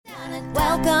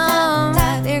Welcome,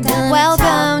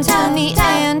 welcome to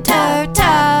Neanderthal.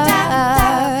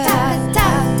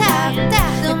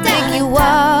 They'll take you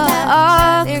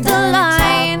off the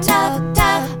line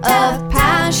of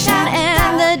passion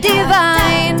and the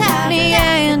divine.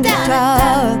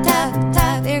 Neanderthal.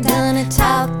 They're gonna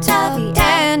talk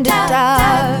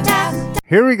Neanderthal.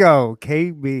 Here we go,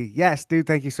 KB. Yes, dude,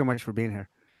 thank you so much for being here.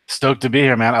 Stoked to be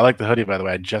here, man. I like the hoodie, by the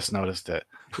way. I just noticed it.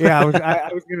 Yeah, I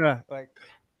was gonna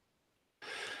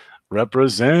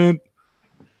Represent.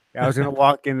 I was gonna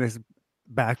walk in this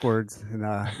backwards, and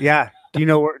yeah. Do you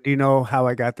know how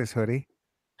I got this hoodie?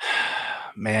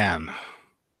 Man,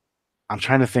 I'm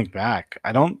trying to think back.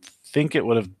 I don't think it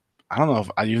would have. I don't know if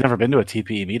you've never been to a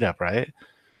TPE meetup, right?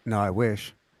 No, I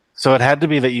wish. So it had to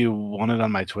be that you won it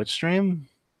on my Twitch stream.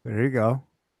 There you go.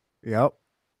 Yep.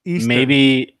 Easter.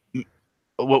 Maybe.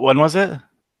 When was it?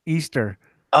 Easter.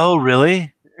 Oh,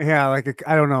 really? Yeah, like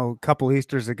I don't know, a couple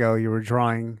Easters ago, you were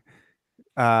drawing.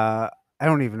 I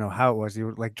don't even know how it was. You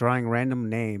were like drawing random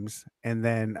names, and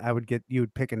then you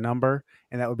would pick a number,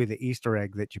 and that would be the Easter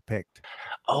egg that you picked.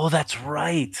 Oh, that's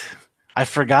right. I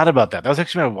forgot about that. That was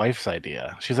actually my wife's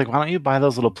idea. She's like, "Why don't you buy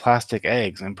those little plastic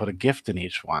eggs and put a gift in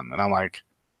each one?" And I'm like,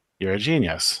 "You're a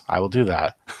genius. I will do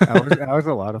that." That was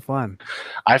a lot of fun.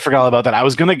 I forgot all about that. I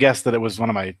was gonna guess that it was one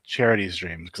of my charity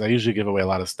streams because I usually give away a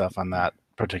lot of stuff on that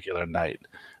particular night.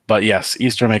 But yes,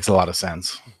 Easter makes a lot of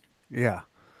sense. Yeah.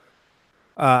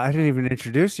 I didn't even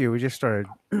introduce you. We just started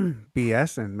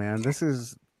BSing, man. This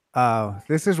is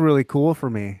really cool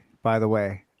for me, by the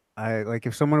way.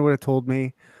 If someone would have told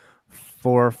me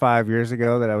 4 or 5 years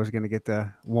ago that I was going to get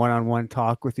the one-on-one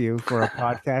talk with you for a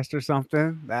podcast or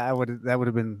something, that would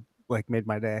have been like made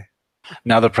my day.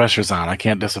 Now the pressure's on. I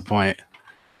can't disappoint.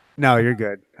 No, you're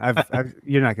good.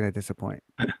 You're not going to disappoint.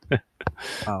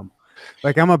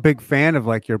 I'm a big fan of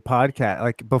like your podcast.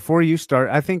 Like before you start,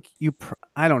 I think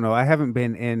I don't know. I haven't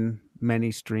been in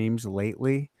many streams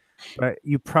lately, but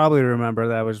you probably remember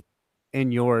that I was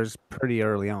in yours pretty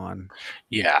early on.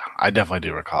 Yeah, I definitely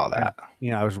do recall that.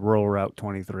 I was Rural Route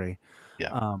 23.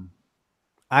 Yeah.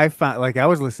 I found I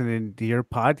was listening to your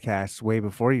podcasts way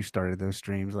before you started those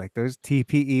streams, like those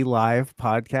TPE live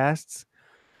podcasts.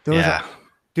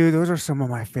 Dude, those are some of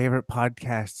my favorite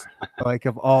podcasts, like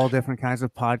of all different kinds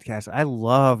of podcasts. I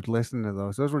loved listening to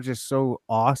those. Those were just so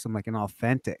awesome, like and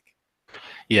authentic.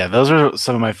 Yeah, those are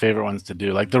some of my favorite ones to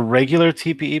do. Like the regular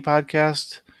TPE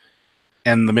podcast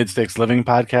and the Mid Stakes Living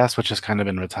podcast, which has kind of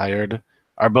been retired,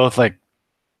 are both like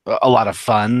a lot of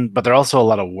fun, but they're also a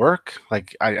lot of work.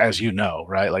 Like as you know,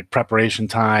 right? Like preparation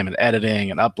time and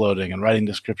editing and uploading and writing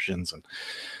descriptions and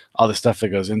all the stuff that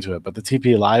goes into it. But the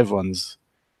TPE live ones,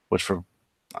 which for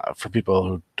people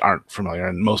who aren't familiar,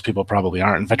 and most people probably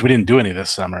aren't. In fact, we didn't do any this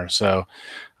summer, so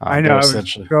I know I was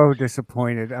so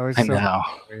disappointed. I know.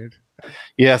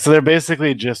 Yeah, so they're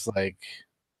basically just like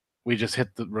we just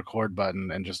hit the record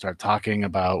button and just start talking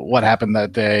about what happened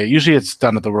that day. Usually, it's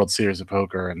done at the World Series of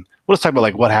Poker, and we'll just talk about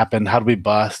like what happened, how did we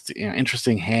bust,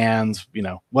 interesting hands,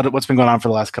 what's been going on for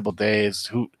the last couple of days,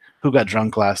 who got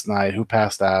drunk last night, who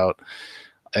passed out,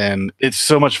 and it's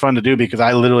so much fun to do because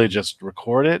I literally just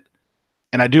record it.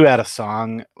 And I do add a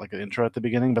song, like an intro at the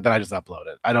beginning, but then I just upload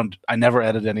it. I never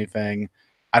edit anything.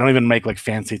 I don't even make like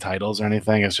fancy titles or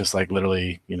anything. It's just like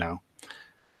literally,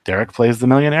 Derek plays the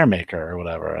Millionaire Maker or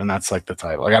whatever. And that's like the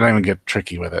title. Like I don't even get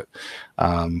tricky with it.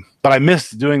 But I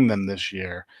missed doing them this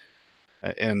year.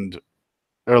 And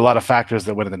there are a lot of factors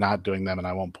that went into not doing them. And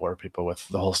I won't bore people with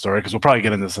the whole story because we'll probably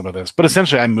get into some of this. But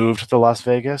essentially I moved to Las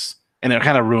Vegas. And it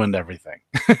kind of ruined everything.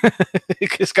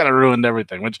 It just kind of ruined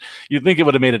everything, which you'd think it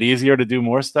would have made it easier to do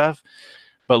more stuff.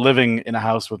 But living in a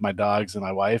house with my dogs and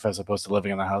my wife, as opposed to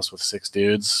living in a house with 6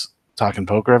 dudes talking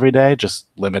poker every day, just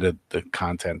limited the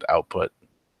content output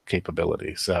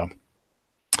capability. So,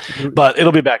 but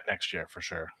it'll be back next year for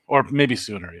sure. Or maybe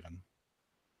sooner even.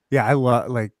 Yeah, I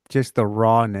love just the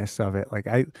rawness of it.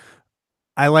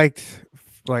 I liked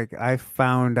I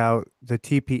found out the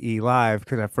TPE live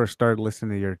because I first started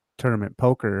listening to your tournament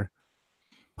poker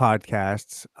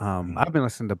podcasts. I've been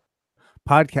listening to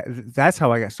podcast. That's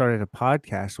how I got started. A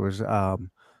podcast was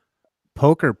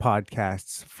poker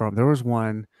podcasts. There was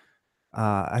one.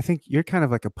 I think you're kind of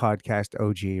like a podcast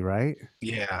OG, right?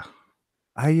 Yeah.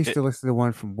 I used to listen to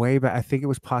one from way back. I think it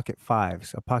was Pocket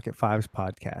Fives, a Pocket Fives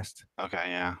podcast. Okay,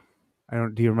 yeah.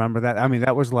 Do you remember that? I mean,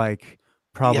 that was like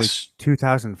probably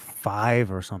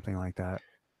 2005 or something like that.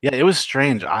 Yeah, it was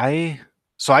strange.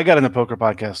 So I got into poker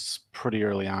podcasts pretty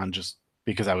early on just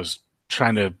because I was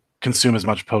trying to consume as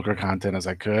much poker content as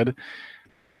I could.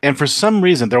 And for some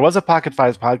reason, there was a Pocket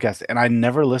Fives podcast, and I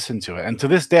never listened to it. And to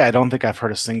this day, I don't think I've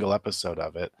heard a single episode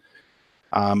of it.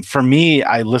 For me,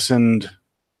 I listened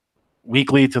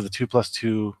weekly to the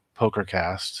 2+2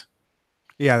 PokerCast.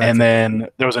 Yeah, and then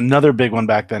there was another big one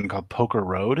back then called Poker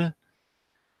Road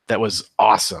that was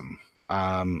awesome.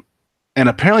 And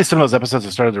apparently some of those episodes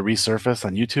have started to resurface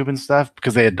on YouTube and stuff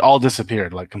because they had all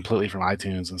disappeared like completely from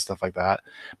iTunes and stuff like that.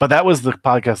 But that was the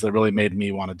podcast that really made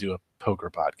me want to do a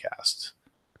poker podcast.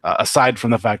 Aside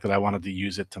from the fact that I wanted to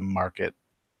use it to market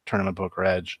Tournament Poker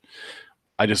Edge,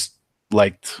 I just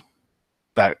liked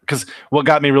that because what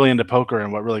got me really into poker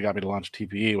and what really got me to launch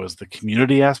TPE was the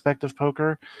community aspect of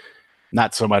poker.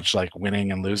 Not so much like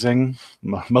winning and losing,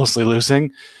 mostly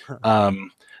losing.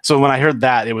 So when I heard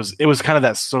that, it was kind of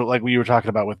that sort of like we were talking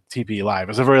about with TPE Live. It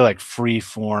was a very like free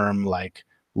form, like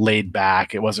laid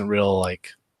back. It wasn't real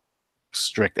like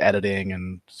strict editing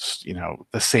and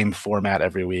the same format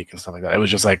every week and stuff like that. It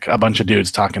was just like a bunch of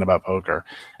dudes talking about poker,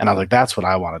 and I was like, that's what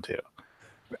I want to do.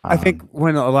 I think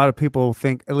when a lot of people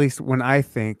think, at least when I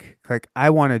think, like I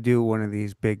want to do one of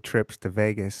these big trips to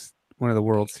Vegas, one of the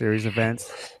World Series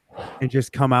events, and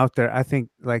just come out there. I think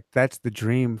like that's the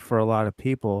dream for a lot of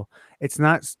people. It's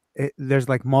not. There's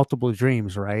like multiple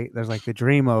dreams, right? There's like the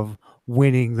dream of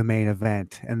winning the main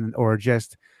event, or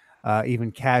just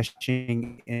even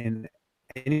cashing in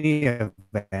any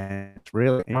event,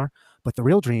 really. But the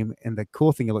real dream and the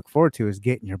cool thing you look forward to is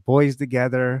getting your boys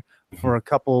together for a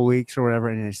couple of weeks or whatever,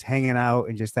 and just hanging out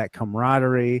and just that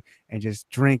camaraderie and just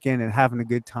drinking and having a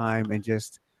good time and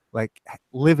just like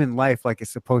living life like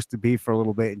it's supposed to be for a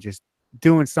little bit and just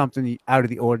doing something out of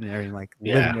the ordinary and like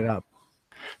living it up.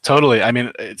 Totally. I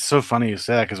mean, it's so funny you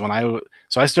say that because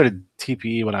I started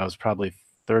TPE when I was probably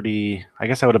 30. I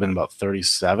guess I would have been about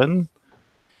 37.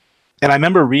 And I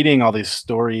remember reading all these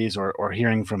stories or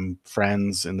hearing from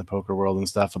friends in the poker world and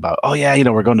stuff about, oh yeah,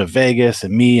 we're going to Vegas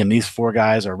and me and these 4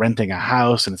 guys are renting a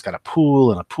house and it's got a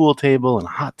pool and a pool table and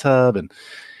a hot tub and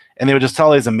they would just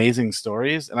tell these amazing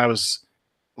stories. And I was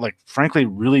like, frankly,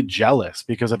 really jealous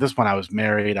because at this point I was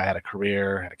married, I had a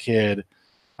career, had a kid.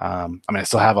 I mean, I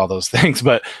still have all those things,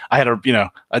 but I had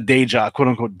a day job, quote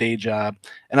unquote day job.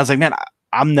 And I was like, man,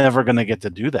 I'm never going to get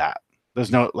to do that. There's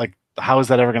no, like, how is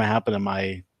that ever going to happen in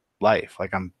my life?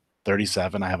 Like, I'm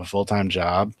 37. I have a full-time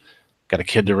job, got a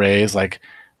kid to raise. Like,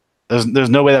 there's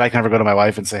no way that I can ever go to my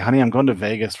wife and say, honey, I'm going to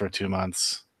Vegas for 2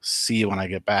 months. See you when I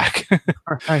get back.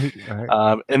 Right.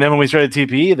 And then when we started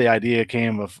TPE, the idea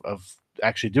came of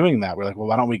actually doing that. We're like, well,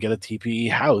 why don't we get a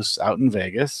TPE house out in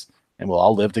Vegas and we'll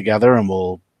all live together and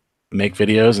we'll make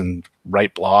videos and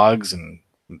write blogs and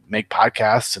make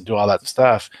podcasts and do all that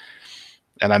stuff.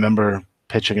 And I remember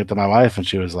pitching it to my wife and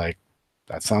she was like,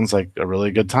 that sounds like a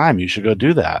really good time. You should go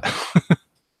do that.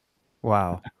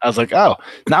 Wow. I was like, oh,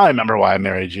 now I remember why I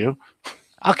married you.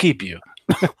 I'll keep you.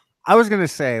 I was going to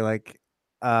say like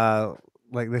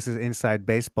this is inside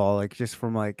baseball, like just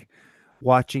from like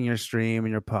watching your stream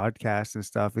and your podcast and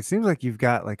stuff. It seems like you've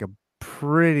got like a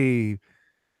pretty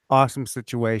awesome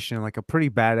situation, like a pretty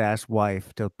badass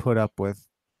wife to put up with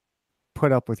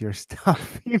your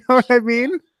stuff. You know what I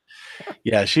mean?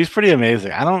 Yeah, she's pretty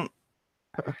amazing. I don't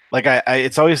like I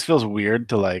it's always feels weird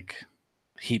to like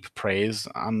heap praise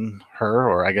on her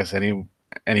or I guess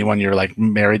anyone you're like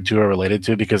married to or related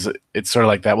to because it's sort of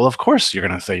like that. Well, of course you're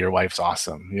going to say your wife's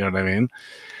awesome. You know what I mean?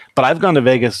 But I've gone to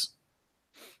Vegas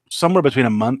somewhere between a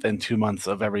month and 2 months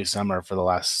of every summer for the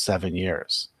last 7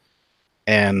 years.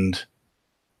 And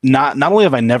not only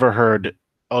have I never heard,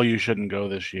 oh, you shouldn't go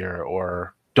this year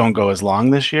or don't go as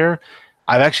long this year,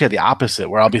 I've actually had the opposite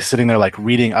where I'll be sitting there like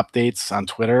reading updates on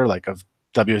Twitter, like of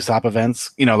WSOP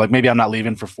events, like maybe I'm not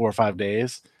leaving for 4 or 5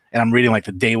 days and I'm reading like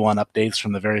the day 1 updates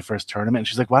from the very first tournament. And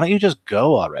she's like, why don't you just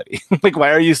go already? Like,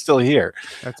 why are you still here?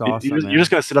 That's awesome. You're just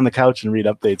going to sit on the couch and read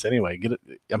updates anyway.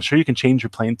 I'm sure you can change your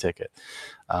plane ticket.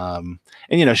 And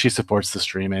she supports the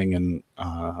streaming and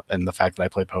the fact that I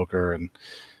play poker and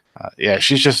yeah,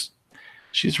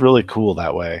 she's really cool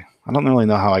that way. I don't really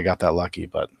know how I got that lucky,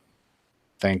 but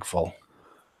thankful.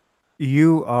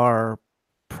 You are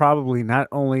probably not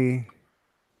only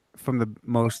from the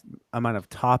most amount of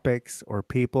topics or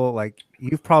people, like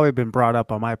you've probably been brought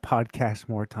up on my podcast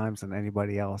more times than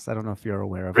anybody else. I don't know if you're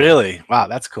aware of it. Really? Wow,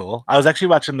 that's cool. I was actually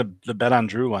watching the Bet on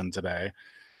Drew one today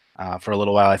for a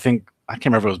little while. I can't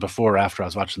remember if it was before or after I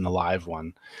was watching the live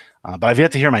one. But I've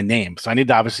yet to hear my name, so I need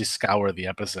to obviously scour the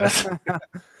episodes.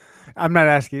 I'm not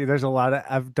asking you. There's a lot of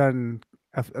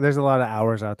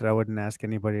hours out there. I wouldn't ask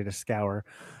anybody to scour.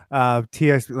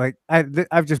 TS, like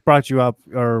I've just brought you up,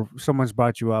 or someone's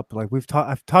brought you up. Like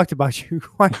I've talked about you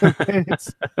quite a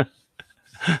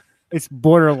bit. It's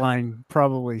borderline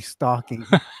probably stalking.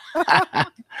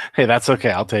 Hey, that's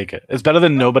okay. I'll take it. It's better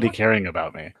than nobody caring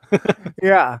about me.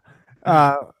 Yeah.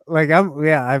 Like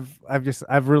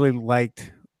I've really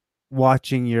liked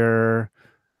watching your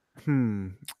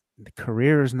the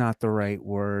career is not the right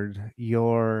word.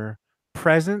 Your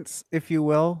presence, if you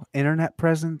will, internet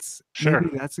presence. Sure.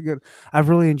 Maybe that's a good. I've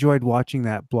really enjoyed watching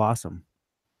that blossom.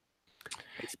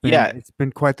 Yeah. It's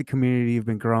been quite the community you've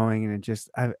been growing, and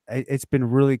it's been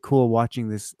really cool watching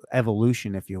this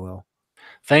evolution, if you will.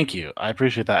 Thank you. I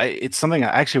appreciate that. It's something I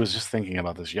actually was just thinking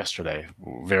about this yesterday,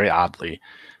 very oddly.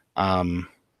 Um,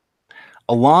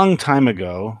 a long time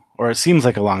ago, or it seems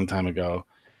like a long time ago,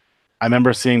 I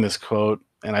remember seeing this quote,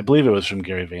 and I believe it was from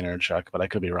Gary Vaynerchuk, but I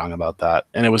could be wrong about that.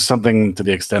 And it was something to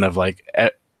the extent of like,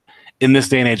 in this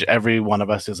day and age, every one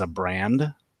of us is a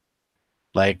brand,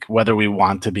 like whether we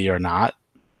want to be or not.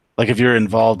 Like if you're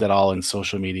involved at all in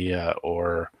social media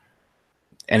or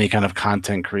any kind of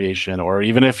content creation, or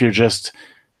even if you're just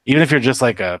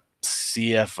like a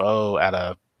CFO at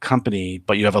a company,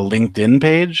 but you have a LinkedIn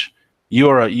page, you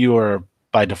are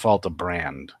by default a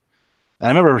brand. And I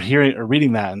remember hearing or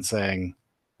reading that and saying,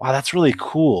 "Wow, that's really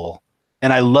cool."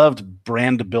 And I loved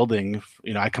brand building.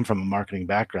 You know, I come from a marketing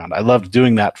background. I loved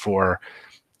doing that for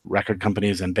record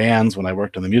companies and bands when I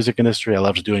worked in the music industry. I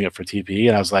loved doing it for TPE,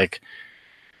 and I was like,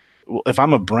 well, if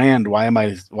I'm a brand, why am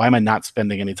I not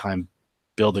spending any time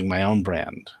building my own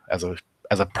brand as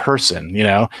a person, you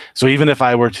know? So even if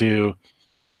I were to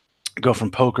go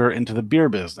from poker into the beer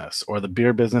business or the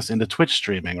beer business into Twitch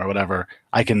streaming or whatever,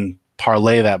 I can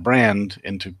parlay that brand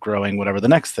into growing whatever the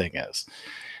next thing is.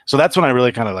 So that's when I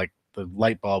really kind of like the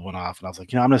light bulb went off and I was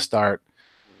like, you know, I'm going to start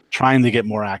trying to get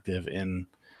more active in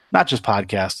not just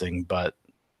podcasting, but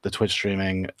the Twitch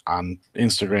streaming on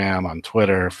Instagram, on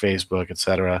Twitter, Facebook,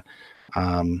 etc.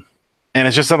 And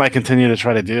it's just something I continue to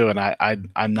try to do. And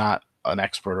I'm not an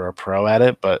expert or a pro at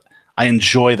it, but I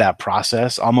enjoy that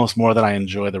process almost more than I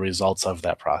enjoy the results of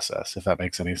that process, if that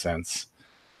makes any sense.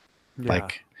 Yeah.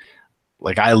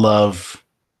 Like I love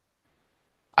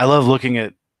looking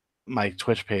at my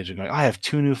Twitch page and going, I have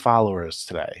 2 new followers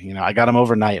today. You know, I got them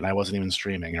overnight and I wasn't even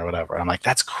streaming or whatever. And I'm like,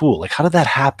 that's cool. Like, how did that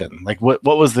happen? Like, what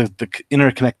was the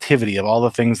interconnectivity of all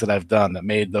the things that I've done that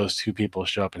made those 2 people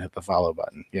show up and hit the follow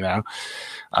button, you know?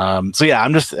 So yeah,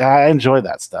 I enjoy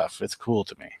that stuff. It's cool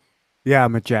to me. Yeah,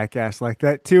 I'm a jackass like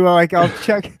that too. Like I'll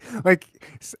check, like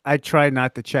I try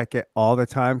not to check it all the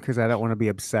time because I don't want to be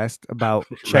obsessed about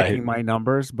checking my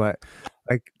numbers. But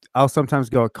like I'll sometimes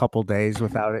go a couple days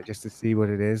without it just to see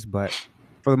what it is. But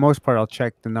for the most part, I'll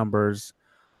check the numbers,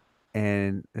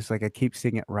 and it's like I keep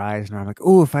seeing it rise, and I'm like,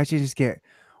 oh, if I should just get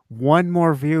one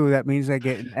more view, that means I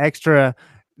get an extra.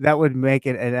 That would make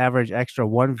it an average extra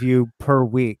 1 view per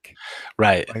week.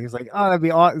 Right. Like it's like, oh, that'd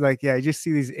be awesome. Like, yeah, you just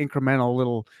see these incremental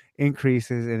little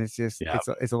increases, and it's just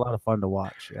it's a lot of fun to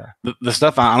watch. Yeah. The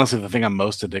stuff, honestly, the thing I'm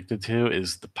most addicted to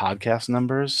is the podcast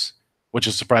numbers, which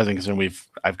is surprising because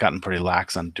I've gotten pretty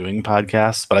lax on doing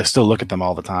podcasts, but I still look at them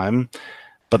all the time.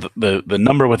 But the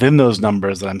number within those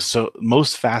numbers that I'm so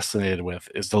most fascinated with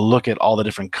is to look at all the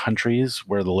different countries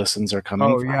where the listens are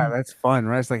coming from. Yeah, that's fun,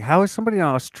 right? It's like, how is somebody in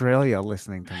Australia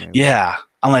listening to me? Yeah.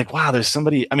 I'm like, wow, there's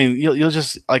somebody. I mean, you'll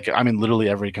just like, I mean, literally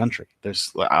every country.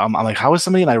 I'm like, how is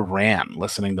somebody in Iran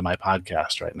listening to my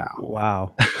podcast right now?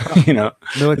 Wow. You know,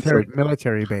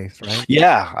 military base, right?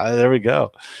 Yeah, there we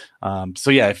go.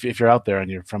 So yeah, if you're out there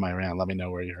and you're from Iran, let me know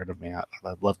where you heard of me at.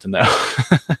 I'd love to know.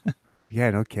 Yeah,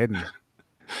 no kidding.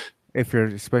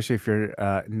 Especially if you're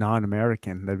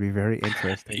non-American, that'd be very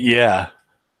interesting. Yeah.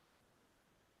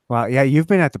 Wow. Yeah, you've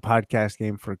been at the podcast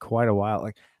game for quite a while.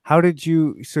 Like, how did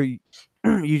you? So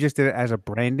you just did it as a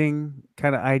branding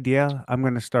kind of idea. I'm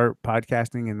going to start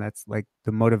podcasting, and that's like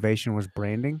the motivation was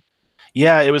branding.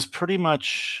 Yeah, it was pretty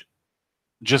much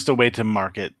just a way to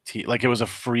market. Like it was a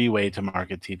free way to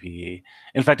market TPE.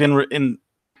 In fact,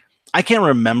 I can't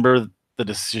remember the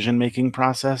decision making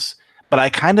process, but I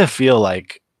kind of feel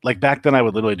like back then I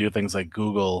would literally do things like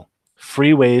Google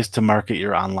free ways to market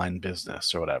your online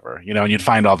business or whatever, you know, and you'd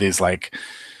find all these like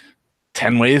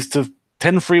 10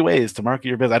 free ways to market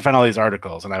your business. I'd find all these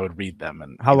articles and I would read them.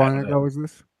 And how long ago was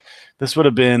this? This would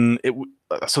have been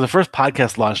so the first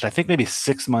podcast launched, I think maybe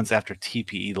 6 months after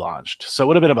TPE launched. So it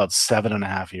would have been about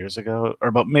 7.5 years ago,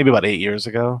 or maybe about 8 years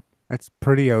ago. That's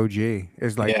pretty OG.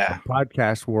 Is like the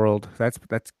podcast world. That's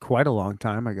quite a long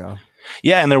time ago.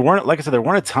 Yeah, and there weren't, like I said, there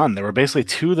weren't a ton. There were basically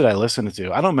 2 that I listened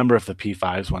to. I don't remember if the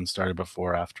P5s one started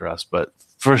before or after us, but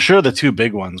for sure the 2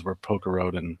 big ones were Poker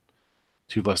Road and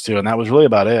 2+2, and that was really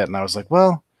about it. And I was like,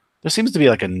 well, there seems to be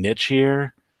like a niche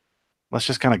here. Let's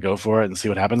just kind of go for it and see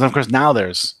what happens. And of course, now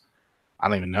there's, I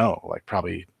don't even know, like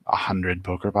probably 100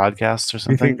 poker podcasts or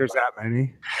something. You think there's that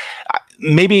many?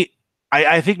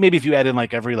 I think maybe if you add in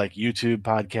like every like YouTube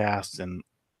podcast and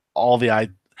all the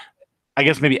I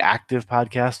guess maybe active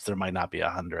podcasts, there might not be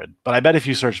 100, but I bet if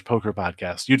you search poker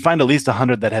podcasts, you'd find at least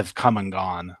 100 that have come and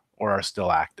gone or are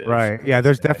still active. Right. Yeah,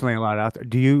 there's definitely a lot out there.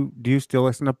 Do you still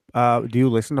listen to do you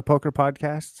listen to poker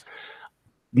podcasts?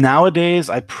 Nowadays,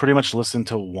 I pretty much listen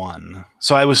to one.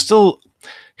 So I was still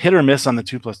hit or miss on the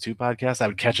 2+2 podcast. I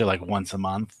would catch it like once a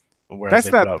month. That's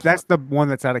the one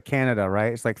that's out of Canada,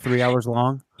 right? It's like 3 hours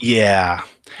long. Yeah.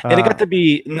 And it got to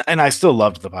be, and I still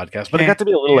loved the podcast, but it got to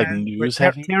be a little like news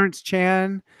heavy. Terrence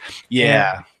Chan.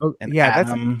 Yeah. And yeah,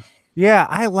 Adam.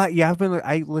 I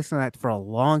listened to that for a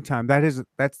long time. That's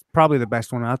probably the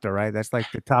best one out there, right? That's like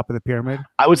the top of the pyramid.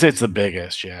 I would say it's the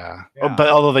biggest, yeah. But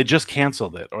although they just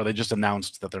canceled it, or they just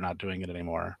announced that they're not doing it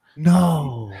anymore.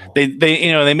 No.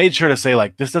 They made sure to say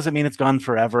like, this doesn't mean it's gone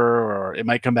forever, or it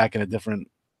might come back in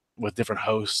with different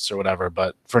hosts or whatever,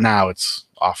 but for now it's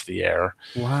off the air.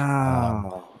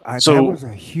 Wow. That was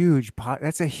a huge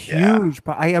that's a huge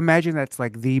I imagine that's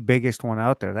like the biggest one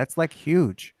out there. That's like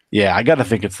huge. Yeah, I gotta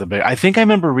think it's the big. I think I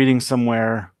remember reading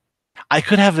somewhere, I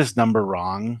could have this number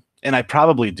wrong, and I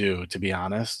probably do, to be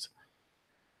honest,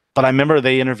 but I remember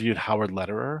they interviewed Howard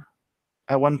Lederer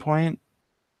at one point,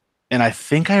 and I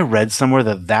think I read somewhere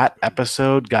that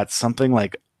episode got something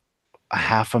like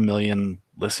 500,000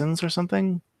 listens or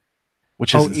something.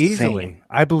 Which is easily.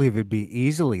 I believe it'd be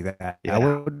easily that. Yeah. I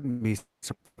wouldn't be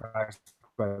surprised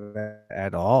by that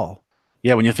at all.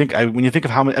 Yeah, when you think of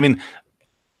how many, I mean,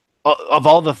 of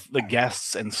all the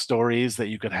guests and stories that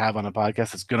you could have on a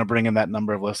podcast that's going to bring in that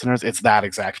number of listeners, it's that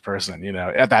exact person,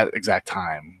 at that exact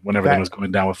time when everything was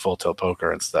going down with Full Tilt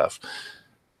Poker and stuff.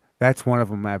 That's one of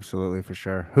them, absolutely, for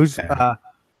sure.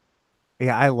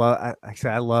 I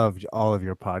loved all of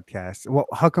your podcasts. Well,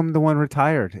 how come the one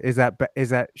retired? Is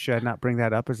that should I not bring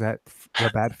that up? Is that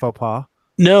a bad faux pas?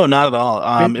 No, not at all.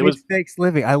 It was Mid-Stakes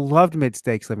Living. I loved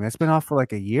Mid-Stakes Living. That's been off for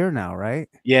like a year now, right?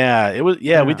 Yeah, it was.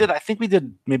 Yeah, we did. I think we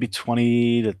did maybe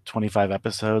 20 to 25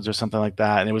 episodes or something like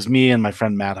that. And it was me and my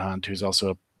friend Matt Hunt, who's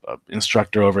also an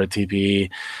instructor over at TPE.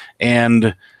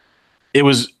 And it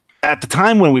was at the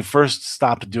time when we first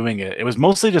stopped doing it, it was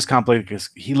mostly just complicated because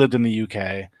he lived in the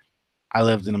UK. I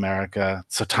lived in America,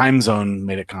 so time zone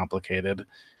made it complicated.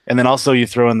 And then also you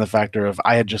throw in the factor of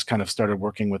I had just kind of started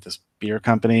working with this beer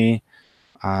company,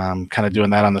 kind of doing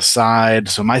that on the side.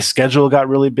 So my schedule got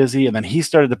really busy. And then he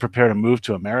started to prepare to move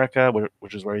to America,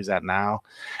 which is where he's at now.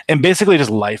 And basically just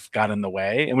life got in the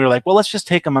way. And we were like, well, let's just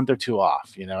take a month or two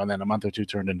off, and then a month or two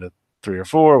turned into 3 or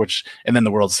 4, and then the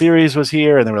World Series was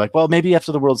here, and they were like, well, maybe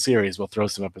after the World Series we'll throw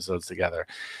some episodes together.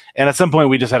 And at some point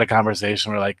we just had a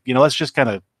conversation. We're like, let's just kind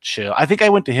of chill. I think I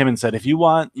went to him and said, if you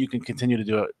want, you can continue to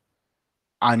do it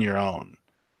on your own.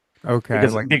 Okay.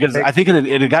 Because I think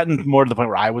it had gotten more to the point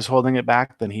where I was holding it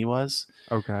back than he was.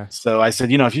 Okay. So I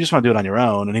said, if you just want to do it on your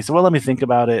own. And he said, well, let me think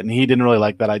about it. And he didn't really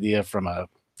like that idea from a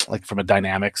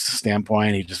dynamics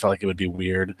standpoint. He just felt like it would be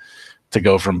weird to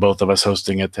go from both of us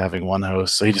hosting it to having one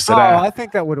host. So he just said, I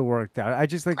think that would have worked out. I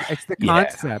just think it's the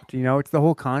concept, it's the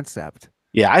whole concept.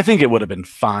 Yeah, I think it would have been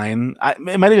fine.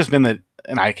 It might have just been that,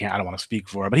 and I don't want to speak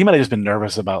for it, but he might have just been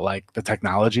nervous about like the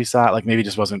technology side. Like maybe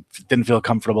just didn't feel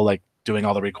comfortable like doing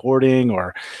all the recording,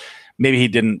 or maybe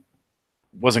he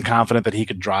wasn't confident that he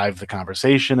could drive the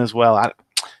conversation as well.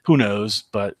 Who knows?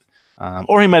 But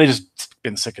or he might have just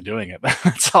been sick of doing it.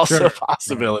 That's also a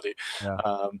possibility.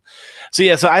 Yeah.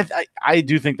 So I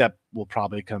do think that will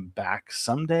probably come back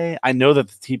someday. I know that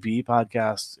the TPE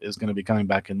podcast is going to be coming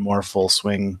back in more full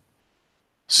swing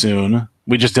soon.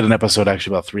 We just did an episode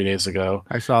actually about 3 days ago.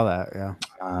 I saw that.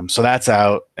 Yeah. So that's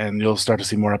out, and you'll start to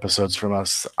see more episodes from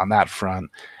us on that front.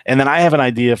 And then I have an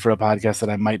idea for a podcast that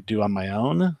I might do on my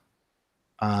own.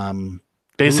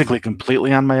 Basically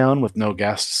completely on my own with no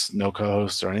guests, no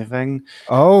co-hosts or anything.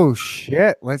 Oh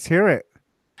shit. Let's hear it.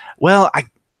 Well,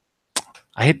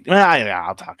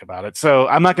 I'll talk about it. So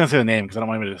I'm not going to say the name because I don't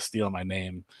want anybody to steal my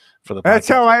name for the podcast. That's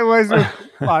how I was with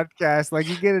podcast. Like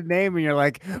you get a name and you're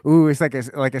like, ooh, it's like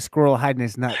a squirrel hiding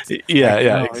his nuts.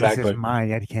 Yeah, exactly. This is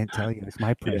mine. I can't tell you. It's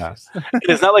my precious. Yeah.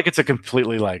 It's not like it's a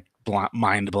completely like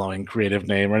mind-blowing creative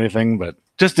name or anything, but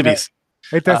just to be...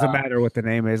 It doesn't matter what the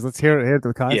name is. Let's hear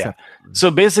the concept. Yeah.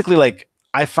 So basically, like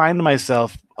I find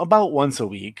myself about once a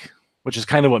week, which is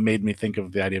kind of what made me think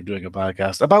of the idea of doing a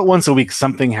podcast. About once a week,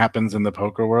 something happens in the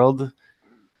poker world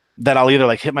that I'll either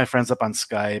like hit my friends up on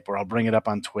Skype, or I'll bring it up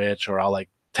on Twitch, or I'll like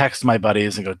text my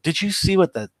buddies and go, "Did you see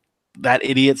what that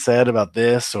idiot said about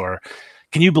this?" Or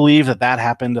 "Can you believe that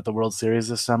happened at the World Series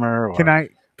this summer?" Or, Can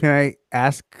I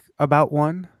ask about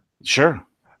one? Sure.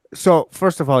 So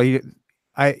first of all,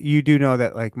 you do know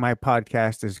that like my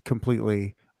podcast is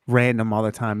completely random all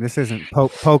the time. This isn't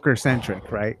poker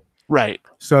centric, right? Right.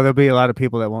 So there'll be a lot of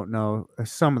people that won't know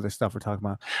some of the stuff we're talking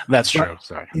about. That's But true.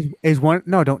 Sorry. is one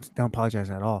no, don't apologize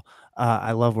at all.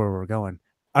 I love where we're going.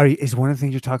 Is one of the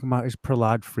things you're talking about is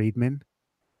Prahlad Friedman?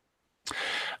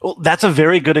 Well, that's a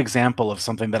very good example of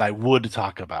something that I would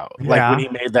talk about. Like when Yeah. he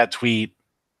made that tweet,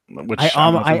 which I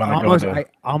I don't know if we want to go into. I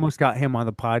almost got him on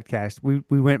the podcast.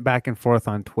 We went back and forth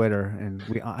on Twitter, and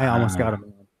I almost got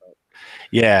him.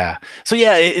 Yeah. So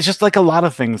yeah, it's just like a lot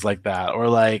of things like that, or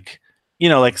like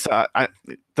like so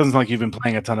it doesn't sound like you've been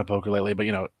playing a ton of poker lately, but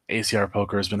ACR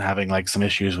Poker has been having like some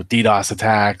issues with DDoS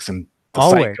attacks and the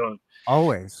site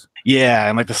Always. Yeah,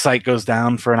 and like the site goes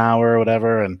down for an hour or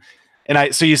whatever, and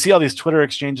so you see all these Twitter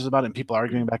exchanges about it and people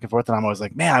arguing back and forth, and I'm always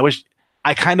like, man,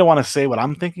 I kind of want to say what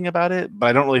I'm thinking about it, but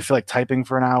I don't really feel like typing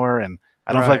for an hour, and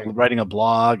I don't feel like writing a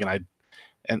blog, and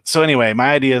so anyway,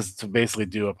 my idea is to basically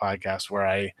do a podcast where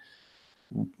I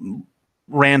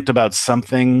rant about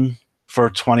something for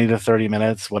 20 to 30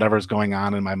 minutes, whatever's going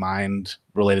on in my mind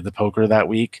related to poker that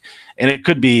week. And it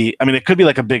could be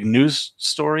like a big news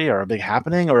story or a big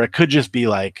happening, or it could just be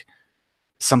like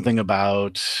something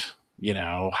about,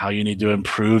 how you need to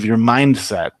improve your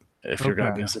mindset if you're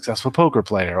going to be a successful poker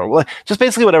player, or just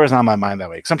basically whatever's on my mind that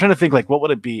week. So I'm trying to think like, what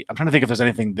would it be? I'm trying to think if there's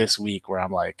anything this week where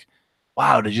I'm like,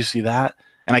 wow, did you see that?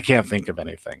 And I can't think of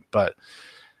anything, but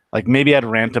like maybe I'd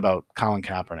rant about Colin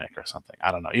Kaepernick or something.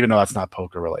 I don't know, even though that's not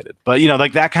poker related. But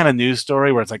like that kind of news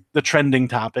story where it's like the trending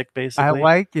topic, basically. I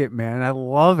like it, man. I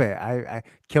love it. I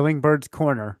Killing Bird's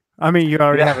Corner. I mean, you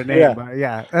already have a name, but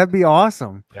yeah, that'd be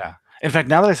awesome. Yeah. In fact,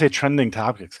 now that I say trending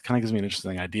topics, it kind of gives me an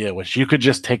interesting idea, which you could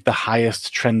just take the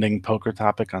highest trending poker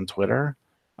topic on Twitter.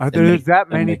 There's that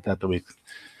many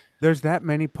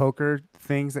poker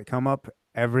things that come up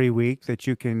every week that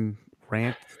you can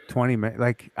rant 20 minutes.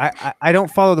 Like I don't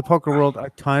follow the poker world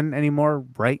a ton anymore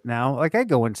right now. Like I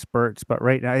go in spurts, but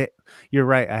right now you're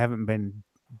right. I haven't been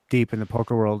deep in the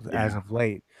poker world as of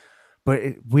late. But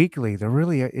weekly, there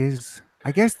really is.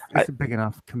 I guess it's a big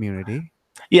enough community.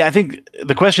 Yeah, I think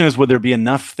the question is, would there be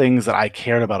enough things that I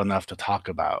cared about enough to talk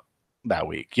about that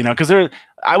week? Because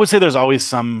I would say there's always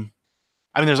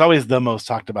there's always the most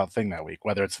talked about thing that week,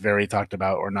 whether it's very talked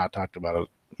about or not talked about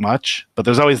much, but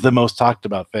there's always the most talked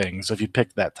about thing. So if you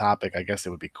picked that topic, I guess it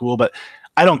would be cool, but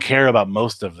I don't care about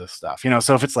most of this stuff,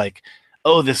 so if it's like,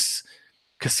 oh, this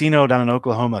casino down in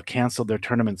Oklahoma canceled their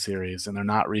tournament series and they're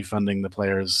not refunding the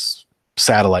players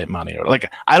satellite money, or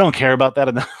like, I don't care about that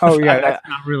enough. Oh yeah, that's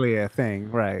not really a thing,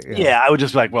 right? Yeah, I would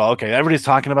just be like, well, okay, everybody's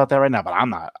talking about that right now, but I'm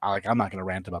not going to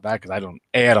rant about that because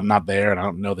I'm not there and I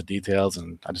don't know the details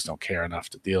and I just don't care enough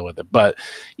to deal with it. But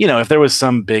if there was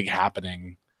some big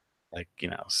happening, like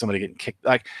somebody getting kicked,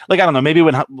 like I don't know, maybe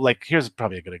when, like, here's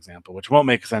probably a good example which won't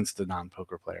make sense to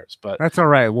non-poker players, but that's all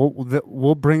right.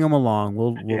 We'll bring them along.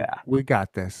 We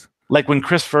got this. Like when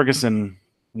Chris Ferguson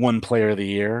won Player of the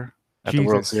Year at the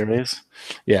World Series.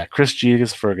 Yeah, Chris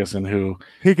Jesus Ferguson, who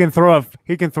he can throw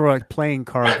a playing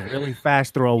card really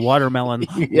fast through a watermelon.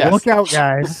 Yes. Look out,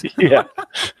 guys. Yeah.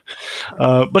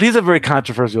 But he's a very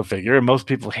controversial figure, and most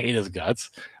people hate his guts.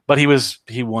 But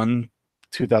he won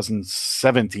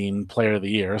 2017 Player of the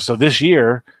Year. So this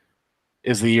year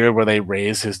is the year where they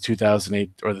raised his 2008,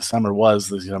 or the summer was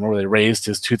the summer where they raised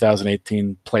his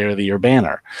 2018 Player of the Year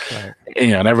banner. Right.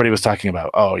 And everybody was talking about,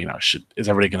 is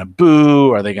everybody going to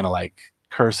boo? Are they going to like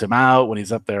curse him out when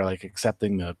he's up there like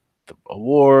accepting the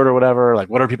award or whatever? Like,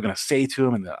 what are people going to say to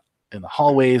him in the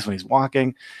hallways when he's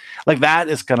walking? Like, that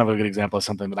is kind of a good example of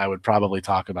something that I would probably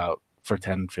talk about for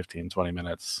 10, 15, 20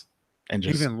 minutes. And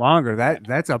just, even longer.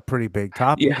 That's a pretty big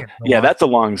topic. Yeah, that's a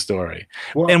long story.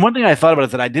 Well, and one thing I thought about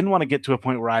is that I didn't want to get to a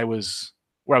point where I was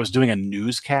doing a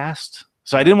newscast.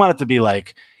 So I didn't want it to be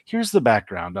like, here's the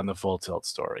background on the Full Tilt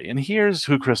story, and here's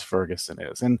who Chris Ferguson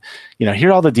is, and here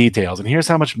are all the details, and here's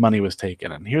how much money was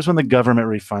taken, and here's when the government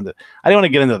refunded. I didn't want to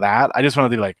get into that. I just wanted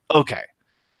to be like, okay,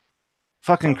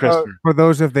 fucking Chris. For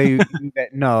those of you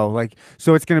that know, like,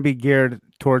 so it's going to be geared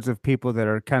towards the people that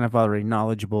are kind of already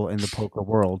knowledgeable in the poker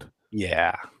world.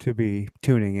 Yeah, to be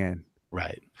tuning in.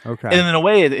 Right. Okay. And in a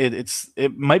way,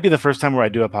 it might be the first time where I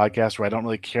do a podcast where I don't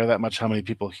really care that much how many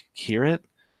people hear it,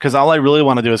 because all I really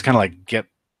want to do is kind of like get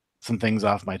some things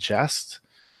off my chest,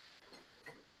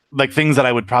 like things that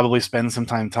I would probably spend some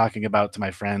time talking about to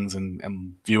my friends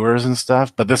and viewers and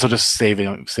stuff. But this will just save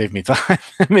me time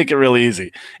and make it really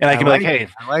easy. And I can be like, hey,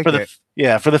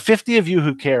 for the 50 of you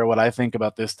who care what I think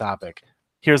about this topic,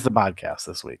 here's the podcast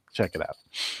this week. Check it out.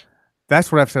 That's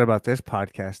what I've said about this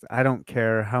podcast. I don't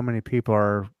care how many people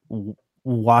are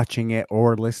watching it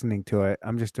or listening to it.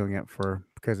 I'm just doing it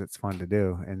because it's fun to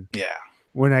do. And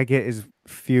when I get as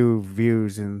few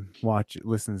views and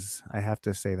listens, I have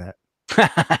to say that.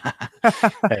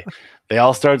 Hey, they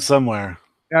all start somewhere.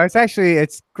 No,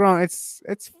 it's grown.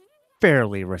 It's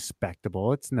fairly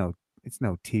respectable. It's no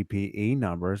TPE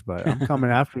numbers, but I'm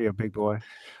coming after you, big boy.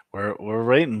 We're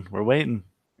waiting. We're waiting.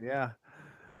 Yeah.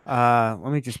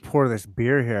 Let me just pour this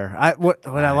beer here. What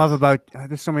I love Nice. about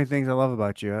there's so many things I love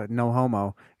about you. No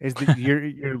homo is that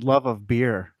your love of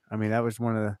beer. I mean, that was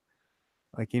one of the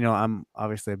I'm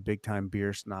obviously a big time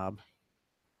beer snob,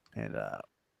 and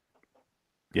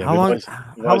Yeah, how long we've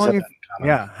how always long had have that in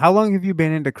common. how long have you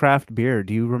been into craft beer?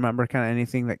 Do you remember kind of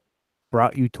anything that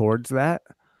brought you towards that?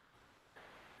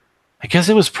 I guess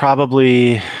it was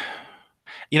probably,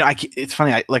 it's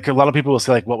funny. Like a lot of people will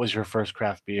say, like, what was your first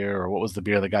craft beer, or what was the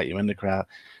beer that got you into craft?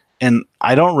 And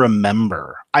I don't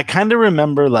remember. I kind of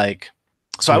remember like,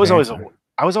 so Good answer.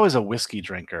 I was always a whiskey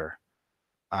drinker.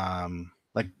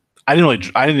 Like I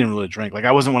didn't even really drink. Like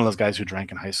I wasn't one of those guys who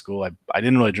drank in high school. I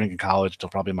didn't really drink in college until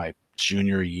probably my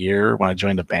junior year when I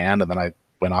joined a band, and then I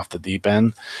went off the deep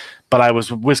end. But I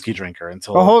was a whiskey drinker Oh,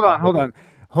 until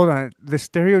hold on. The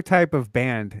stereotype of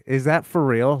band, is that for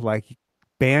real? Like,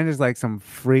 band is like some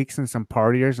freaks and some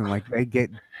partiers, and like they get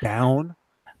down.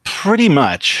 pretty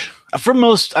much. For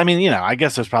most, I mean, I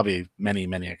guess there's probably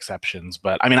many exceptions,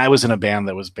 but I mean, I was in a band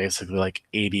that was basically like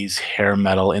 80s hair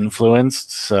metal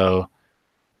influenced. So,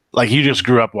 like, you just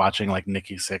grew up watching like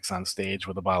Nikki Sixx on stage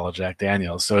with a bottle of Jack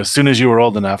Daniels. So, as soon as you were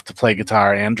old enough to play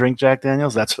guitar and drink Jack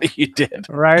Daniels, that's what you did.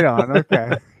 Right on.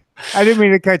 Okay. I didn't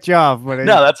mean to cut you off, but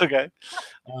No, that's okay.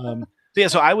 So yeah,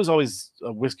 so I was always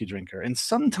a whiskey drinker, and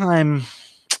sometime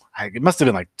it must have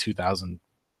been like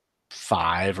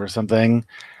 2005 or something.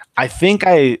 I think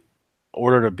I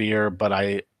ordered a beer,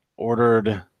 but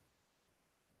ordered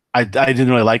I didn't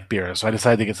really like beer, so I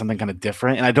decided to get something kind of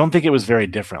different. And I don't think it was very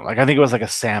different. Like I think it was like a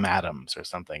Sam Adams or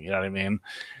something. You know what I mean?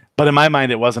 But in my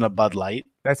mind, it wasn't a Bud Light.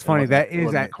 that's It funny. wasn't. That It is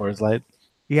wasn't a that. Coors Light.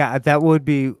 Yeah, that would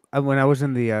be when I was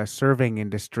in the serving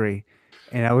industry,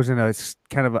 and I was in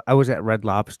I was at Red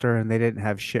Lobster, and they didn't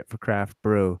have shit for craft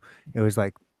brew. It was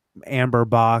like Amber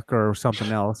Bock or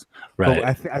something else. But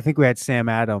Right. I think we had Sam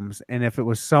Adams, and if it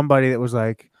was somebody that was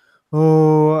like,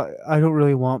 "Oh, I don't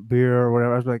really want beer" or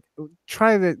whatever, I was like,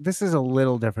 "Try that. This is a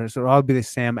little different." So I'll be the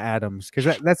Sam Adams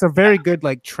because that's a very good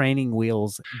like training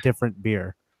wheels different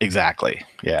beer. Exactly.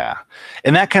 Yeah.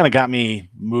 And that kind of got me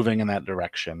moving in that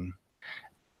direction.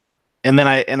 And then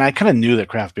I kind of knew that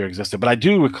craft beer existed, but I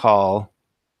do recall.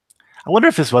 I wonder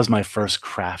if this was my first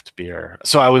craft beer.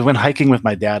 So went hiking with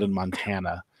my dad in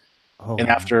Montana. Oh, And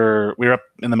man. after we were up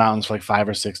in the mountains for like 5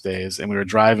 or 6 days, and we were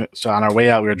driving. So on our way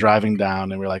out, we were driving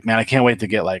down, and we were like, "Man, I can't wait to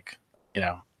get like, you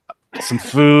know, some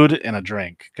food and a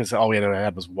drink," because all we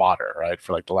had was water, right,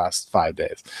 for like the last 5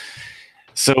 days.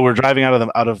 So we're driving out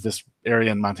of this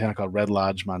area in Montana called Red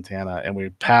Lodge, Montana, and we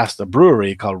passed a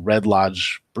brewery called Red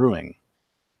Lodge Brewing,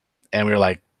 and we were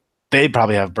like, they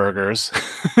probably have burgers.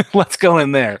 Let's go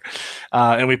in there.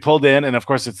 And we pulled in, and of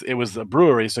course, it was a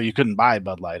brewery, so you couldn't buy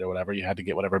Bud Light or whatever. You had to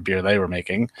get whatever beer they were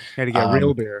making. Had to get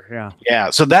real beer. Yeah. Yeah,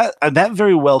 so that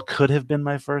very well could have been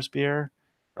my first beer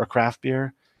or craft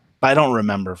beer, but I don't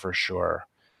remember for sure.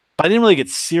 But I didn't really get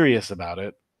serious about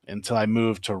it until I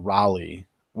moved to Raleigh,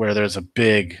 where there's a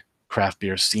big craft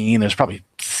beer scene. There's probably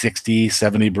 60,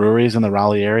 70 breweries in the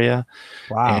Raleigh area.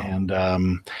 Wow. And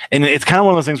it's kind of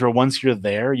one of those things where once you're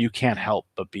there, you can't help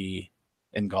but be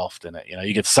engulfed in it.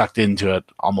 You get sucked into it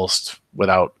almost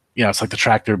without, it's like the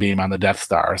tractor beam on the Death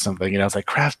Star or something. It's like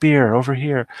craft beer over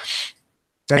here.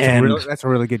 That's a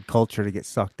really good culture to get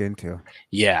sucked into.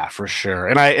 Yeah, for sure.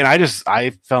 And I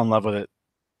fell in love with it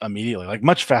immediately, like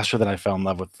much faster than I fell in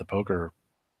love with the poker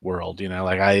world.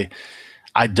 Like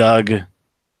I dug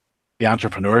the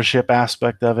entrepreneurship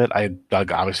aspect of it. I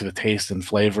dug obviously the taste and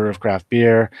flavor of craft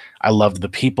beer. I loved the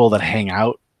people that hang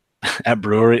out at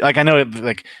brewery. Like I know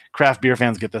like craft beer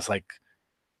fans get this like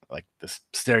this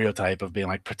stereotype of being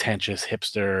like pretentious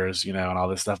hipsters, and all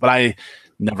this stuff. But I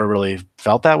never really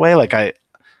felt that way. Like I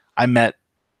met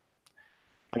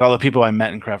like all the people I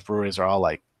met in craft breweries are all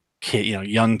like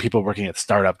young people working at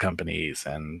startup companies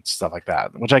and stuff like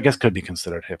that, which I guess could be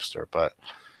considered hipster. But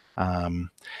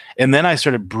and then I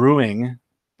started brewing,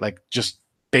 like just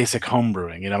basic home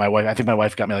brewing. I think my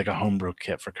wife got me like a homebrew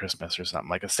kit for Christmas or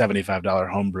something, like a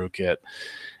 $75 homebrew kit.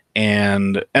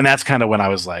 And that's kind of when I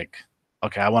was like,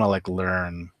 okay, I want to like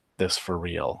learn this for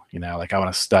real, like I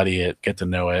want to study it, get to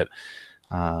know it.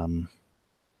 And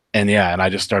I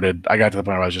got to the point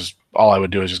where all I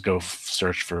would do is just go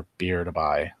search for beer to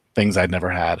buy, things I'd never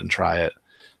had, and try it.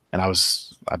 And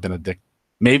I've been addicted,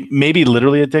 maybe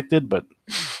literally addicted, but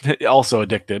also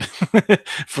addicted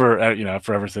for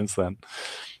ever since then.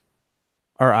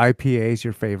 Are IPAs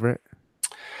your favorite?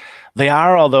 They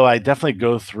are, although I definitely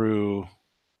go through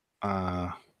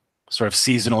sort of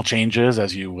seasonal changes,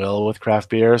 as you will with craft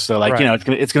beer. So like, Right.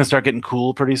 it's gonna start getting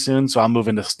cool pretty soon. So I'll move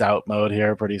into stout mode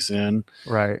here pretty soon.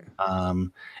 Right.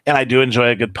 And I do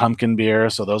enjoy a good pumpkin beer,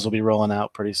 so those will be rolling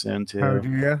out pretty soon How too. do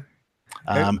you?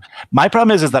 My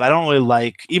problem is that I don't really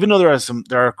like, even though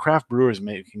there are craft brewers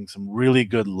making some really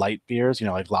good light beers,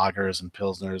 like lagers and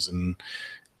pilsners and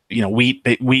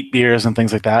wheat beers and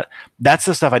things like that. That's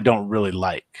the stuff I don't really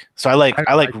like. So I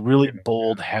like really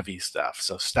bold, heavy stuff.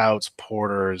 So stouts,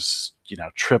 porters,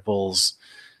 triples,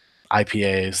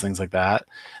 IPAs, things like that.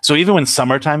 So even when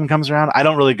summertime comes around, I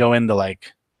don't really go into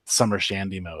like summer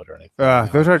shandy mode or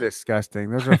anything. Those are disgusting.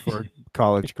 Those are for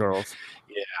college girls.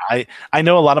 Yeah, I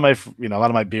know a lot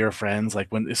of my beer friends, like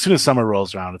as soon as summer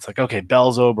rolls around, it's like, okay,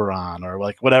 Bell's Oberon or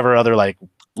like whatever other like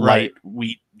light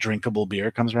wheat drinkable beer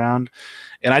comes around,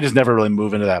 and I just never really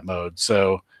move into that mode.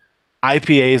 So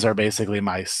IPAs are basically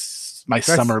my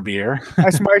summer beer.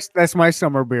 That's my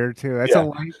summer beer too. That's a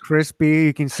light, crispy.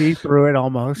 You can see through it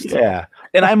almost. Yeah,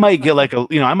 and I might get like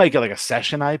a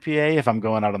session IPA if I'm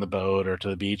going out on the boat or to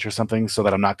the beach or something, so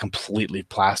that I'm not completely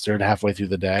plastered halfway through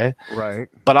the day. Right.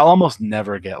 But I'll almost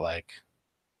never get like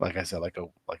I said, like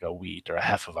a wheat or a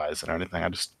Hefeweizen or anything.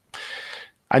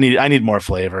 I need more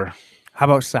flavor. How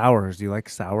about sours? Do you like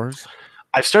sours?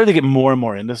 I've started to get more and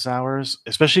more into sours,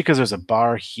 especially because there's a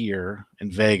bar here in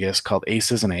Vegas called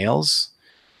Aces and Ales,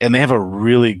 and they have a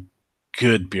really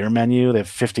good beer menu. They have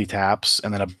 50 taps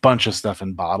and then a bunch of stuff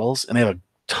in bottles, and they have a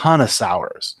ton of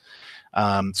sours.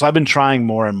 So I've been trying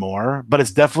more and more, but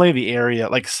it's definitely the area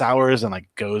like sours and like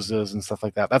gozas and stuff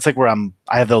like that. That's like where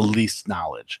I have the least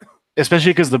knowledge,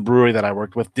 especially because the brewery that I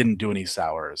worked with didn't do any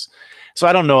sours. So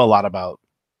I don't know a lot about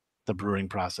the brewing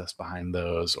process behind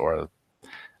those, or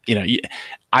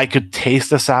I could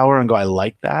taste a sour and go, I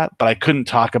like that, but I couldn't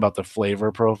talk about the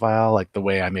flavor profile like the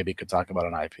way I maybe could talk about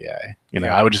an IPA.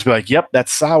 I would just be like, yep,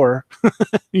 that's sour, and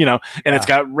it's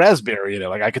got raspberry in it.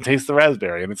 Like I can taste the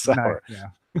raspberry and it's sour. Nice. Yeah.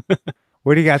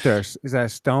 What do you got there? Is that a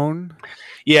Stone?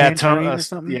 Yeah,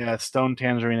 Tangerine Stone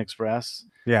Tangerine Express.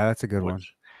 Yeah, that's a good one.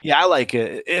 Yeah, I like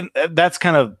it. And that's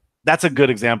a good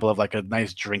example of like a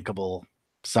nice drinkable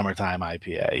summertime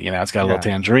IPA. It's got a little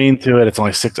tangerine to it. It's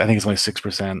only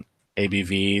 6%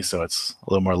 ABV, so it's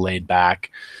a little more laid back.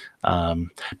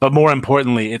 But more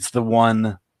importantly, it's the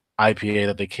one IPA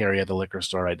that they carry at the liquor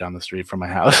store right down the street from my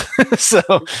house. So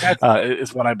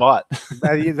it's what I bought.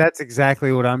 That's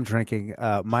exactly what I'm drinking.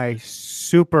 My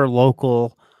super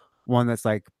local one that's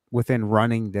like within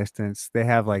running distance. They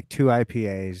have like 2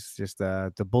 IPAs, just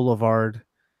the Boulevard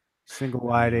Single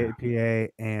Wide IPA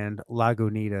and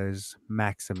Lagunitas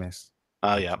Maximus.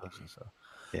 Oh yeah.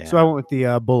 So I went with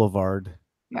the Boulevard.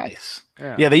 Nice.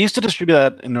 Yeah, they used to distribute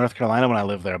that in North Carolina when I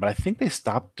lived there, but I think they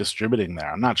stopped distributing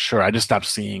there. I'm not sure. I just stopped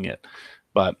seeing it,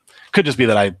 but could just be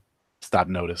that I stopped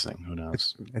noticing. Who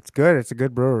knows? It's good. It's a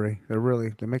good brewery.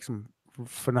 They make some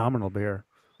phenomenal beer.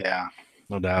 Yeah,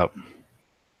 no doubt.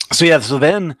 So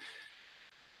then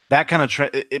that kind of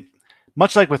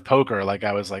much like with poker, like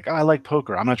I was like, oh, I like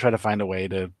poker. I'm gonna try to find a way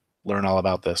to learn all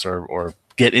about this or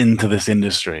get into this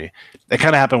industry. It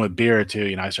kind of happened with beer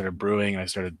too. I started brewing and I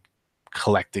started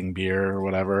collecting beer or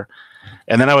whatever,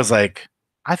 and then I was like,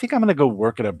 I think I'm gonna go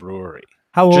work at a brewery.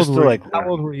 How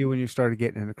old were you when you started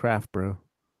getting into craft brew?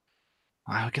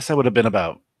 I guess I would have been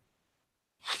about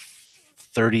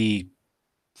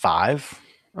 35.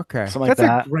 Okay, something like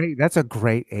that. That's a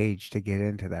great age to get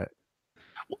into that.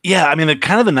 Yeah, I mean, the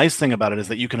nice thing about it is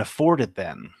that you can afford it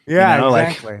then. Yeah,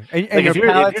 exactly. And your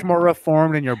palate's more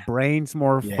reformed and your brain's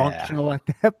more functional at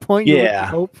that point. Yeah.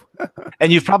 Hope. And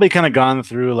you've probably kind of gone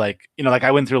through like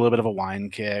I went through a little bit of a wine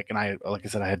kick, and like I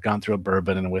said, I had gone through a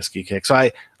bourbon and a whiskey kick. So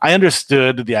I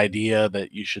understood the idea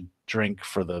that you should drink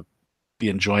for the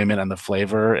enjoyment and the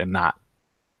flavor, and not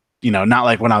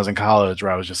like when I was in college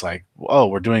where I was just like, oh,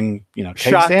 we're doing, keg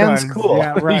stands? Cool.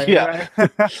 Yeah, right. Yeah.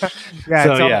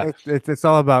 Right. It's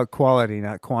all about quality,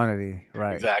 not quantity.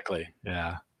 Right. Exactly.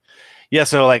 Yeah. Yeah.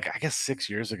 So like, I guess 6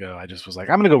 years ago, I just was like,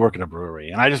 I'm going to go work at a brewery.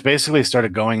 And I just basically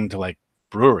started going to like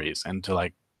breweries and to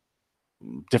like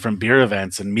different beer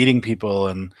events and meeting people.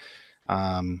 And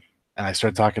I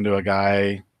started talking to a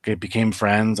guy, became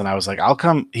friends, and I was like, I'll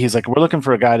come. He's like, we're looking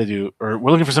for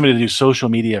somebody to do social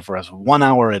media for us 1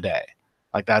 hour a day.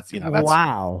 Like that's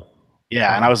wow.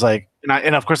 Yeah. And I was like,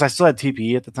 and of course I still had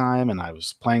TPE at the time, and I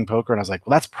was playing poker, and I was like,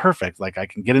 well, that's perfect. Like I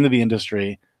can get into the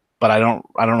industry, but I don't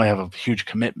really have a huge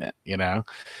commitment,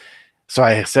 So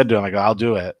I said to him, I go, I'll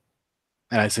do it.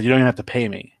 And I said, you don't even have to pay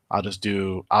me. I'll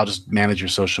just manage your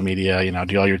social media,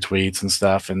 do all your tweets and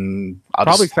stuff, and I'll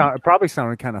Probably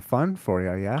sounded kind of fun for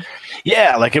you, yeah.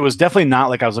 yeah, like it was definitely not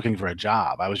like I was looking for a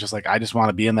job. I was just like, I just want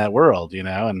to be in that world,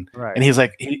 and Right. he's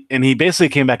like, he basically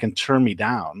came back and turned me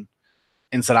down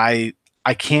and said, I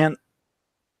can't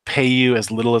pay you as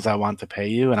little as I want to pay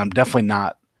you, and I'm definitely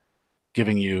not going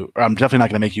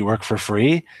to make you work for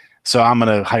free. So I'm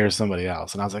going to hire somebody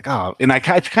else. And I was like, oh, and I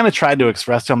kind of tried to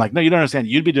express to him like, no, you don't understand.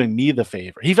 You'd be doing me the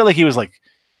favor. He felt like he was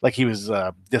he was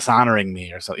dishonoring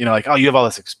me or something, like, oh, you have all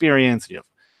this experience, you have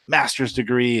master's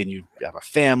degree and you have a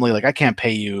family. Like I can't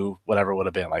pay you whatever it would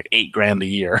have been like $8,000 a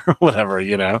year or whatever,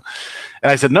 And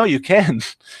I said, no, you can.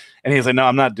 And he's like, no,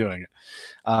 I'm not doing it.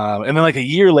 And then like a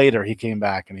year later, he came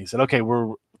back and he said, okay,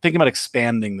 we're thinking about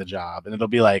expanding the job, and it'll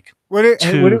be like what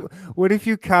if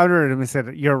you countered him and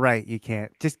said, you're right, you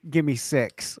can't, just give me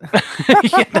 6.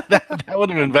 yeah, that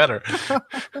would have been better.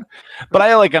 But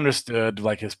I understood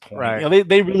his point. Right.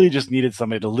 They really just needed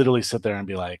somebody to literally sit there and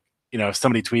be like, if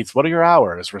somebody tweets, what are your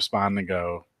hours, respond and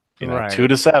go, Right. 2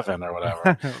 to 7 or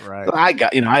whatever. Right. So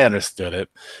I understood it.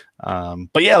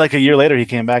 But yeah, like a year later he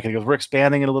came back and he goes, we're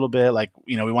expanding it a little bit. Like,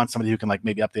 we want somebody who can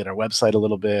maybe update our website a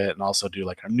little bit and also do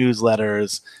our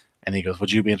newsletters. And he goes,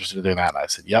 would you be interested in doing that? And I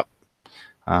said, yep.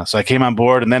 So I came on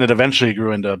board, and then it eventually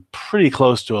grew into pretty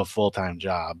close to a full-time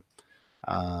job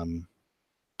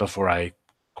before I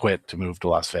quit to move to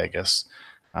Las Vegas.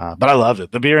 But I loved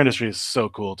it. The beer industry is so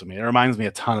cool to me. It reminds me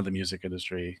a ton of the music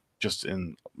industry, just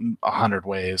in 100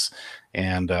 ways,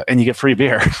 and you get free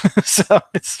beer, so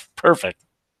it's perfect.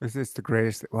 It's the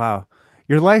greatest. Wow,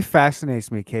 your life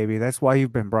fascinates me, KB. That's why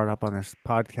you've been brought up on this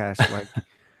podcast.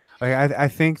 I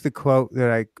think the quote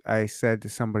that I said to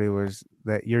somebody was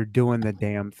that you're doing the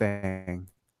damn thing.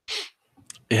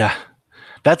 Yeah,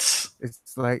 it's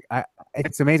like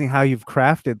it's amazing how you've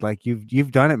crafted. Like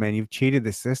you've done it, man. You've cheated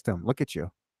the system. Look at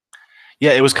you.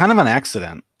 Yeah, it was kind of an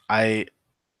accident.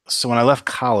 So when I left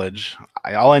college,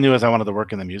 all I knew is I wanted to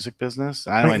work in the music business.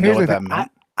 I don't know what that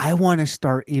meant. I want to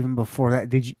start even before that.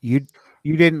 Did you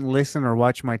didn't listen or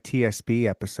watch my TSB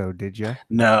episode, did you?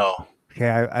 No. Okay,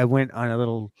 I went on a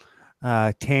little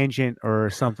tangent or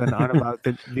something on about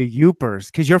the Yoopers,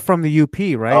 because you're from the UP,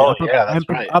 right? Oh, that's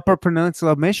right. Upper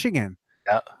Peninsula of Michigan.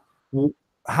 Yeah.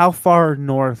 How far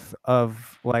north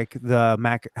of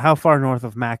how far north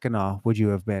of Mackinac would you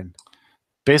have been?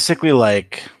 Basically,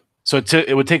 so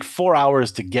it would take 4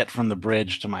 hours to get from the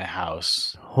bridge to my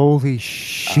house. Holy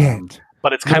shit!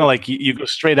 But it's kind of like you go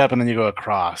straight up and then you go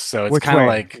across. So it's kind of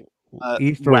like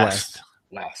east or west?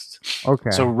 West. Okay.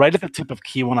 So right at the tip of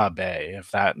Keweenaw Bay, if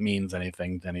that means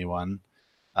anything to anyone.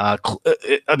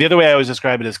 The other way I always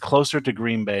describe it is closer to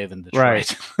Green Bay than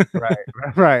Detroit. Right.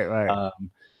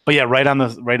 But yeah, right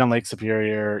on Lake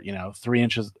Superior,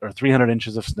 300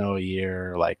 inches of snow a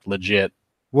year, like legit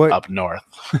up north.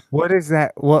 What is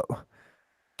that? What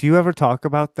do you ever talk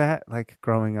about that? Like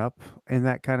growing up in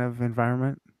that kind of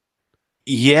environment?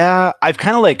 Yeah, I've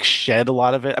kind of shed a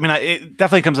lot of it. I mean, it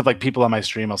definitely comes up people on my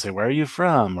stream. I'll say, "Where are you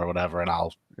from?" or whatever, and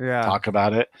I'll talk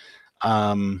about it.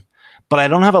 But I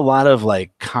don't have a lot of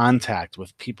contact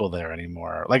with people there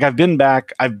anymore. I've been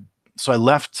back. I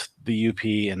left the UP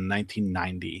in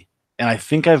 1990, and I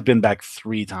think I've been back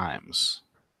 3 times.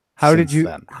 How did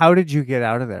you get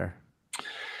out of there?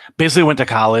 Basically went to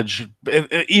college.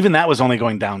 Even that was only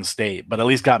going downstate, but at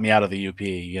least got me out of the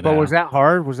UP. But was that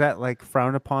hard? Was that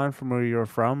frowned upon from where you were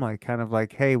from?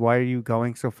 Hey, why are you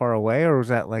going so far away? Or was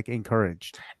that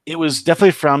encouraged? It was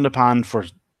definitely frowned upon for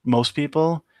most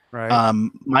people. Right.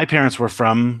 My parents were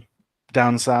from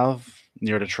down south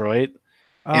near Detroit,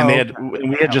 and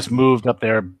we had just moved up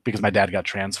there because my dad got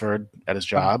transferred at his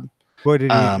job. What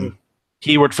did he do?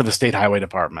 He worked for the state highway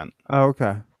department. Oh,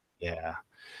 okay. Yeah.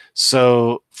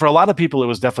 So for a lot of people, it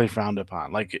was definitely frowned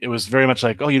upon. It was very much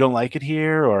oh, you don't like it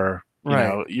here, or you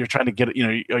know, you're trying to get,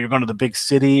 you're going to the big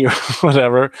city or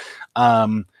whatever.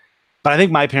 But I think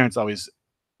my parents always,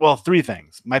 3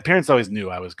 things. My parents always knew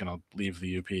I was going to leave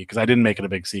the UP because I didn't make it a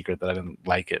big secret that I didn't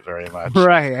like it very much.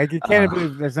 Right. I can't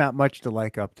believe there's not much to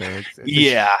like up there.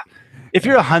 Yeah. If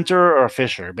you're a hunter or a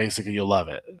fisher, basically you'll love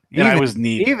it. And I was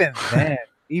neat.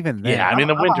 Even then. Yeah, I mean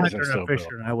the winters are so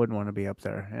fisher, and I wouldn't want to be up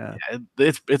there. Yeah,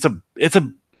 it's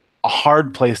a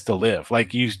hard place to live.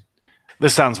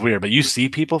 This sounds weird, but you see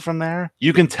people from there,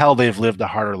 you can tell they've lived a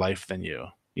harder life than you.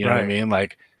 You know what I mean?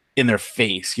 In their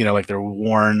face, they're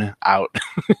worn out,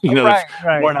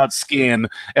 worn out skin,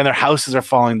 and their houses are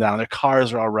falling down, their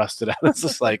cars are all rusted out. It's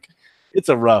just it's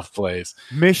a rough place.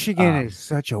 Michigan is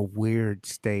such a weird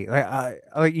state.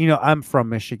 I'm from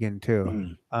Michigan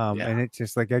too. And it's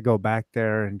just I go back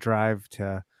there and drive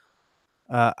to.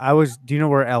 Do you know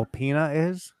where Alpena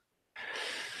is?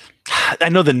 I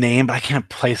know the name, but I can't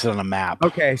place it on a map.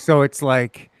 Okay, so it's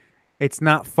like it's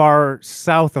not far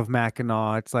south of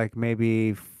Mackinac. It's like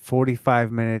maybe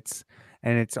 45 minutes,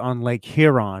 and it's on Lake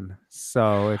Huron.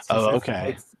 So Oh,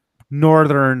 okay. it's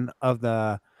northern of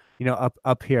the,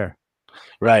 up here.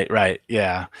 Right.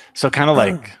 Yeah. So kind of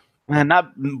like,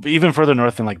 not even further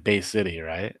north than like Bay City,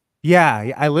 right?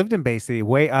 Yeah, I lived in Bay City,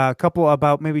 way a couple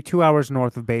about maybe 2 hours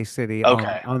north of Bay City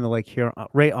Okay. on the Lake Huron,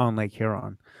 right on Lake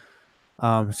Huron.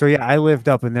 So yeah, I lived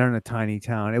up in there in a tiny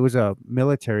town. It was a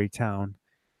military town,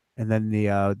 and then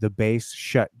the base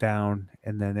shut down,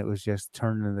 and then it was just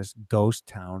turned into this ghost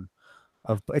town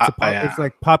of it's Yeah.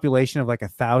 like population of like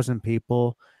 1,000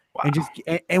 people, and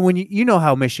Wow. and when you know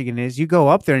how Michigan is, you go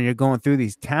up there and you're going through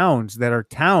these towns that are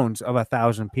towns of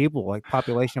 1,000 people, like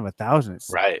population of 1,000.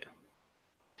 Right.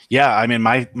 Yeah. I mean,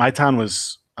 my town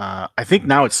was. I think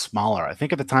now it's smaller. I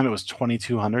think at the time it was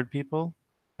 2,200 people.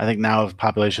 I think now the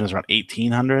population is around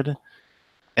 1,800.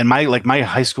 And my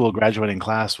high school graduating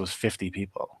class was 50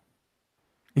 people,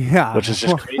 Yeah, which is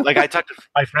just crazy. Like I talked to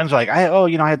my friends, were like, I had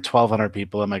 1,200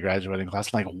 people in my graduating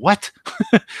class. I'm like, what?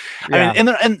 I yeah. mean,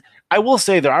 and I will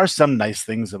say there are some nice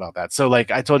things about that. So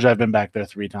like I told you, I've been back there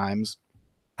 3 times.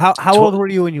 How old were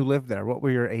you when you lived there? What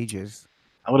were your ages?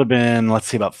 I would have been, let's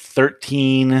see, about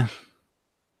 13,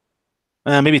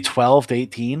 maybe 12 to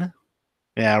 18.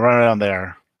 Yeah, right around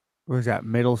there. What was that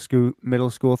middle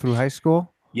school through high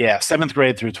school? Yeah, 7th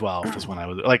grade through 12th is when I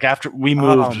was like after we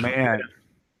Oh moved. man,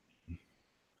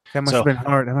 that must So have been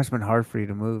hard. That must have been hard for you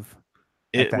to move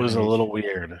at it that was a age. little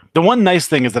weird. The one nice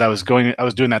thing is that I was doing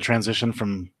that transition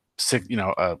from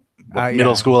middle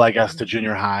Yeah, school, I guess, to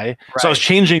junior high. So I was right,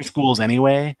 changing schools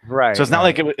anyway. right, So it's not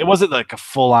right, like it wasn't like a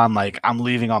full on like I'm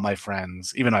leaving all my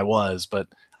friends. Even I was, but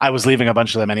I was leaving a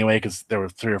bunch of them anyway because there were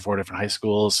 3 or 4 different high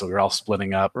schools, so we were all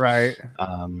splitting up. right.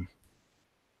 Um,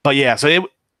 but yeah, so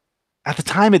at the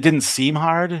time it didn't seem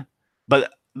hard,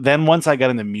 but then once I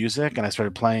got into music and I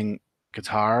started playing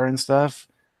guitar and stuff,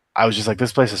 I was just like,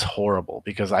 this place is horrible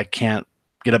because I can't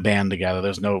get a band together.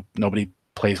 There's nobody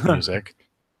plays music.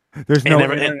 There's And no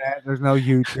every, and, internet. There's no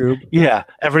YouTube. yeah,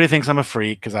 everybody thinks I'm a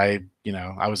freak because I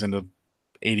was into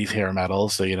 80s hair metal.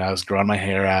 So, I was growing my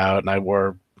hair out and I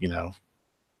wore,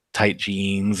 tight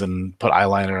jeans and put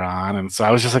eyeliner on. And so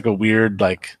I was just like a weird,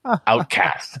 like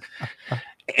outcast.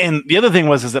 And the other thing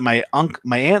is that my aunt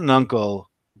and uncle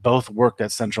both worked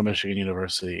at Central Michigan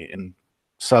University in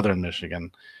Southern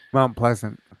Michigan. Mount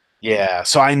Pleasant. Yeah.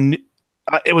 So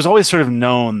it was always sort of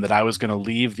known that I was going to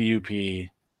leave the UP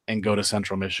and go to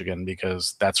Central Michigan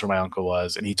because that's where my uncle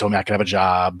was. And he told me I could have a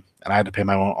job and I had to pay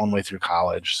my own way through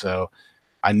college. So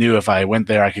I knew if I went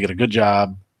there, I could get a good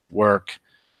job, work,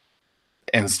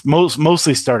 and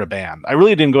mostly start a band. I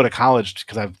really didn't go to college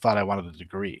because I thought I wanted a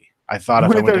degree. I thought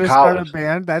if I went to start college, a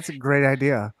band. That's a great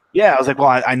idea. yeah, I was like,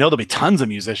 well, I know there'll be tons of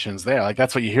musicians there. Like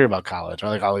that's what you hear about college. I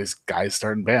like all these guys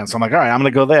starting bands. So I'm like, all right, I'm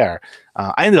gonna go there.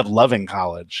 I ended up loving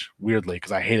college weirdly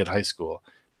because I hated high school,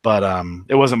 but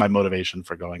it wasn't my motivation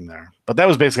for going there. But that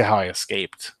was basically how I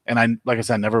escaped. And like I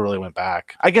said, I never really went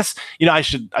back. I guess I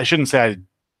shouldn't say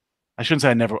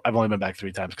I've only been back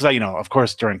 3 times because of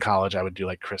course during college I would do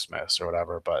like Christmas or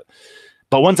whatever. But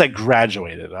once I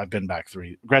graduated,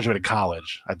 graduated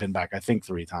college. I've been back I think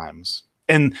 3 times.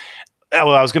 And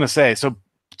well, I was going to say, so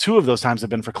 2 of those times have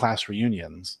been for class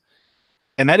reunions.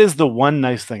 And that is the one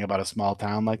nice thing about a small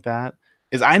town like that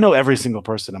is I know every single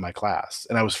person in my class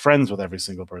and I was friends with every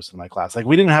single person in my class. Like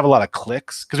we didn't have a lot of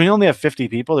cliques because we only have 50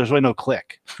 people. There's really no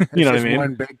clique. You know what I mean?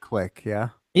 One big clique. Yeah.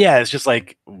 Yeah. It's just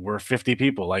like, we're 50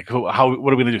 people. Like what are we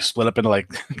going to do? Split up into like,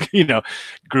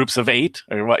 groups of 8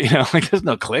 or what, like there's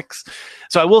no cliques.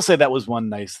 So I will say that was one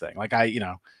nice thing. Like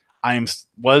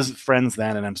was friends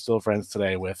then and I'm still friends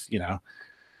today with,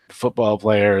 football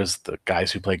players, the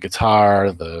guys who play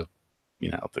guitar, the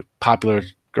popular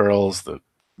girls, the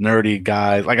nerdy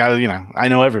guys. Like I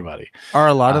know everybody. Are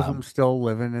a lot of them still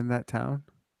living in that town?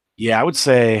 Yeah, I would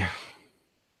say,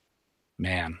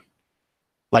 man,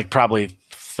 like probably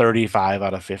 35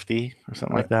 out of 50 or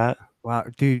something like that. Wow.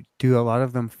 Do a lot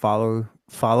of them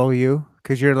follow you?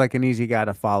 Because you're like an easy guy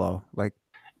to follow. Like,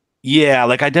 yeah,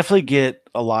 like I definitely get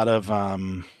a lot of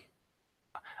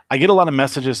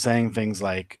messages saying things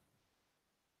like,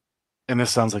 and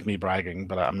this sounds like me bragging,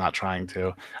 but I'm not trying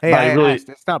to. hey, But I really, asked.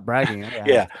 It's not bragging.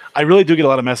 yeah, I really do get a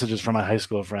lot of messages from my high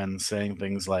school friends saying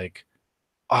things like,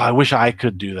 "Oh, I wish I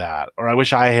could do that," or "I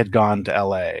wish I had gone to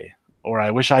LA," or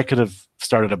 "I wish I could have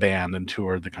started a band and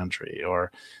toured the country,"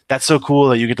 or "That's so cool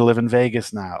that you get to live in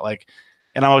Vegas now." Like,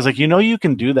 And I was like, you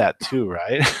can do that too,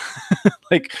 right?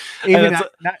 Like, Even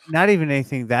not even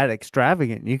anything that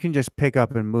extravagant. You can just pick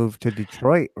up and move to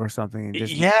Detroit or something and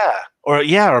just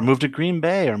or move to Green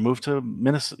Bay or move to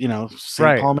Minnesota, St.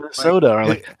 Right. Paul, Minnesota, or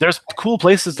like there's cool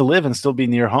places to live and still be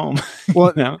near home.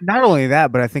 Well, you know? not only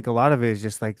that, but I think a lot of it is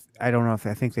just like I don't know if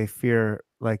I think they fear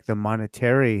like the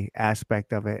monetary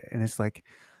aspect of it, and it's like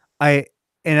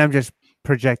I'm just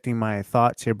projecting my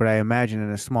thoughts here, but I imagine in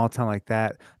a small town like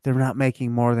that, they're not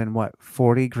making more than what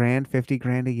 40 grand, 50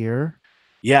 grand a year.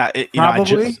 Yeah,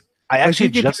 Probably. I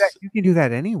actually you can do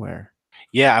that anywhere.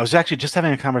 Yeah, I was actually just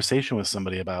having a conversation with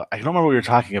somebody about, I don't remember what we were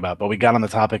talking about, but we got on the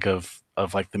topic of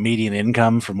like the median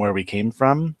income from where we came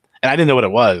from. And I didn't know what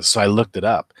it was, so I looked it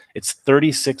up. It's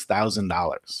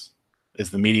 $36,000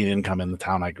 is the median income in the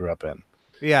town I grew up in.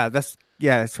 Yeah, that's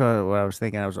what I was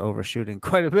thinking. I was overshooting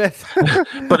quite a bit.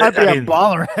 But I'd be a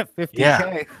baller at 50K.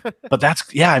 Yeah. But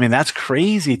that's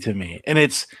crazy to me. And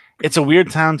it's a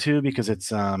weird town too, because it's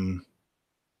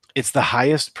the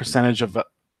highest percentage of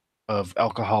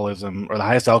alcoholism, or the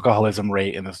highest alcoholism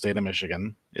rate in the state of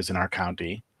Michigan is in our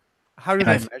county. How do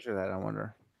they measure that, I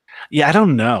wonder? Yeah, I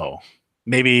don't know.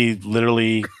 Maybe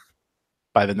literally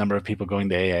by the number of people going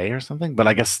to AA or something, but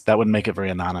I guess that would make it very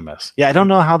anonymous. Yeah, I don't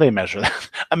know how they measure that.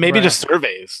 Maybe just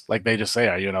surveys, like they just say,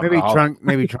 "Are you an alcoholic?"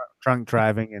 Maybe drunk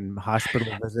driving and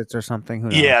hospital visits or something. Who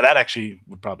knows? Yeah, that actually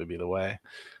would probably be the way.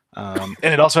 And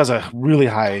it also has a really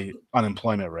high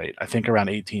unemployment rate. I think around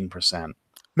 18%.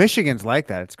 Michigan's like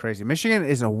that. It's crazy. Michigan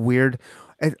is a weird.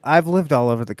 I've lived all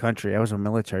over the country. I was a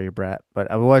military brat,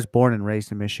 but I was born and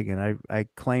raised in Michigan. I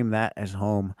claim that as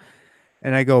home.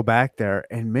 And I go back there,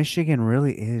 and Michigan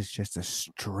really is just a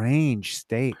strange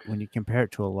state when you compare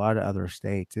it to a lot of other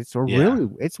states. It's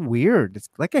it's weird. It's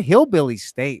like a hillbilly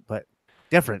state, but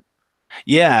different.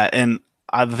 Yeah, and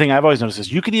the thing I've always noticed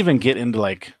is you could even get into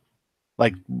like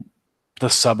the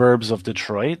suburbs of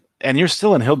Detroit, and you're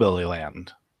still in hillbilly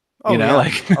land. Oh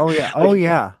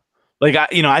yeah. Like I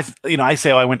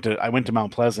say, I went to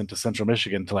Mount Pleasant, to Central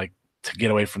Michigan, to get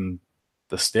away from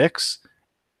the sticks.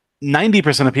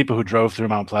 90% of people who drove through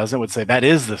Mount Pleasant would say that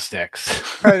is the sticks.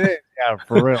 Yeah,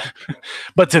 for real.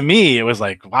 But to me, it was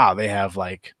like, wow, they have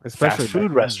especially fast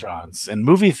food restaurants and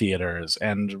movie theaters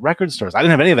and record stores. I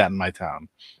didn't have any of that in my town.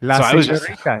 I was just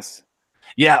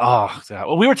yeah. Oh,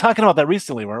 well, we were talking about that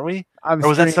recently, weren't we? Or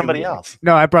was that somebody else?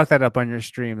 No, I brought that up on your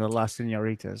stream, the Las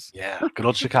Senoritas. Yeah, good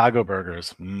old Chicago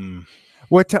burgers. Mm.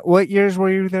 What years were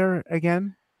you there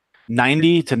again?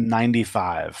 90 to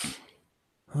 95.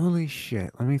 Holy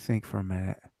shit. Let me think for a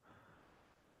minute.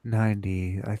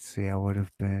 90. Let's see. I would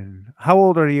have been. How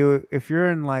old are you? If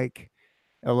you're in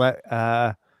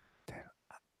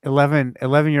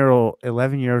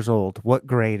 11 years old, what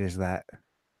grade is that?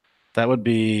 That would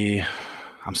be,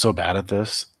 I'm so bad at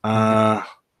this.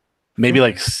 Maybe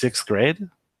like 6th grade?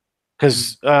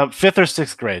 Because 5th or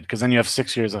 6th grade, because then you have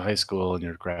 6 years of high school and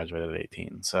you're graduated at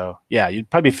 18. So yeah, you'd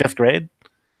probably be 5th grade.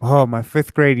 Oh, my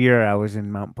 5th grade year, I was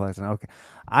in Mount Pleasant. Okay.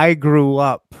 I grew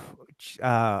up,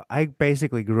 I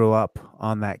basically grew up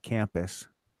on that campus.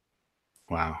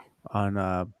 Wow.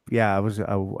 I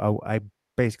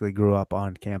basically grew up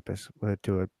on campus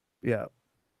to it. Yeah.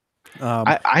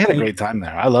 I had a great time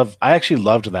there. I actually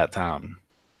loved that town.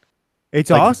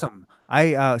 It's awesome.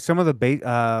 Some of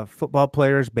the football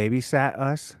players babysat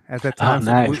us at that time.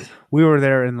 Oh, nice. We were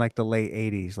there in the late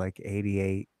 80s, like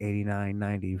 88, 89,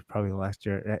 90, probably last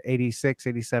year. 86,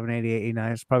 87, 88,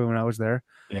 89 is probably when I was there.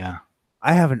 Yeah.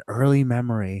 I have an early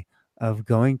memory of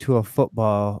going to a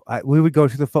football. We would go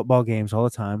to the football games all the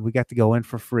time. We got to go in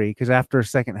for free because after a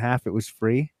second half, it was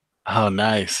free. Oh,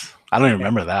 nice. I don't even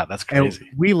remember that. That's crazy.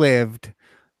 And we lived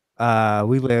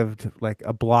like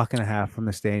a block and a half from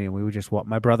the stadium. We would just walk.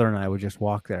 My brother and I would just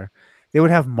walk there. They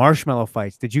would have marshmallow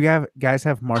fights. Did you guys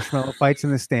have marshmallow fights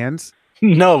in the stands?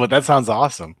 No, but that sounds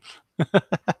awesome.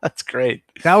 That's great.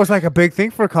 That was like a big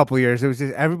thing for a couple of years. It was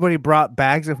just everybody brought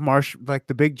bags of like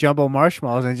the big jumbo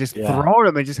marshmallows and just throw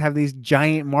them and just have these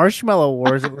giant marshmallow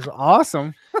wars. It was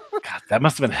awesome. God, that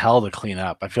must have been hell to clean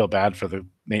up. I feel bad for the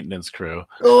maintenance crew.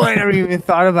 Oh, I never even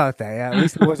thought about that. Yeah, at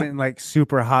least it wasn't like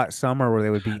super hot summer where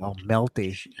they would be all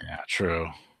melty. Yeah, true.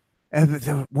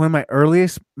 And one of my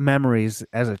earliest memories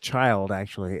as a child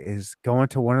actually is going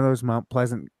to one of those Mount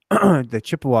Pleasant, the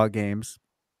Chippewa games.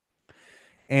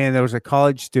 And there was a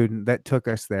college student that took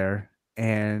us there,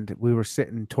 and we were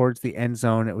sitting towards the end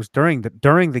zone. It was during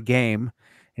the game,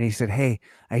 and he said, "Hey,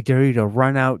 I dare you to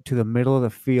run out to the middle of the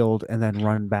field and then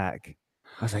run back."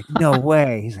 I was like, "No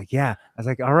way." He's like, "Yeah." I was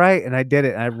like, "All right," and I did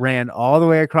it. And I ran all the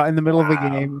way across in the middle of the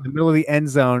game, in the middle of the end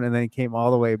zone, and then came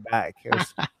all the way back. It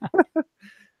was,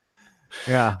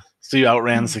 yeah. So you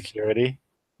outran security?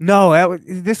 No,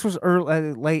 this was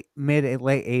early, late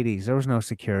 80s. There was no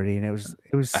security, and it was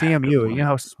CMU. You know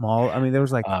how small? I mean, there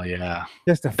was like Oh yeah,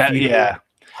 just a few. yeah.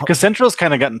 Because Central's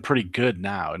kind of gotten pretty good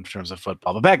now in terms of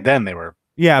football, but back then they were.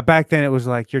 Yeah, back then it was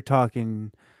like you're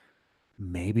talking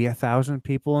maybe 1,000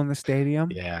 people in the stadium.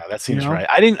 Yeah, that You seems know? right.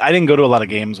 I didn't go to a lot of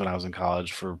games when I was in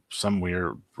college for some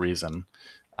weird reason.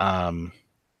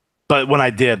 But when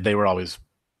I did, they were always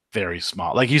very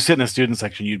small. Like you sit in a student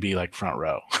section, you'd be like front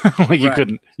row. Like you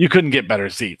Right. couldn't get better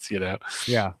seats, you know.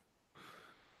 Yeah.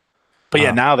 But yeah,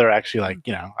 Uh, now they're actually like,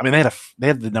 you know, I mean they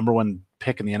had the number one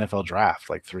pick in the NFL draft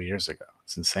like 3 years ago.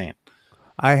 It's insane.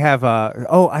 I have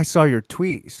I saw your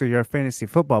tweet. So you're a fantasy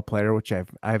football player, which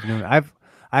I've known.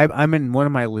 I'm in one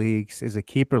of my leagues is a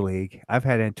keeper league. I've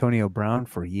had Antonio Brown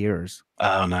for years.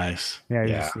 Oh, nice. Yeah,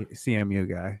 Yeah. he's a CMU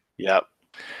guy. Yep.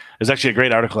 There's actually a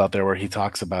great article out there where he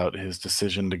talks about his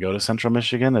decision to go to Central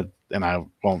Michigan, and I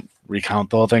won't recount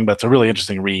the whole thing, but it's a really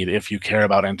interesting read if you care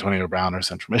about Antonio Brown or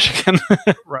Central Michigan.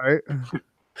 Right.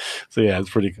 So yeah, it's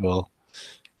pretty cool.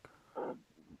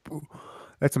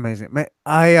 That's amazing. Man,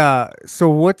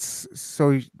 so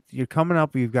you're coming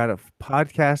up, you've got a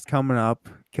podcast coming up,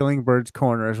 Killing Birds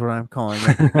Corner is what I'm calling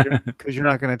it. Because you're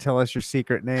not going to tell us your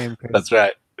secret name because That's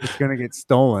right. it's going to get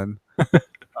stolen.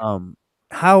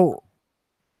 How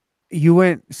you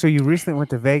recently went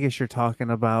to Vegas, you're talking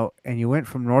about, and you went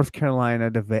from North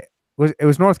Carolina to it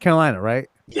was North Carolina, right?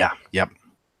 Yeah. Yep.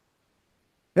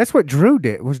 That's what Drew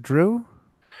did. Was Drew?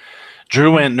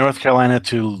 Drew went North Carolina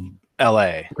to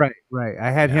LA. Right.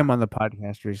 I had Yeah. him on the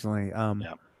podcast recently.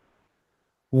 Yeah.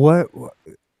 What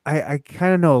I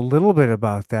kind of know a little bit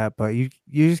about that, but you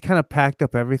just kind of packed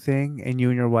up everything and you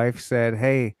and your wife said,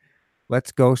 "Hey,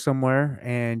 let's go somewhere,"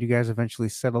 and you guys eventually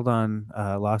settled on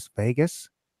Las Vegas.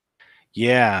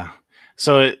 Yeah.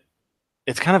 So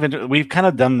it's kind of we've kind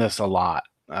of done this a lot.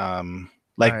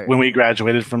 Like Right. when we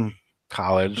graduated from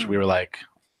college, we were like,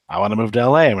 I want to move to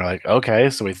LA. And we're like, okay.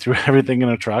 So we threw everything in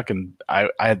a truck, and I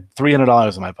had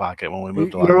 $300 in my pocket when we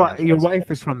moved to Los Your Angeles.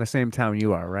 wife is from the same town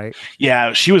you are, right?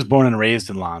 Yeah, she was born and raised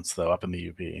in Lance, though, up in the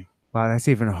UP. Wow, that's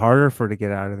even harder for her to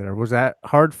get out of there. Was that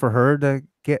hard for her to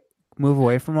move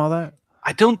away from all that?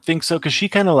 I don't think so, because she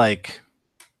kind of like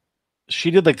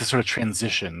she did like the sort of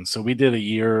transition. So we did a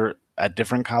year at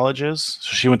different colleges.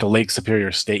 So she went to Lake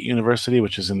Superior State University,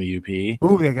 which is in the UP.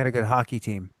 Ooh, they got a good hockey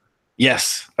team.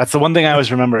 Yes, that's the one thing I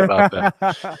always remember about them.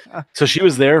 So she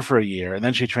was there for a year, and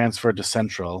then she transferred to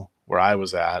Central, where I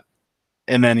was at.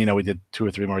 And then, we did 2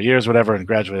 or 3 more years, whatever, and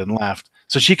graduated and left.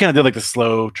 So she kind of did like the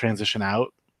slow transition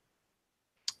out.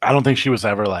 I don't think she was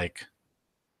ever like,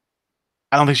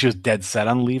 I don't think she was dead set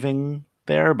on leaving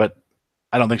there, but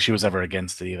I don't think she was ever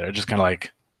against it either. Just kind of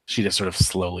like, she just sort of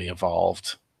slowly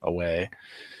evolved away.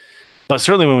 But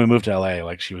certainly when we moved to LA,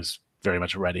 like she was very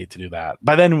much ready to do that.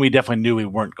 By then we definitely knew we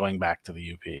weren't going back to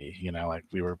the UP, like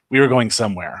we were going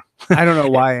somewhere. I don't know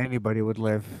why anybody would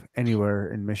live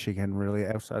anywhere in Michigan really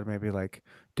outside of maybe like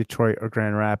Detroit or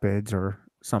Grand Rapids or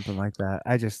something like that.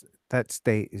 That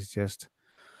state is just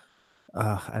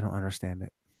I don't understand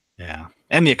it. Yeah.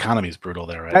 And the economy is brutal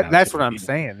there right now. That's what I'm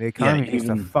saying. The economy is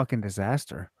a fucking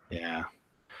disaster. Yeah.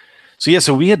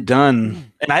 So we had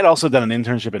done, and I'd also done an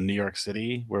internship in New York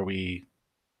City where we,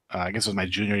 I guess it was my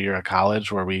junior year of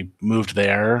college, where we moved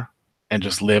there and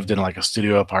just lived in like a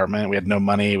studio apartment. We had no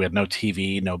money, we had no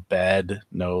TV, no bed,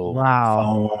 no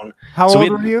phone. How old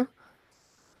were you?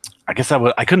 I guess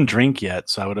I couldn't drink yet,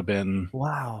 so I would have been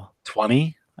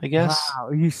 20, I guess.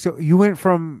 Wow. You went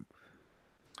from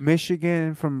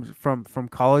Michigan from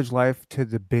college life to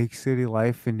the big city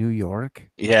life in New York.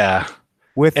 Yeah.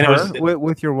 With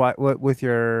your wife, what was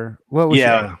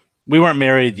we weren't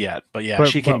married yet, but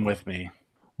she came with me.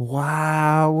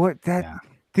 Wow,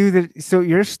 dude, so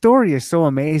your story is so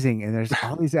amazing, and there's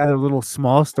all these other little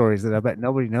small stories that I bet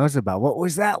nobody knows about. What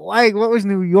was that like? What was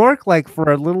New York like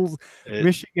for a little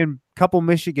Michigan couple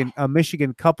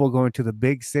going to the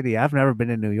big city? I've never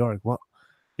been in New York. What?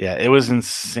 Yeah, it was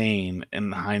insane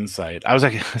in hindsight. I was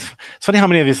like, it's funny how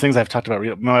many of these things I've talked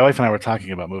about. My wife and I were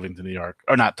talking about moving to New York,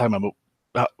 or not talking about,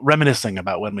 reminiscing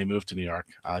about when we moved to New York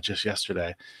just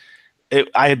yesterday.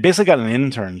 I had basically got an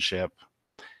internship,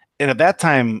 and at that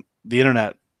time, the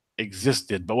internet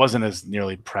existed, but wasn't as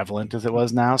nearly prevalent as it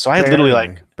was now. So I had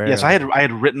literally so I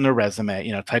had written a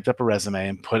resume, typed up a resume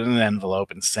and put it in an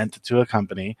envelope and sent it to a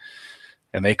company.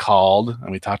 And they called and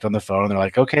we talked on the phone. And they're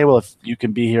like, okay, well, if you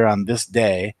can be here on this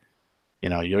day,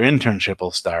 your internship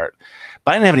will start.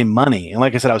 But I didn't have any money. And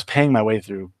like I said, I was paying my way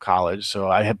through college. So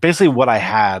I had basically what I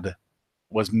had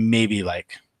was maybe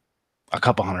like a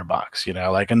couple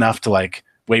 $100, like enough to like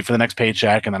wait for the next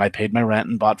paycheck. And then I paid my rent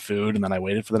and bought food. And then I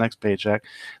waited for the next paycheck.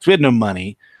 So we had no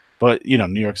money. but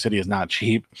New York City is not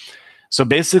cheap. So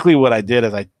basically what I did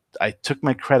is I took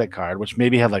my credit card, which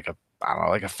maybe had like I don't know,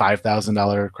 like a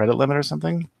 $5,000 credit limit or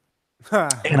something.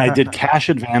 And I did cash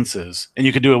advances, and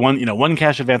you could do one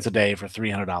cash advance a day for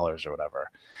 $300 or whatever.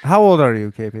 How old are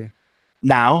you, KP?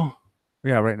 Now,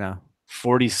 Yeah, right now.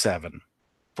 47,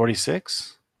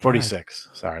 46, 46.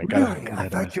 Sorry, Really?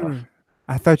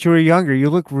 I thought you were younger. You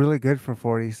look really good for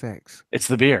 46. It's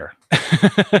the beer.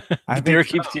 I Beer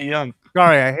think keeps you young.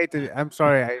 Sorry, I hate to. I'm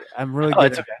sorry. I'm really Oh,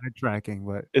 good it's at tracking,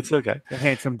 but It's okay. the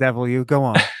handsome devil, you go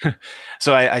on.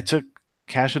 So I took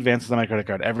cash advances on my credit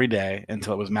card every day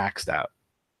until it was maxed out.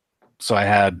 So I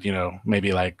had,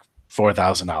 maybe like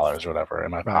 $4,000 or whatever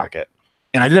in my pocket,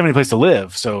 and I didn't have any place to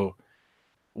live. So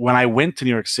when I went to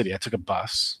New York City, I took a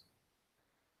bus,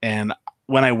 and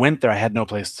when I went there, I had no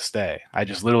place to stay. I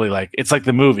just literally it's like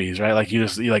the movies, right? Like you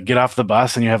get off the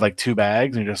bus and you have like 2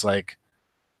 bags, and you're just like,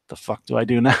 the fuck do I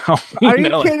do now? Are you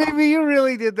kidding me? You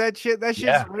really did that shit? That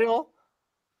shit's real?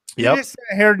 Yep. You just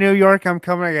said, here, New York, I'm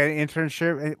coming. I got an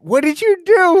internship. And what did you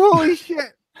do? Holy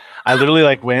shit. I literally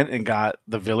went and got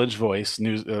the Village Voice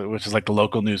news, which is like the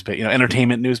local newspaper,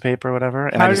 entertainment newspaper or whatever.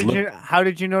 And how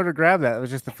did you know to grab that? It was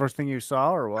just the first thing you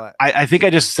saw, or what? I think I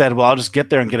just said, well, I'll just get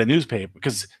there and get a newspaper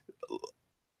because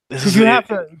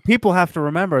people have to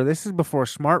remember this is before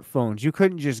smartphones. You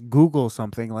couldn't just Google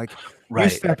something you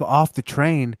step off the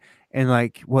train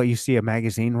and what you see a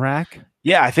magazine rack.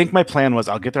 Yeah, I think my plan was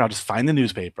I'll get there, I'll just find the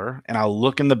newspaper and I'll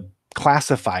look in the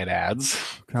classified ads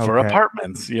for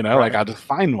apartments, I'll just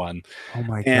find one. Oh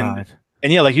my God.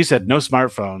 And yeah, like you said, no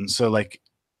smartphones.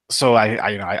 So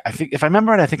I think if I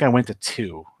remember right, I think I went to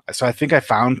 2. So I think I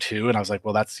found 2 and I was like,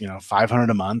 well, that's, $500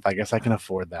 a month. I guess I can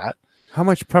afford that. How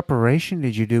much preparation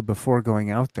did you do before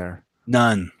going out there?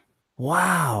 None.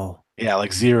 Wow. Yeah,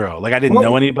 like 0. I didn't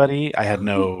know anybody. I had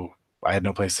no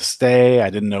place to stay. I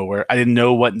didn't know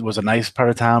what was a nice part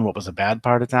of town, what was a bad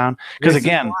part of town. Because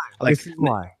again, this is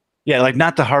why. Yeah,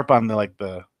 not to harp on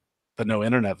the no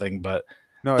internet thing, but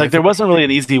there wasn't really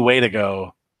an easy way to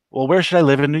go, well, where should I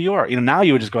live in New York? Now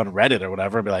you would just go on Reddit or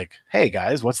whatever and be like, hey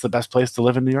guys, what's the best place to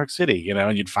live in New York City?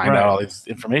 And you'd find out all this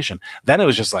information. Then it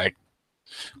was just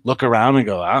look around and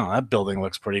go, oh, that building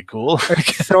looks pretty cool.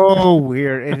 It's so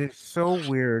weird. It is so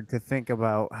weird to think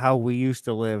about how we used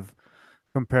to live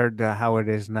compared to how it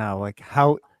is now.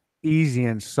 How easy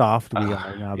and soft we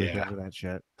are now because of that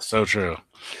shit. So true.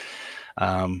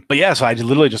 But yeah, so I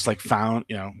literally just found,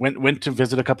 went to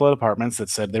visit a couple of apartments that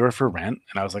said they were for rent.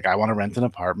 And I was like, I want to rent an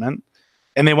apartment.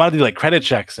 And they wanted to do credit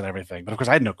checks and everything. But of course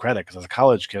I had no credit because I was a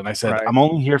college kid. And I said, I'm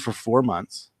only here for 4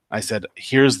 months. I said,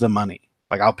 here's the money.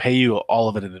 I'll pay you all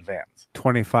of it in advance.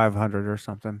 2,500 or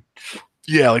something.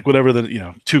 Yeah, whatever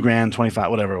 $2 grand,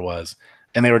 25, whatever it was.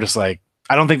 And they were just I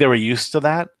don't think they were used to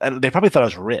that. They probably thought I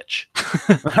was rich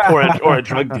or a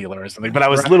drug dealer or something. But I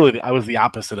was I was the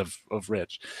opposite of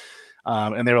rich.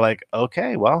 And they were like,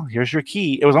 okay, well, here's your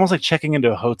key. It was almost like checking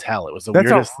into a hotel. It was the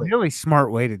weirdest. That's a really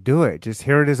smart way to do it. Just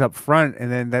here it is up front.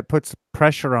 And then that puts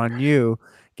pressure on you,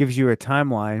 gives you a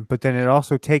timeline, but then it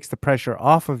also takes the pressure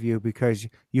off of you because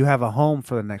you have a home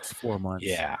for the next 4 months.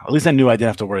 Yeah. At least I knew I didn't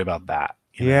have to worry about that.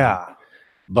 Yeah.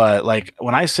 But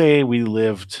when I say we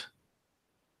lived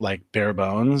bare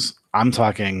bones, I'm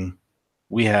talking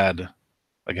we had,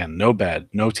 again, no bed,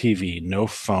 no TV, no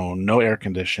phone, no air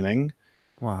conditioning.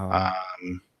 Wow.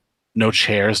 No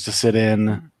chairs to sit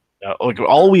in.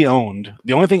 All we owned,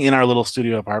 the only thing in our little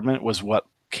studio apartment was what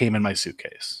came in my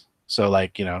suitcase. So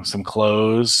some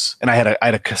clothes, and I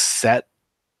had a cassette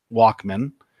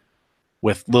Walkman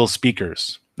with little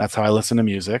speakers. That's how I listen to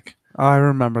music. Oh, I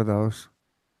remember those.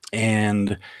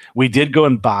 And we did go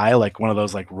and buy one of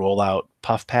those roll-out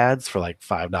puff pads for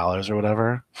 $5 or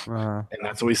whatever. And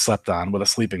that's what we slept on with a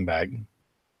sleeping bag.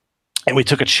 And we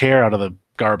took a chair out of the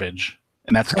garbage,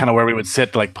 and that's kind of where we would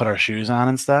sit to put our shoes on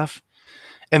and stuff.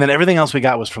 And then everything else we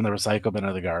got was from the recycle bin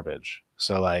or the garbage.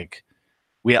 So I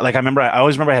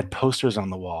always remember I had posters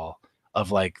on the wall of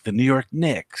the New York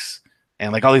Knicks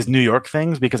and all these New York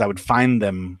things because I would find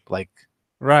them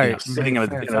sitting in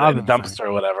the dumpster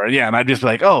or whatever. Yeah, and I'd just be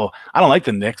like, oh, I don't like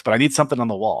the Knicks, but I need something on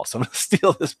the wall, so I'm gonna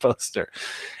steal this poster.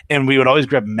 And we would always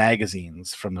grab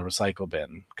magazines from the recycle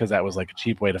bin because that was a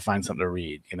cheap way to find something to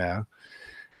read,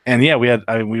 And yeah, we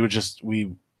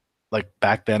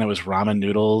back then it was ramen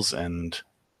noodles and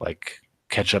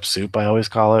ketchup soup, I always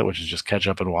call it, which is just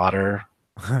ketchup and water.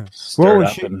 Stir it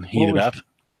up and heat it up.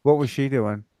 What was she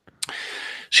doing?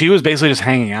 She was basically just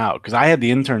hanging out because I had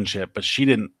the internship, but she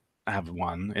didn't have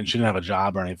one and she didn't have a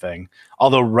job or anything.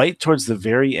 Although right towards the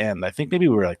very end, I think maybe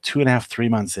we were 2.5, 3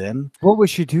 months in. What would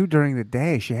she do during the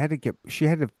day? She had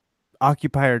to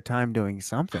occupy your time doing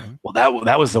something. Well,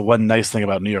 that was the one nice thing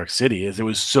about New York City is it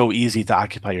was so easy to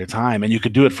occupy your time, and you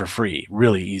could do it for free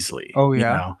really easily. Oh, you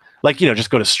yeah? know? Like, just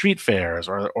go to street fairs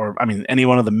or I mean, any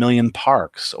one of the million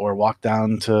parks, or walk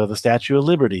down to the Statue of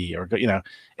Liberty, or go, and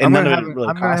I'm none gonna of have it really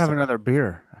I'm gonna have cost. another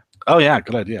beer. Oh yeah,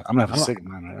 good idea. I'm gonna have a I'm- cig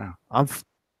mine right now.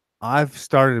 I've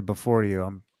started before you.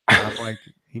 I'm like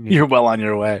You're well on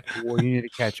your way. well, you need to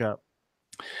catch up.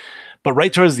 But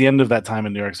right towards the end of that time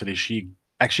in New York City, she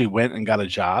actually went and got a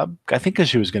job. I think because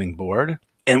she was getting bored,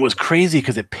 and it was crazy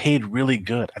because it paid really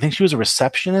good. I think she was a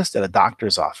receptionist at a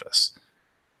doctor's office.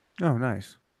 Oh,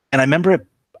 nice. And I remember it.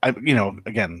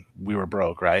 Again, we were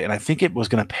broke, right? And I think it was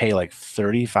going to pay like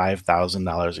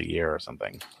 $35,000 a year or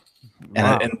something.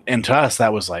 Wow. And to us,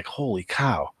 that was like, holy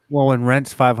cow. Well, when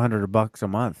rent's $500 a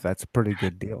month, that's a pretty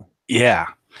good deal. Yeah.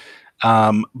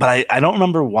 But I don't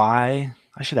remember why.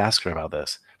 I should ask her about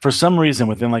this. For some reason,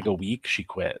 within like a week, she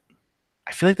quit.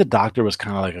 I feel like the doctor was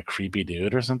kind of like a creepy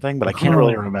dude or something, but I can't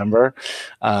really remember.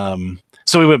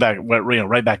 So we went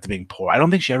right back to being poor. I don't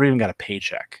think she ever even got a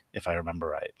paycheck, if I remember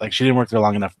right. Like, she didn't work there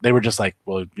long enough. They were just like,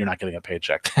 well, you're not getting a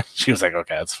paycheck. She was like,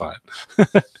 okay, that's fine.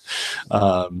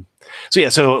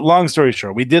 So long story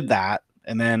short, we did that.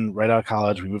 And then right out of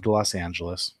college, we moved to Los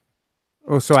Angeles.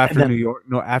 Oh, so after then- New York,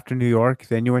 after New York,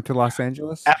 then you went to Los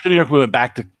Angeles? After New York, we went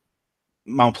back to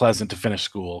Mount Pleasant to finish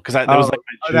school. Because that was like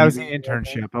my that was the junior year.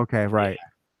 internship. Okay, right.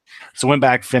 So went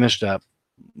back, finished up,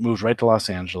 moved right to Los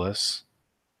Angeles.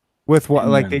 With what,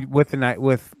 And like then- with the night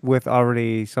with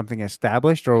already something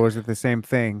established, or was it the same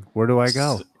thing? Where do I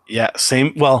go? Yeah,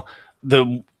 same. Well,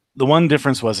 the one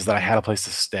difference is that I had a place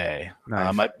to stay.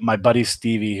 Nice. My buddy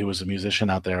Stevie, who was a musician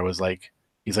out there, was like,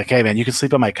 he's like, hey man, you can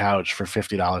sleep on my couch for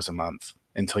 $50 a month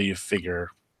until you figure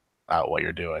out what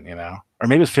you're doing, or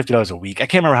maybe it's $50 a week. I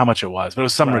can't remember how much it was, but it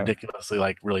was some Right. ridiculously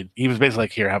really. He was basically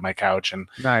like, here, have my couch, and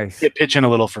Nice. pitch in a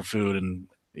little for food and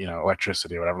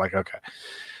electricity or whatever. Like, okay.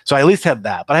 So I at least had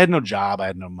that, but I had no job, I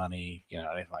had no money,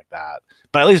 anything like that.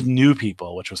 But I at least knew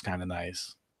people, which was kind of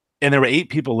nice. And there were 8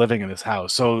 people living in this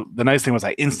house. So the nice thing was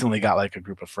I instantly got like a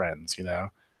group of friends,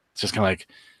 It's just kind of like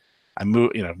I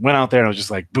moved, went out there and it was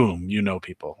just like, boom,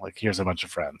 people. Like, here's a bunch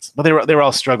of friends. But they were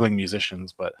all struggling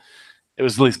musicians, but it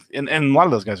was at least, and a lot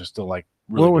of those guys are still like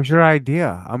really What was your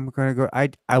idea? I'm gonna go.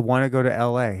 I want to go to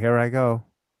LA. Here I go.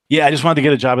 Yeah, I just wanted to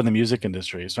get a job in the music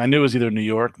industry. So I knew it was either New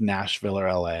York, Nashville,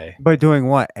 or LA. But doing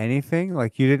what? Anything?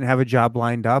 Like, you didn't have a job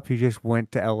lined up. You just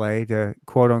went to LA to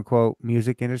quote unquote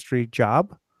music industry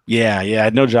job. Yeah, I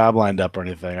had no job lined up or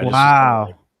anything. I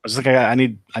Wow. was like, I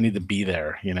need to be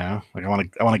there, Like, I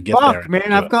want to get Fuck, there. and man,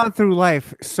 do I've it. gone through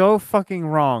life so fucking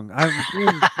wrong. I'm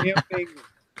doing damn thing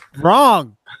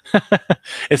wrong.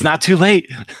 It's not too late.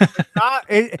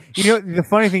 The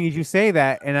funny thing is, you say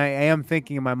that, and I am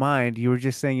thinking in my mind, you were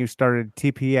just saying you started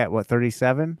TP at what,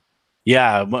 37?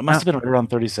 Yeah, it must have been around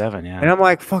 37. Yeah, And I'm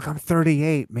like, fuck, I'm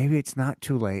 38. Maybe it's not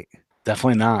too late.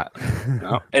 definitely not.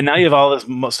 No. And now you have all this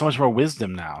so much more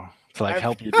wisdom now to like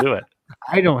help you do it.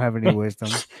 I don't have any wisdom.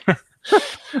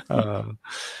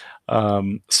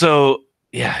 So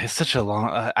yeah, it's such a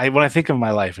long. When I think of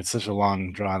my life, it's such a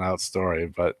long, drawn out story.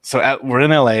 But we're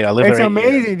in LA. I live It's there 8 years.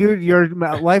 amazing, dude. Your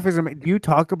life is amazing. Do you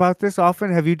talk about this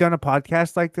often? Have you done a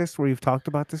podcast like this where you've talked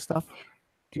about this stuff?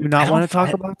 Do you not want to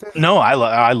talk about this? No,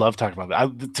 I love talking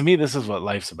about that. To me, this is what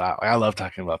life's about. I love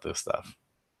talking about this stuff.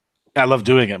 I love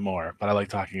doing it more, but I like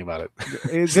talking about it.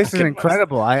 This is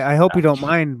incredible. I hope you don't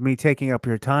mind me taking up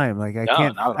your time. Like, I No,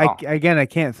 can't. not at all. I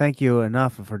can't thank you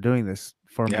enough for doing this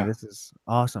for me. Yeah. This is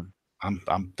awesome.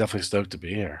 I'm definitely stoked to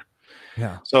be here.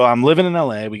 Yeah. So I'm living in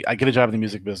LA. I get a job in the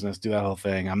music business, do that whole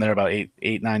thing. I'm there about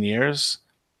 9 years.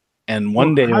 And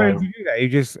one day, how did you do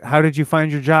that? How did you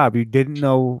find your job? You didn't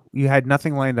know, you had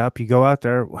nothing lined up. You go out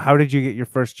there. How did you get your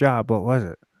first job? What was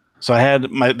it? so I had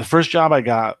the first job I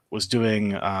got was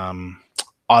doing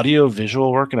audio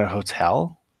visual work in a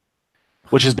hotel,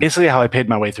 which is basically how I paid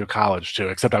my way through college too,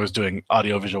 except I was doing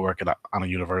audio visual work on a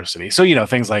university. So,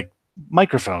 things like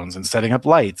microphones and setting up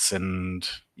lights, and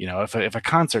if a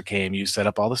concert came, you set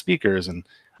up all the speakers, and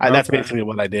that's basically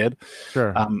what I did.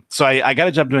 Sure. So I got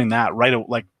a job doing that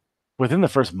like within the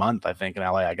first month, I think, in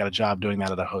LA. I got a job doing that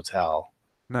at a hotel,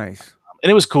 Nice. and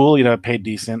it was cool. It paid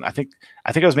decent. I think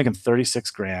I was making 36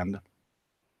 grand,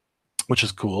 which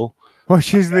is cool.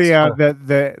 Which is That's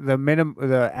the minimum,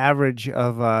 the average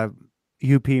of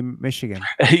UP Michigan.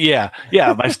 yeah.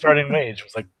 My starting wage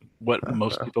was like what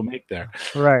most people make there.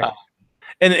 Right.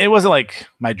 And it wasn't like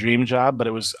my dream job, but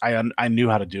it was. I knew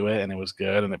how to do it, and it was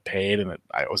good, and it paid, and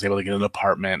I was able to get an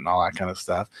apartment and all that kind of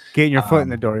stuff. Getting your foot in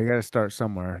the door. You got to start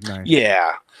somewhere. Nice.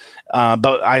 Yeah,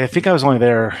 but I think I was only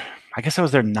there. I guess I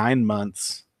was there 9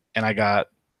 months, and I got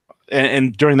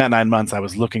and during that 9 months, I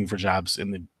was looking for jobs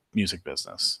in the music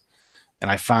business,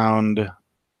 and I found.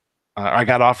 I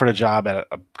got offered a job at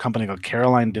a company called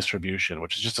Caroline Distribution,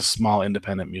 which is just a small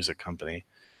independent music company.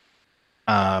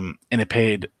 And it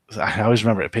paid. I always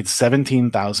remember it paid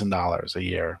 $17,000 a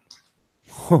year.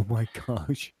 Oh my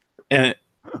gosh.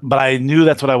 But I knew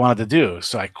that's what I wanted to do,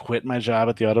 so I quit my job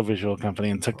at the audiovisual company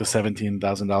and took the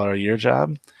 $17,000 a year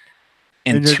job.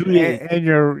 And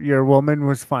your woman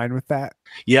was fine with that.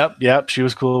 Yep, she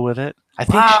was cool with it.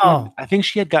 Wow. I think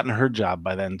she had gotten her job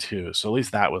by then too, so at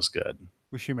least that was good.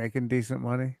 Was she making decent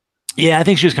money? Yeah, I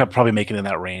think she was probably making in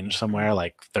that range somewhere,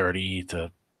 like 30 to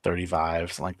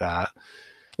 35, something like that.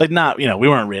 Like not, we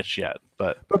weren't rich yet,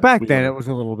 but back then it was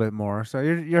a little bit more. So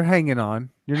you're hanging on.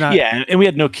 You're not. Yeah, and we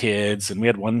had no kids, and we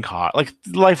had one car. Like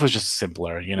life was just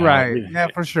simpler, Right. Yeah,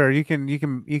 for sure. You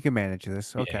can manage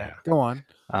this. Okay, yeah. Go on.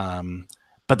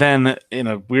 But then in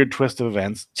a weird twist of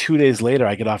events, 2 days later,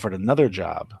 I get offered another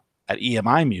job at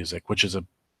EMI Music, which is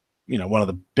one of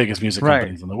the biggest music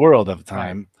companies in the world at the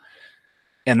time. Right.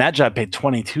 And that job paid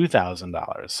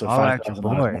 $22,000, so $5,000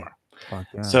 more.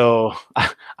 Yeah. So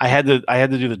I had to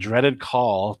do the dreaded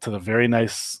call to the very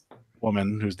nice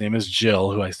woman whose name is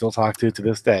Jill, who I still talk to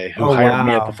this day, who hired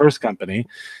me at the first company.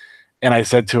 And I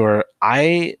said to her,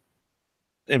 I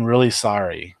am really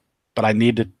sorry, but I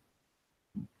need to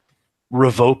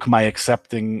revoke my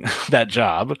accepting that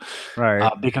job,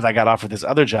 right? Because I got offered this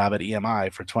other job at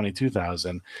EMI for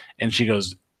 $22,000, and she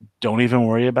goes, "Don't even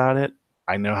worry about it.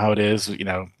 I know how it is.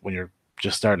 When you're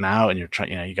just starting out and you're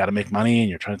trying, you got to make money and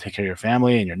you're trying to take care of your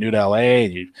family and you're new to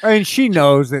LA." And she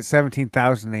knows that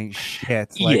 17,000 ain't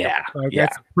shit. That's a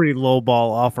pretty low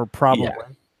ball offer, probably. Yeah.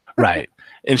 Right.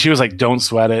 And she was like, "Don't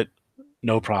sweat it.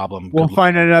 No problem. We'll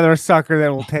find another sucker that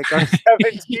will take our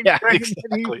 17 exactly.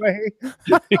 Anyway."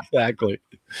 Exactly.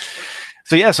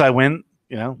 So I went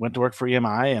to work for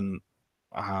EMI and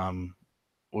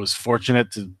was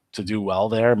fortunate to do well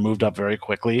there, moved up very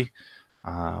quickly.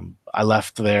 I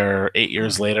left there 8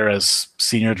 years later as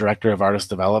senior director of artist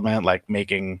development, like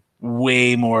making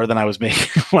way more than I was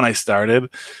making when I started.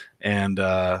 And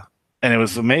it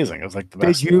was amazing. It was like the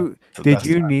best. Did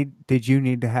you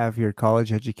need to have your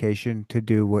college education to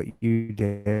do what you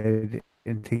did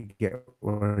and to get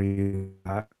where you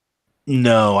got?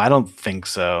 No, I don't think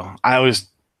so. I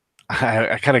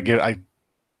kind of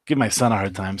give my son a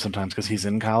hard time sometimes because he's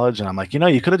in college, and I'm like,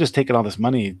 you could have just taken all this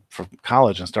money for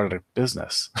college and started a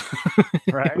business.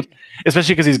 Right.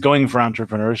 Especially because he's going for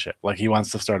entrepreneurship. Like he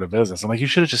wants to start a business. I'm like, you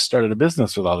should have just started a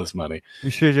business with all this money. You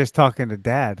should have just talking to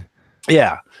dad.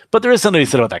 Yeah. But there is something to be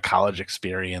said about that college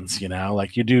experience,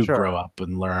 like you do grow up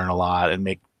and learn a lot and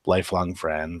make lifelong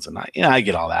friends. And I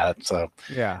get all that. So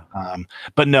yeah.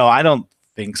 But no, I don't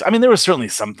think so. I mean, there were certainly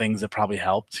some things that probably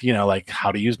helped, like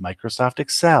how to use Microsoft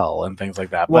Excel and things like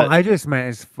that. Well, I just meant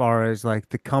as far as like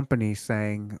the company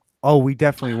saying, "Oh, we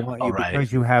definitely want you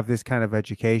because you have this kind of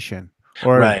education."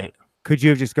 Or could you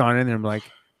have just gone in there and be like,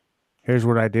 "Here's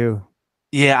what I do"?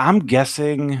 Yeah, I'm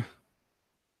guessing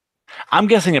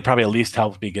it probably at least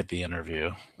helped me get the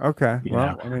interview. Okay.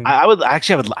 I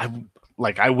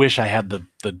wish I had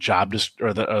the job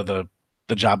or the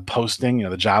job posting,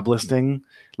 the job listing.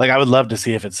 Like I would love to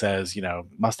see if it says,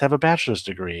 must have a bachelor's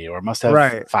degree or must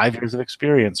have 5 years of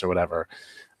experience or whatever.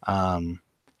 I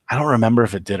don't remember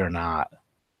if it did or not,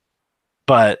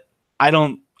 but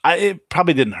it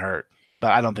probably didn't hurt,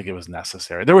 but I don't think it was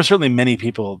necessary. There were certainly many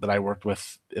people that I worked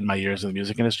with in my years in the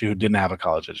music industry who didn't have a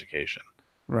college education.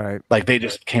 Right. Like they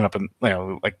just came up and,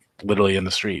 like literally in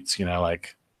the streets,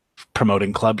 like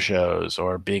promoting club shows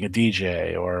or being a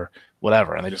DJ or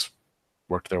whatever. And they just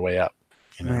worked their way up.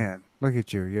 Man, look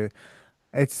at you.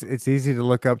 It's easy to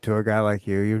look up to a guy like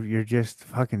you. You're just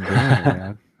fucking doing it,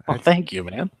 man. Well, thank you,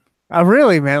 man.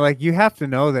 Really, man. Like you have to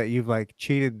know that you've like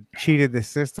cheated the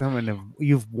system and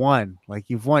you've won. Like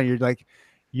you've won.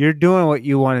 You're doing what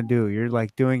you want to do. You're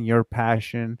like doing your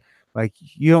passion. Like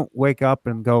you don't wake up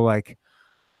and go like,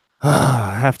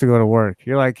 I have to go to work.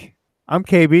 You're like, I'm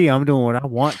KB. I'm doing what I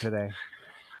want today.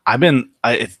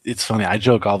 It's funny. I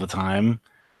joke all the time.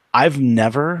 I've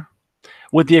never,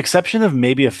 with the exception of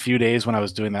maybe a few days when I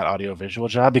was doing that audio-visual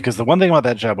job, because the one thing about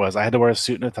that job was I had to wear a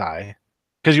suit and a tie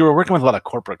because you were working with a lot of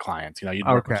corporate clients. You'd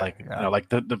work with like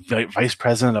the vice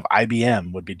president of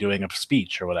IBM would be doing a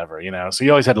speech or whatever, so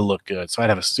you always had to look good. So I'd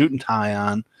have a suit and tie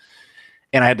on,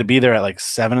 and I had to be there at like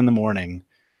 7 a.m,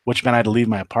 which meant I had to leave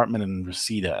my apartment in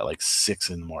Reseda at like 6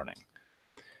 a.m.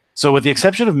 So with the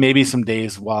exception of maybe some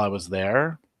days while I was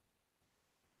there,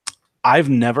 I've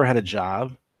never had a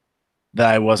job that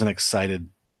I wasn't excited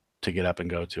to get up and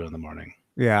go to in the morning.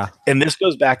 Yeah. And this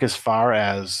goes back as far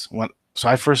as so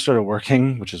I first started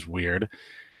working, which is weird.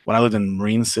 when I lived in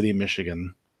Marine City,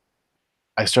 Michigan.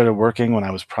 I started working when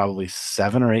I was probably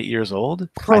 7 or 8 years old.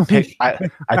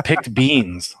 I picked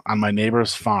beans on my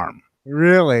neighbor's farm,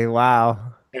 Really?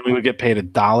 Wow. and we would get paid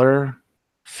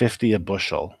 $1.50 a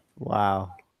bushel.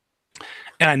 Wow.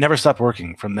 And I never stopped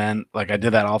working from then. Like I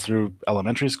did that all through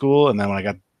elementary school, and then when I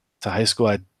got to high school,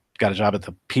 I got a job at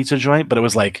the pizza joint. But it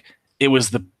was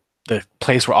the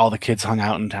place where all the kids hung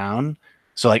out in town.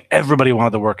 So like everybody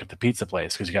wanted to work at the pizza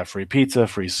place because you got free pizza,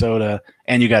 free soda,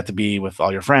 and you got to be with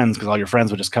all your friends because all your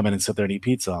friends would just come in and sit there and eat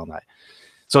pizza all night.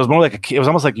 So it was more like it was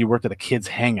almost like you worked at a kid's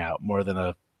hangout more than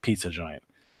a pizza joint.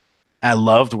 I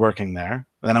loved working there.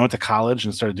 Then I went to college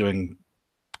and started doing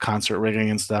concert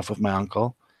rigging and stuff with my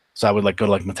uncle. So I would like go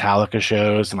to like Metallica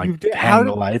shows and like hang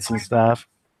the lights and stuff.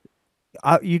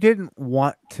 You didn't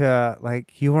want to,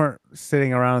 like, you weren't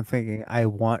sitting around thinking, I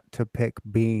want to pick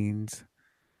beans.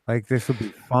 Like, this would be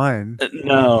fun.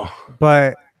 No.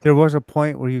 But there was a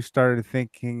point where you started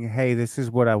thinking, hey, this is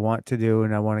what I want to do,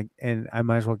 and I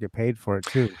might as well get paid for it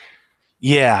too.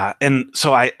 Yeah. And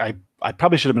so I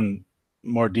probably should have been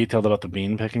more detailed about the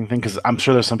bean picking thing, because I'm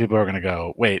sure there's some people who are going to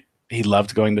go, wait, he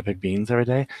loved going to pick beans every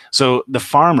day. So the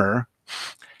farmer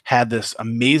had this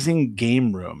amazing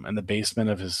game room in the basement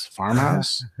of his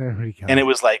farmhouse. There we go. And it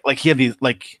was like he had these,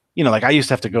 like, you know, like I used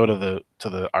to have to go to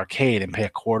the arcade and pay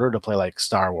 $0.25 to play like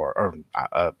Star Wars or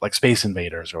like Space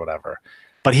Invaders or whatever.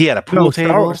 But he had a pool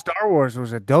table. Star Wars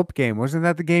was a dope game. Wasn't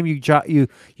that the game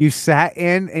you sat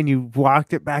in and you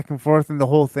walked it back and forth and the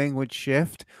whole thing would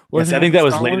shift? Yes, I think that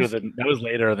was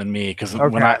later than me, because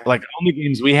when I like only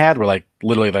games we had were like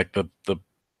literally like the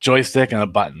joystick and a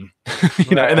button,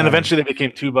 you know, and then eventually they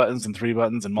became 2 buttons and 3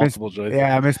 buttons and multiple joysticks.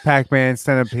 Yeah, Miss Pac-Man,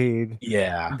 Centipede.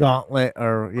 Yeah, Gauntlet,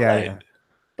 or yeah.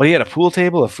 But he had a pool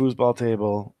table, a foosball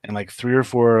table, and like 3 or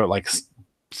 4 like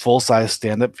full-size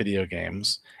stand-up video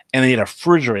games. And then he had a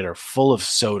refrigerator full of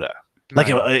soda. Like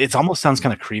it almost sounds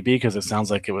kind of creepy because it sounds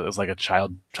like it was like a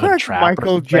childhood trap.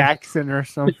 Michael Jackson or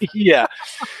something. Yeah.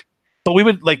 But we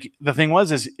would, like, the thing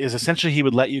is essentially he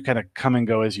would let you kind of come and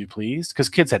go as you pleased, because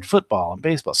kids had football and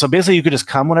baseball. So basically you could just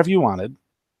come whenever you wanted.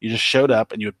 You just showed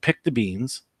up and you would pick the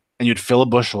beans and you'd fill a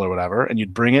bushel or whatever, and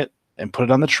you'd bring it and put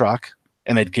it on the truck,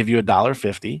 and they'd give you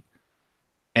 $1.50,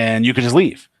 and you could just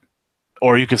leave.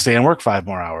 Or you could stay and work 5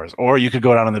 more hours. Or you could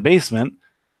go down in the basement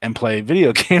and play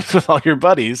video games with all your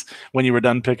buddies when you were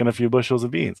done picking a few bushels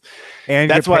of beans. And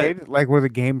that's why, like, were the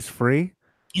games free?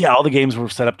 Yeah, all the games were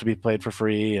set up to be played for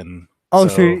free. And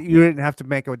so you didn't have to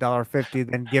make $1.50,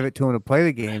 then give it to him to play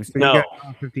the games. So no, you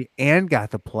got $1.50 and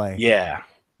got to play. Yeah.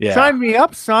 Sign me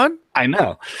up, son. I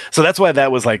know. So that's why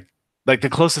that was like the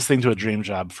closest thing to a dream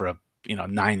job for a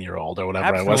 9-year-old or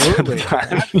whatever. Absolutely. I was at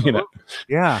the time. You know?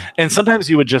 Yeah. And sometimes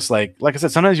you would just like I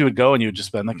said, sometimes you would go and you would just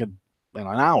spend like an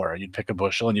hour, and you'd pick a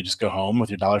bushel and you just go home with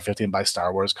your $1.50 and buy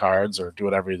Star Wars cards or do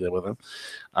whatever you did with them.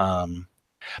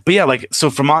 But yeah, like, so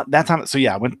from that time, so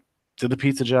yeah, I went to the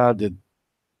pizza job, did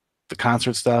the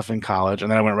concert stuff in college, and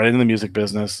then I went right into the music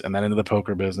business, and then into the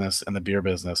poker business and the beer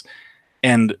business.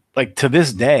 And like to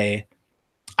this day,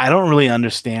 I don't really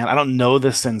understand. I don't know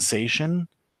the sensation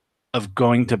of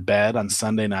going to bed on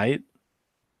Sunday night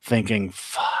thinking,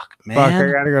 fuck, man,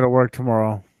 I gotta go to work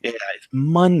tomorrow. Yeah, it's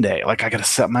Monday. Like I gotta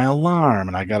set my alarm,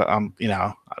 and I gotta I'm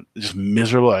just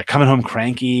miserable. Like coming home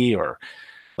cranky or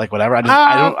like whatever.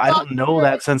 I don't know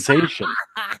that sensation.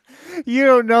 You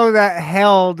don't know that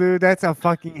hell, dude. That's a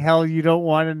fucking hell you don't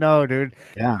want to know, dude.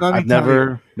 Yeah, I've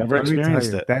never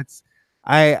experienced it. That's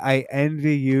I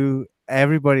envy you.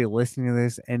 Everybody listening to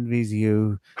this envies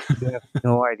you. You have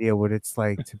no idea what it's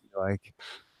like to be like,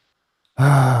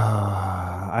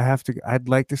 I'd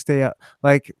like to stay up.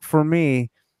 Like for me,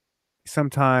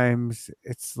 sometimes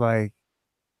it's like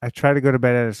I try to go to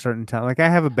bed at a certain time. Like I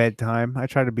have a bedtime. I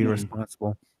try to be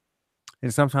responsible.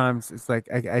 And sometimes it's like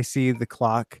I see the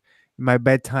clock, my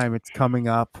bedtime, it's coming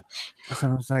up. So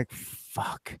I was like,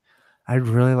 fuck. I'd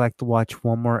really like to watch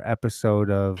one more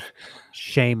episode of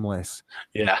Shameless.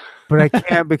 Yeah. But I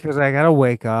can't because I gotta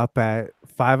wake up at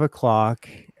 5 o'clock.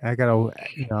 I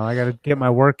gotta get my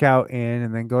workout in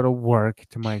and then go to work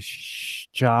to my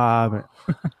job.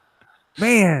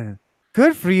 Man,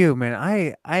 good for you,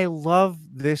 man. I love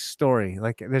this story.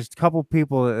 Like there's a couple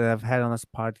people that I've had on this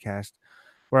podcast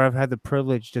where I've had the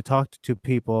privilege to talk to 2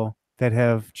 people that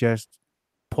have just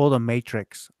pulled a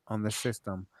matrix on the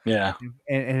system. Yeah.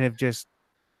 And have just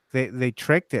they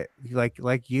tricked it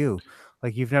like you.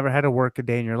 Like you've never had to work a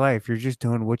day in your life. You're just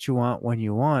doing what you want when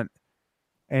you want.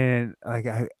 And like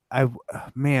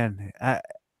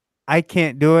I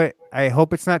can't do it. I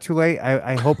hope it's not too late.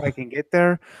 I hope I can get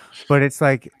there. But it's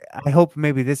like I hope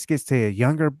maybe this gets to a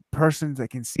younger person that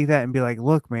can see that and be like,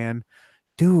 look, man,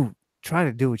 dude, try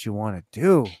to do what you want to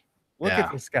do. Look Yeah.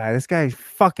 at this guy. This guy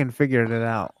fucking figured it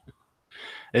out.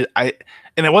 And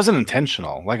it wasn't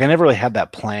intentional. Like I never really had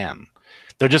that plan.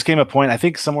 There just came a point, I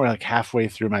think somewhere like halfway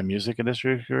through my music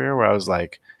industry career, where I was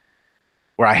like,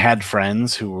 where I had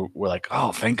friends who were like,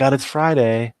 "Oh, thank God it's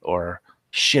Friday," or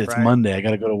 "Shit, it's Right. Monday. I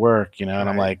got to go to work," And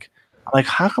I'm Right. like,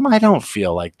 how come I don't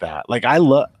feel like that? Like I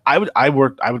would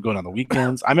go in on the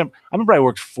weekends. I remember I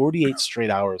worked 48 straight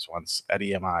hours once at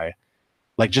EMI,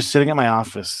 like just sitting at my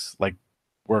office, like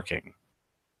working,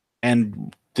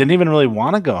 and didn't even really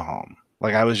want to go home.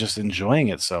 Like I was just enjoying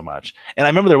it so much. And I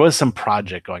remember there was some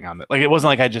project going on that, like, it wasn't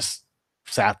like I just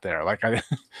sat there. Like I,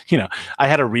 I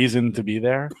had a reason to be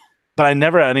there, but I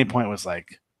never at any point was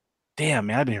like, damn,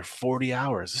 man, I've been here 40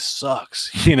 hours. This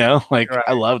sucks. Like Right.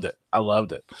 I loved it. I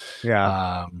loved it.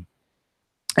 Yeah.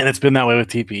 And it's been that way with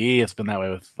TPE. It's been that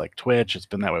way with like Twitch. It's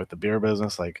been that way with the beer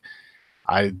business. Like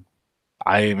I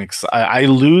am excited. I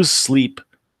lose sleep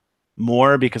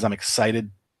more because I'm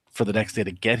excited for the next day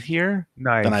to get here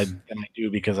Nice. than I do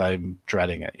because I'm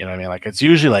dreading it. You know what I mean? Like it's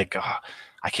usually like, oh,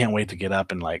 I can't wait to get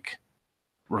up and like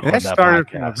record that that started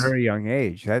from a podcast. very young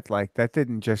age. That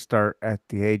didn't just start at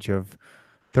the age of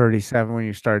 37 when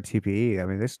you started TPE. I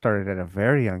mean, this started at a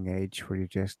very young age where you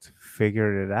just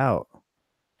figured it out.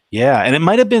 Yeah, and it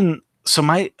might have been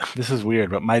this is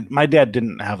weird, but my dad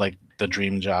didn't have like the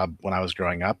dream job when I was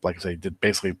growing up. Like I say, did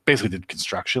basically did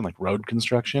construction, like road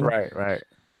construction. Right.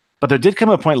 But there did come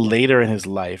a point later in his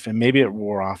life, and maybe it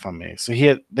wore off on me. So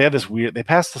they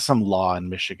passed some law in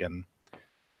Michigan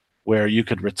where you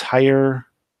could retire.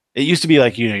 It used to be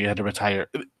like, you had to retire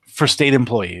for state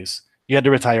employees. You had to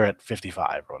retire at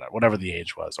 55 or whatever the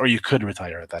age was, or you could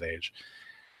retire at that age.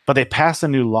 But they passed a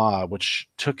new law which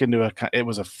took into account, it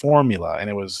was a formula, and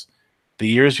it was the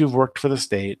years you've worked for the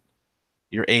state,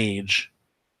 your age,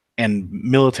 and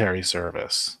military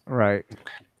service. Right.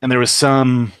 And there was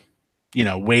some,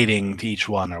 weighting to each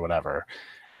one or whatever.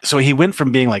 So he went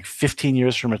from being like 15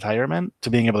 years from retirement to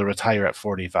being able to retire at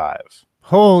 45.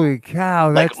 Holy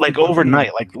cow. That's Like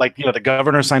overnight. Like the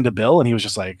governor signed a bill and he was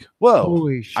just like, whoa,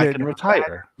 holy shit. I can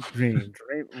retire. Dream.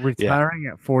 Retiring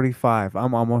at 45.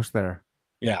 I'm almost there.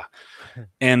 Yeah.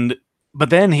 But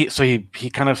then he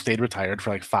kind of stayed retired for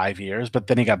like 5 years, but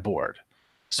then he got bored.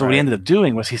 So what he ended up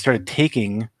doing was he started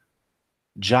taking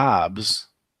jobs,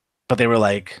 but they were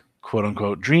like, quote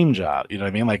unquote, dream job. You know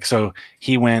what I mean? Like, so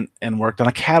he went and worked on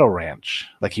a cattle ranch.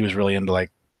 Like he was really into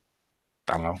like,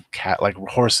 I don't know, like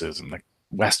horses and like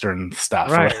Western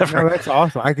stuff. Right. Or whatever. No, that's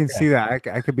awesome. I can see that.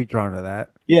 I could be drawn to that.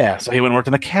 Yeah. So he went and worked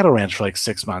on a cattle ranch for like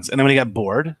 6 months. And then when he got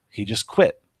bored, he just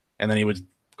quit. And then he would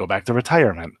go back to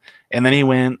retirement. And then he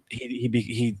went,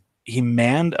 he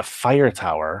manned a fire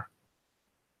tower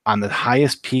on the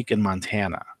highest peak in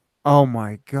Montana. Oh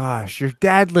my gosh. Your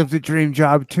dad lived a dream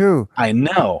job too. I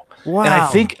know. Wow. And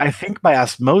I think by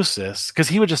osmosis, because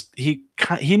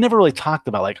he never really talked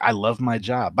about like, I love my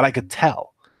job, but I could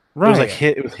tell. Right. It was like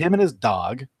it was him and his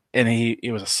dog, and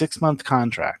it was a 6-month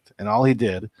contract, and all he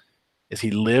did is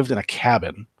he lived in a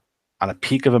cabin on a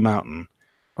peak of a mountain,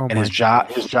 and his job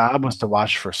was to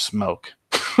watch for smoke.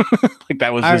 Like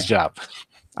that was his job.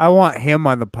 I want him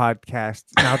on the podcast.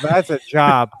 Now that's a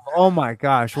job. Oh my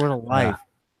gosh, what a life.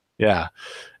 Yeah.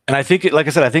 And I think, like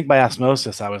I said, I think by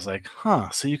osmosis, I was like,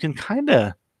 so you can kind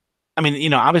of, I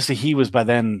mean, obviously he was by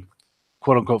then,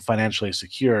 quote unquote, financially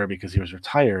secure because he was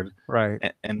retired.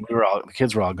 Right. And the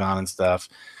kids were all gone and stuff.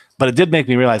 But it did make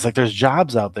me realize like there's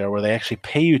jobs out there where they actually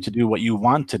pay you to do what you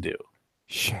want to do.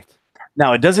 Shit.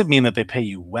 Now, it doesn't mean that they pay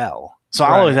you well. So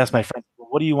I'll always ask my friends, well,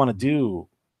 what do you want to do?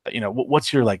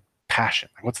 What's your like passion?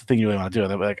 What's the thing you really want to do?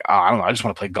 And they're like, oh, I don't know. I just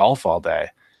want to play golf all day.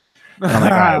 And I'm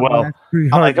like, all right, well,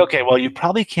 I'm like, okay, well, you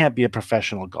probably can't be a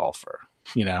professional golfer,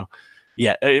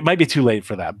 Yeah, it might be too late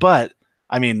for that. But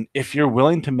I mean, if you're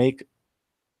willing to make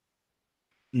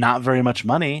not very much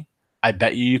money, I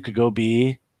bet you could go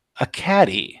be a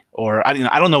caddy, or I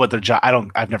don't know what their job.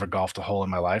 I've never golfed a hole in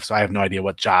my life, so I have no idea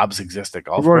what jobs exist at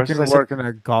golf courses. Work in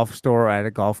a golf store at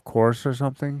a golf course or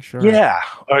something. Sure. Yeah,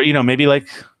 or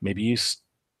maybe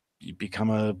you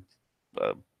become a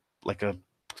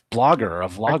blogger or a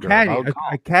vlogger.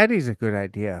 A caddy's a good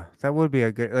idea. That would be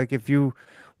a good, like, if you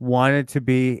wanted to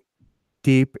be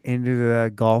deep into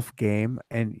the golf game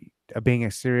and being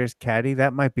a serious caddy,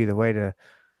 that might be the way to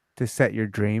set your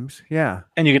dreams. Yeah.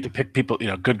 And you get to pick people,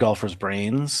 good golfers'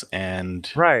 brains, and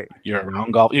right. You're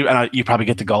around golf. You probably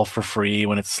get to golf for free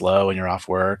when it's slow and you're off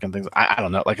work and things. I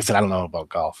don't know. Like I said, I don't know about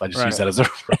golf. I just use that as a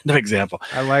random example.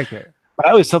 I like it. But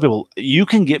I always tell people, you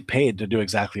can get paid to do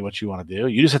exactly what you want to do.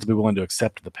 You just have to be willing to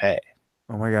accept the pay.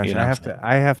 Oh my gosh,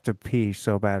 I have to pee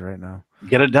so bad right now.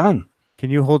 Get it done. Can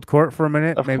you hold court for a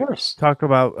minute? Of course. Talk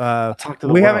about I'll talk to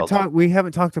the we world.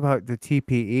 haven't talked about the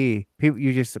TPE. People,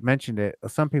 you just mentioned it.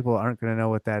 Some people aren't going to know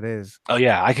what that is. Oh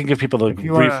yeah, I can give people the If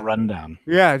you brief wanna- rundown.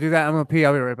 Yeah, do that. I'm going to pee.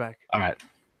 I'll be right back. All right.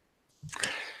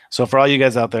 So for all you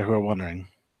guys out there who are wondering,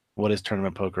 what is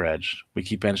Tournament Poker Edge? We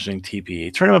keep mentioning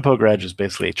TPE. Tournament Poker Edge is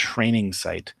basically a training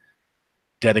site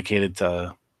dedicated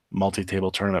to multi-table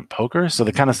tournament poker. So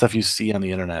the kind of stuff you see on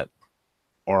the internet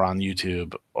or on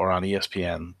YouTube or on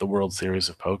ESPN, the World Series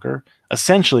of Poker,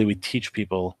 essentially we teach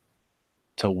people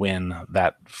to win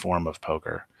that form of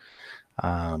poker.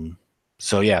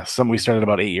 So yeah, we started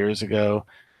about 8 years ago.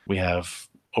 We have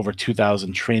over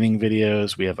 2,000 training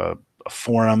videos. We have a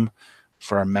forum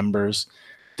for our members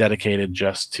dedicated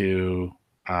just to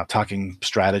talking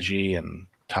strategy and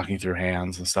talking through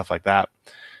hands and stuff like that.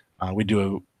 We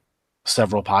do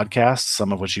several podcasts,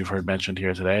 some of which you've heard mentioned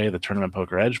here today, the Tournament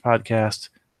Poker Edge podcast.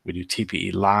 We do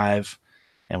TPE Live,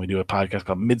 and we do a podcast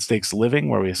called Mid Stakes Living,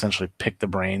 where we essentially pick the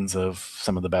brains of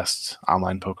some of the best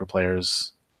online poker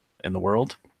players in the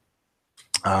world.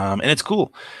 And it's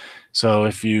cool. So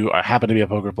if you happen to be a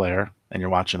poker player and you're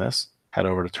watching this, head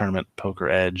over to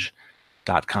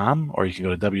tournamentpokeredge.com, or you can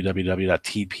go to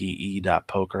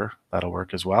www.tpe.poker. That'll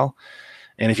work as well.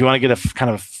 And if you want to get a kind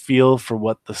of a feel for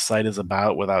what the site is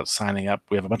about without signing up,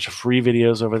 we have a bunch of free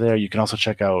videos over there. You can also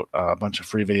check out a bunch of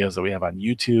free videos that we have on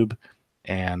YouTube.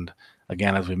 And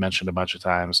again, as we mentioned a bunch of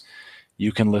times,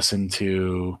 you can listen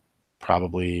to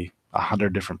probably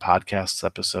 100 different podcasts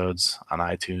episodes on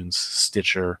iTunes,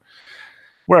 Stitcher,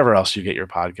 wherever else you get your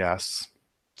podcasts.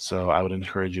 So I would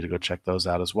encourage you to go check those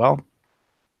out as well.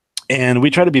 And we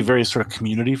try to be very sort of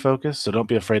community focused. So don't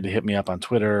be afraid to hit me up on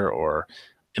Twitter or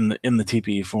in the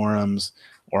TPE forums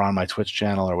or on my Twitch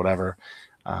channel or whatever.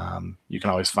 You can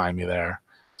always find me there.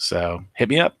 So hit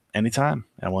me up anytime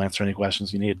and we'll answer any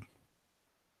questions you need.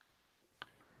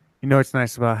 You know what's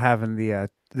nice about having the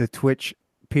Twitch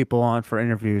people on for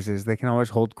interviews is they can always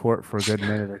hold court for a good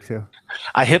minute or two.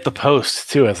 I hit the post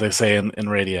too, as they say in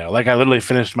radio. Like I literally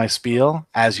finished my spiel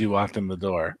as you walked in the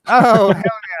door. Oh, hell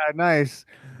yeah. Nice.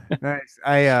 Nice.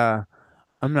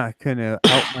 I'm not gonna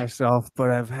out myself,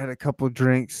 but I've had a couple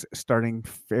drinks starting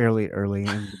fairly early in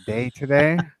the day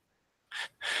today.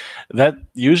 That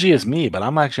usually is me, but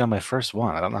I'm actually on my first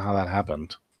one. I don't know how that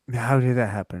happened. How did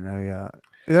that happen?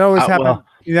 It always happens.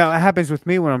 Well, it happens with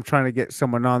me when I'm trying to get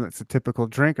someone on that's a typical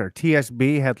drinker.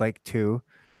 TSB had like 2.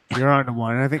 You're on to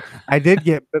 1. And I think I did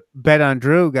get Bet on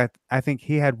Drew. I think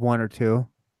he had 1 or 2.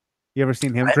 You ever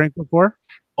seen him drink before?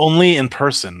 Only in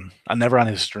person. Never on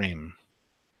his stream.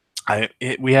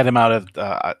 We had him out at.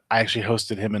 I actually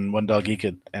hosted him and One Dog Geek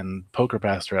and Poker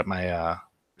Pastor at my at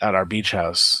our beach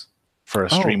house for a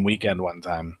stream weekend one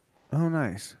time. Oh,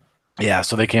 nice. Yeah,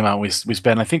 so they came out. We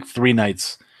spent I think 3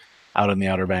 nights out in the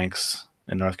Outer Banks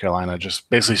in North Carolina, just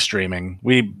basically streaming.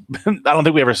 I don't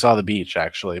think we ever saw the beach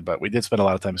actually, but we did spend a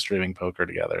lot of time streaming poker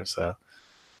together. So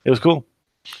it was cool.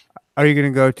 Are you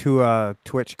going to go to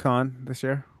TwitchCon this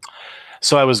year?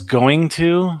 So I was going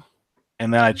to.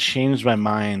 And then I changed my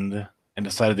mind and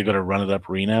decided to go to Run It Up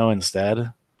Reno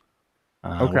instead,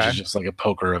 which is just like a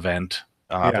poker event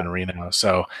up in Reno.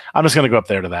 So I'm just going to go up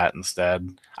there to that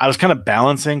instead. I was kind of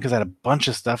balancing because I had a bunch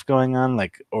of stuff going on.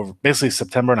 Like over basically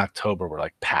September and October were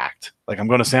like packed. Like I'm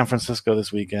going to San Francisco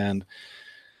this weekend.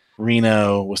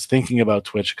 Reno, was thinking about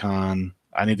TwitchCon.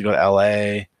 I need to go to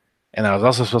LA. And I was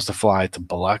also supposed to fly to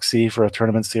Biloxi for a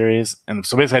tournament series. And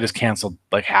so basically I just canceled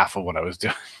like half of what I was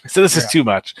doing. So this is too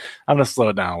much. I'm going to slow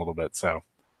it down a little bit. So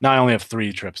now I only have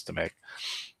 3 trips to make.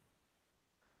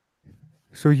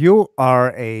 So you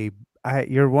are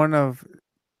you're one of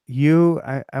you.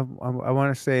 I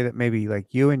want to say that maybe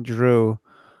like you and Drew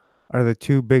are the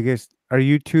 2 biggest. Are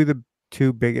you the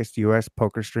 2 biggest US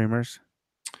poker streamers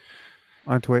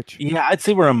on Twitch? Yeah, I'd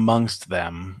say we're amongst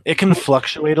them. It can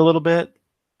fluctuate a little bit.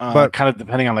 But kind of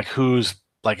depending on like who's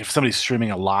like if somebody's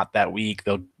streaming a lot that week,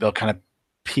 they'll kind of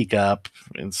peak up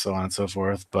and so on and so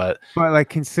forth. But like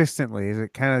consistently, is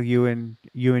it kind of you and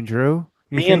Drew?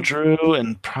 And Drew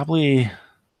and probably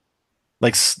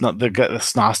like the guy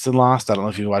Snoston Lost. I don't know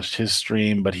if you watched his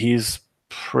stream, but he's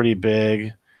pretty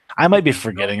big. I might be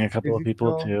forgetting a couple of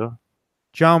people too.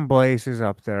 John Blaze is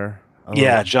up there.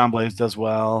 Yeah, John Blaze does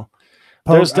well.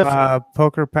 There's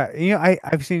poker.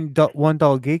 I've seen One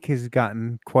Dog Geek has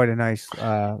gotten quite a nice,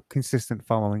 consistent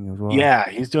following as well. Yeah,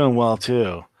 he's doing well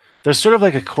too. There's sort of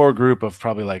like a core group of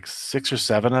probably like 6 or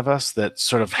 7 of us that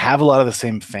sort of have a lot of the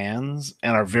same fans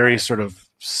and are very sort of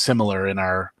similar in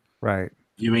our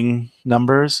viewing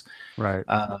numbers. Right.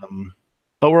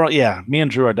 But me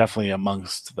and Drew are definitely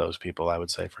amongst those people, I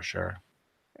would say for sure.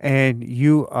 And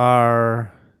you don't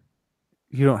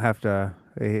have to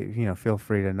feel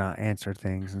free to not answer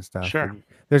things and stuff. Sure. And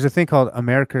there's a thing called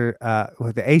America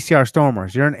with the ACR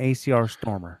Stormers. You're an ACR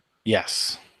Stormer.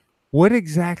 Yes. What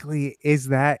exactly is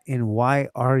that, and why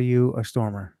are you a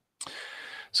Stormer?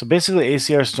 So basically,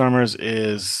 ACR Stormers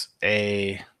is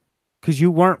a Because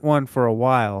you weren't one for a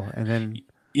while, and then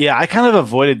yeah, I kind of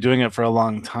avoided doing it for a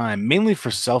long time, mainly for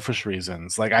selfish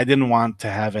reasons. Like I didn't want to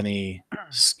have any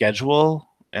schedule,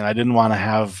 and I didn't want to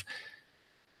have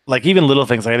like even little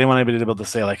things. Like I didn't want anybody to be able to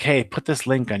say like, "Hey, put this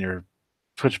link on your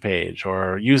Twitch page,"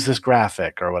 or use this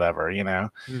graphic or whatever, you know.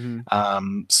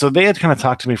 So they had kind of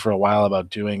talked to me for a while about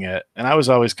doing it, and I was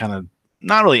always kind of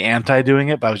not really anti doing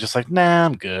it, but I was just like, "Nah,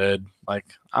 I'm good. Like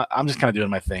I'm just kind of doing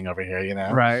my thing over here," you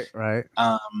know. right.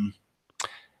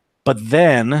 But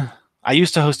then I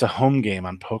used to host a home game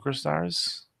on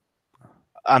PokerStars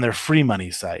on their free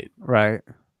money site, Right.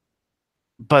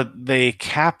 but they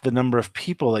capped the number of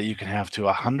people that you can have to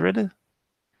 100.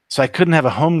 So I couldn't have a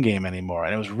home game anymore,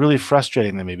 and it was really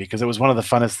frustrating to me because it was one of the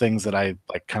funnest things that I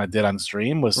like kind of did on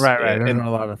stream. Was Right. They're and a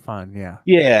lot of fun. Yeah.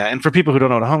 yeah, and for people who don't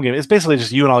know what a home game, it's basically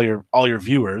just you and all your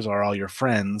viewers or all your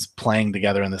friends playing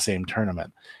together in the same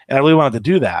tournament. And I really wanted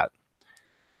to do that.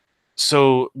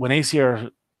 So when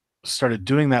ACR started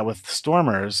doing that with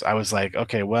Stormers, I was like,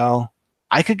 okay, well,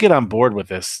 I could get on board with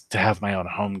this to have my own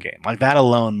home game. Like that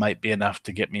alone might be enough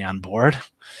to get me on board.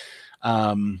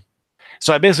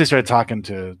 So I basically started talking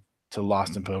to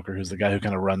Lost in Poker, who's the guy who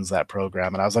kind of runs that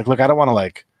program, and I was like, look, I don't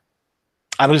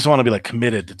just want to be like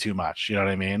committed to too much. You know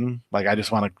what I mean? Like I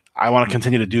want to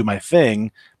continue to do my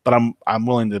thing, but I'm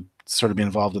willing to sort of be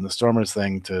involved in the Stormers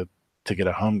thing to get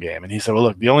a home game. And he said, well,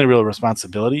 look, the only real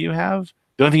responsibility you have,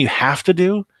 the only thing you have to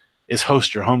do is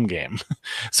host your home game.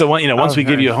 So once we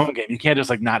give you a home game, you can't just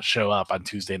like not show up on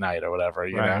Tuesday night or whatever,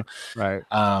 you know? Right.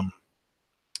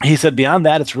 He said, beyond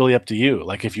that, it's really up to you.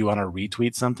 Like if you want to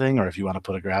retweet something or if you want to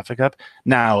put a graphic up.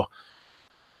 Now,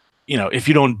 if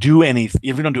you don't do any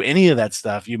of that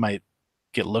stuff, you might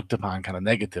get looked upon kind of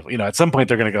negatively. At some point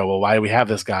they're going to go, well, why do we have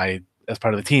this guy as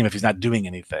part of the team if he's not doing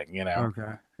anything,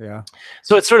 Okay. Yeah.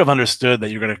 So it's sort of understood that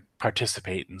you're going to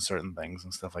participate in certain things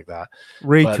and stuff like that.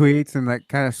 Retweets and like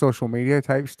kind of social media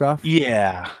type stuff.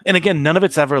 Yeah. And again, none of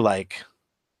it's ever like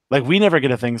we never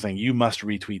get a thing saying you must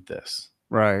retweet this.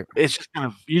 Right. It's just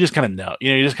you just kind of know,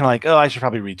 you're just kind of like, oh, I should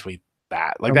probably retweet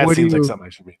that. Like that seems like something I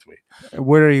should retweet.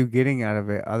 What are you getting out of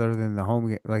it other than the home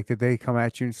game? Like, did they come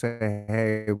at you and say,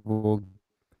 hey, we'll...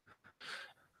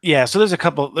 Yeah. So there's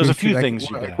a few things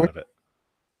you get out of it.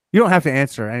 You don't have to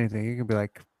answer anything. You can be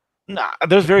like, nah,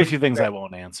 there's very few things I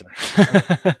won't answer.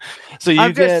 So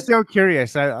I'm just so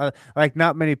curious. I like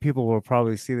not many people will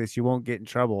probably see this. You won't get in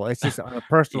trouble. It's just on a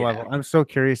personal level. I'm so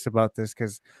curious about this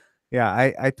because,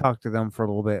 yeah, I talked to them for a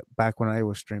little bit back when I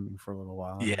was streaming for a little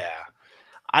while. Yeah,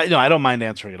 I don't mind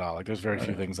answering it all. Like, there's very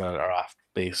few things that are off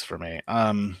base for me.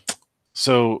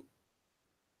 So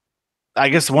I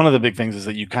guess one of the big things is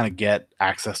that you kind of get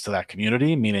access to that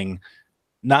community, meaning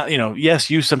not, yes,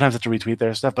 you sometimes have to retweet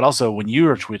their stuff, but also when you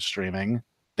are Twitch streaming,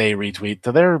 they retweet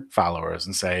to their followers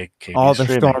and say, KB all the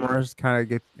streaming. Stormers kind of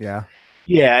get,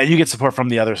 yeah, and you get support from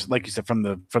the others, like you said, from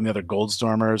the other Gold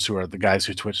Stormers, who are the guys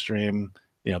who Twitch stream.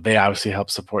 They obviously help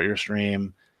support your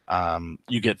stream.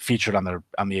 You get featured on the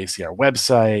ACR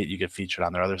website. You get featured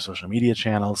on their other social media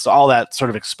channels. So all that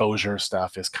sort of exposure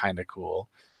stuff is kind of cool.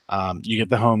 You get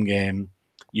the home game.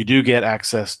 You do get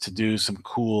access to do some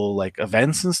cool like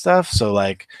events and stuff. So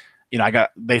like,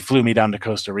 they flew me down to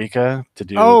Costa Rica to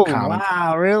do. Oh,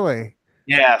 wow, really?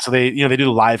 Yeah. So they do the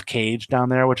live cage down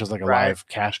there, which is like a live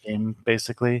cash game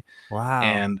basically. Wow.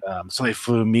 And so they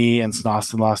flew me and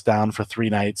Snost and Lost down for 3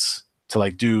 nights to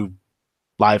like do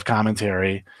live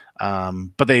commentary.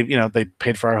 But they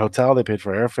paid for our hotel. They paid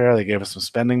for airfare. They gave us some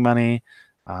spending money,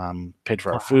 paid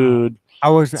for our food.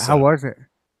 How was it?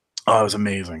 Oh, it was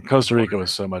amazing. Costa Rica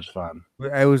was so much fun.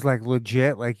 It was like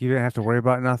legit. Like you didn't have to worry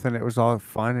about nothing. It was all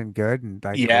fun and good. And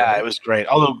like, it was great.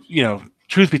 Although,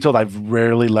 truth be told, I've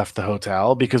rarely left the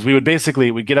hotel because we'd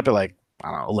get up at like, I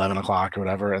don't know, 11 o'clock or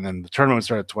whatever. And then the tournament would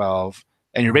start at 12.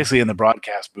 And you're basically in the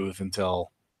broadcast booth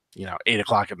until, 8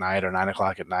 o'clock at night or 9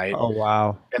 o'clock at night. Oh,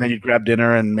 wow. And then you'd grab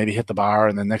dinner and maybe hit the bar.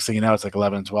 And then next thing you know, it's like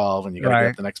 11, 12. And you got to get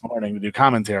up the next morning to do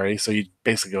commentary. So you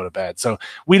basically go to bed. So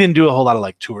we didn't do a whole lot of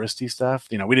like touristy stuff.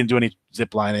 We didn't do any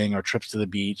zip lining or trips to the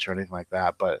beach or anything like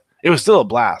that. But it was still a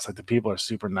blast. Like the people are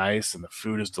super nice and the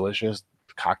food is delicious.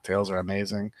 The cocktails are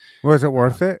amazing. Was it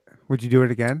worth it? Would you do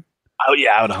it again? Oh,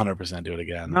 yeah. I would 100% do it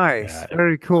again. Nice. Yeah,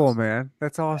 very cool, man.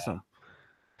 That's awesome.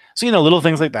 Yeah. So, little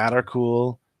things like that are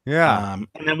cool. Yeah.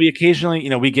 And then we occasionally,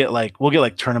 we'll get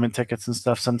like tournament tickets and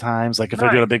stuff sometimes. Like if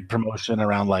they're doing a big promotion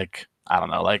around like, I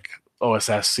don't know, like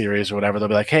OSS series or whatever, they'll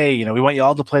be like, hey, you know, we want you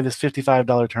all to play this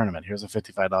 $55 tournament. Here's a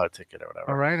 $55 ticket or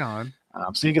whatever. Oh, right on.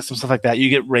 So you get some stuff like that. You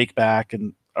get rake back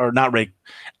or not rake.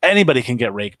 Anybody can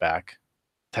get rake back,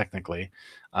 technically.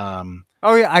 Oh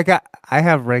yeah, I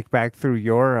have rake back through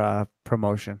your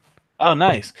promotion. Oh,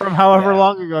 nice. From however Yeah.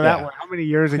 long ago that Yeah. was. How many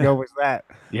years ago was that?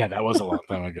 Yeah, that was a long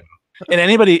time ago. And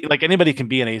anybody can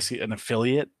be an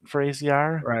affiliate for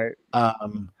ACR. Right.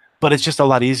 But it's just a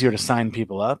lot easier to sign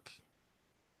people up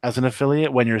as an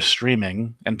affiliate when you're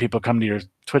streaming and people come to your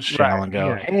Twitch channel and go,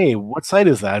 yeah. hey, what site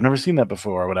is that? I've never seen that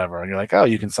before or whatever. And you're like, oh,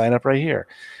 you can sign up right here.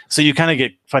 So you kind of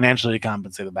get financially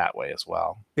compensated that way as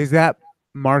well. Is that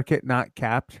market not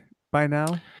capped by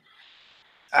now?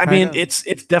 I mean, it's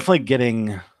definitely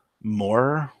getting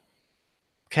more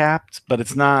capped, but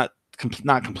it's not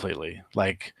completely.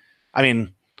 Like, I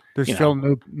mean, There's you still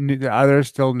new are there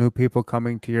still new people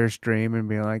coming to your stream and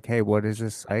being like, hey, what is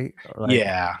this site? Or like,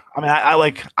 yeah. I mean,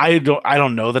 I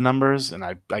don't know the numbers, and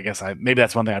I guess maybe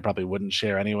that's one thing I probably wouldn't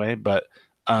share anyway. But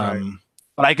Right.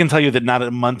 but I can tell you that not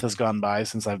a month has gone by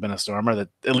since I've been a Stormer that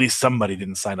at least somebody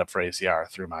didn't sign up for ACR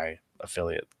through my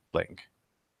affiliate link.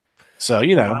 So,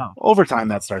 you know, Wow. over time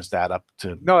that starts to add up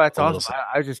to. No, that's a little awesome.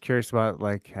 I was just curious about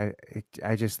like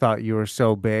I just thought you were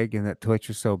so big and that Twitch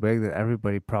was so big that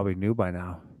everybody probably knew by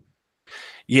now.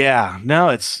 Yeah, no,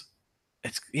 it's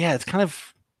kind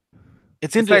of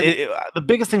it's It's into like- the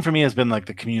biggest thing for me has been like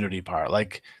the community part.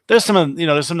 Like there's some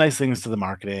there's some nice things to the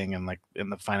marketing and like in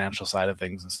the financial side of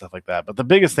things and stuff like that. But the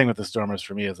biggest thing with the Stormers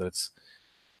for me is that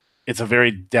it's a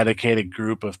very dedicated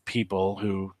group of people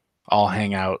who all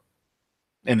hang out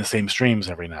in the same streams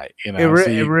every night. You know,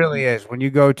 It really is. When you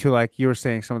go to like you were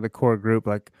saying some of the core group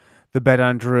like the Bet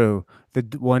on Drew, the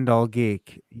One Doll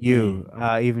Geek, you,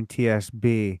 even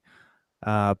TSB,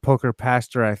 Poker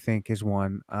Pastor, I think is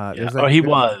one. yeah. He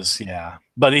was, yeah,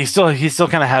 but he still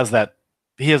kind of has that.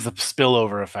 He has the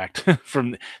spillover effect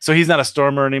from. So he's not a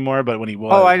Stormer anymore, but when he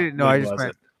was, I didn't know. when I he just was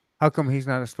meant, how come he's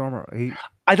not a Stormer?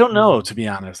 I don't know, to be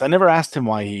honest. I never asked him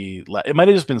why he left. It might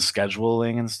have just been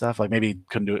scheduling and stuff. Like maybe he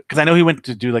couldn't do it because I know he went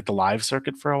to do like the live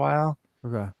circuit for a while.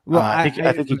 Okay. Well, I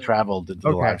think he traveled to do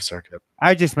the live circuit.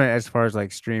 I just meant as far as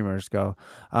like streamers go.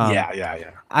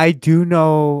 Yeah. I do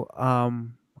know.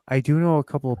 I do know a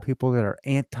couple of people that are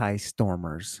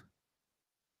anti-Stormers.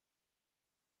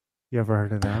 You ever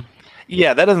heard of them?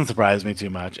 Yeah, that doesn't surprise me too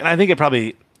much. And I think it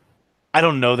probably, I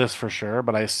don't know this for sure,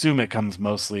 but I assume it comes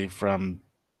mostly from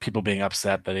people being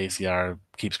upset that ACR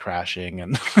keeps crashing.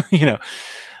 And,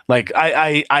 like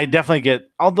I definitely get,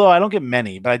 although I don't get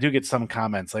many, but I do get some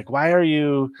comments like, why are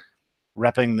you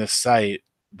repping this site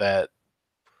that,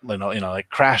 like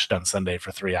crashed on Sunday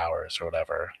for 3 hours or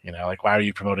whatever, like, why are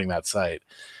you promoting that site?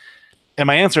 And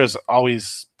my answer is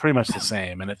always pretty much the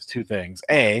same. And it's two things.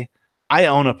 A, I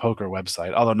own a poker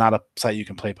website, although not a site you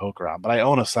can play poker on, but I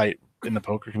own a site in the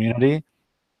poker community.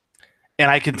 And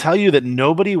I can tell you that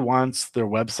nobody wants their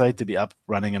website to be up,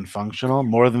 running, and functional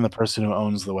more than the person who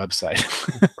owns the website.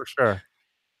 For sure.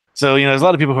 So, there's a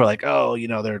lot of people who are like, oh,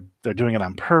 they're doing it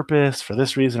on purpose for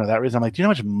this reason or that reason. I'm like, do you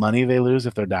know how much money they lose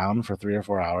if they're down for 3 or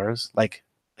 4 hours? Like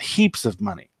heaps of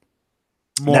money.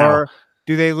 More.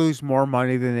 Do they lose more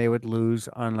money than they would lose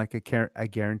on like a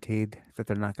guaranteed that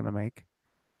they're not going to make?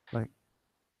 Like,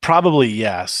 probably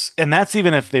yes, and that's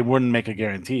even if they wouldn't make a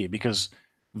guarantee, because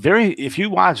if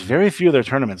you watch, very few of their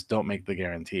tournaments don't make the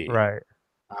guarantee. Right.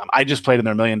 I just played in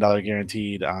their $1 million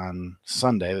guaranteed on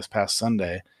Sunday, this past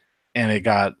Sunday, and it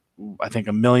got, I think,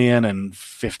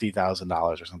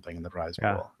 $1,050,000 or something in the prize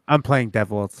pool. I'm playing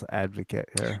devil's advocate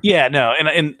here. Yeah, no,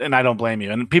 and I don't blame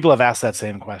you. And people have asked that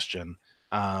same question.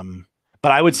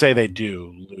 But I would say they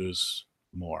do lose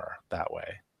more that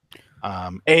way.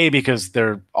 Because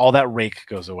all that rake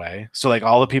goes away. So like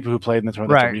all the people who played in the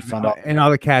tournament, right, refund and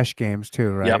all the cash games too,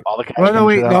 right? Yep, all the cash. No,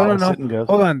 wait, no.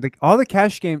 Hold on, all the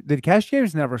cash games. The cash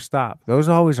games never stop. Those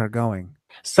always are going.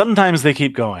 Sometimes they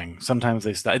keep going. Sometimes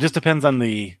they stop. It just depends on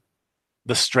the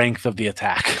strength of the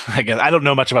attack. I guess I don't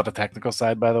know much about the technical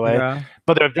side, by the way. Yeah.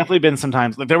 But there have definitely been some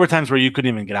times. Like there were times where you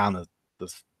couldn't even get on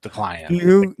the client.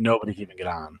 Like, nobody could even get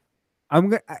on.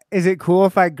 Is it cool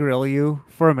if I grill you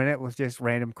for a minute with just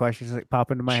random questions that pop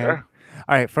into my head? All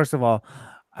right. First of all,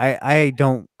 I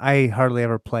hardly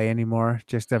ever play anymore. I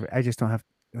just don't have.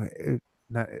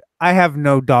 I have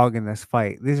no dog in this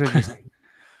fight. These are just.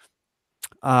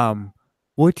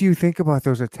 What do you think about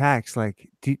those attacks? Like,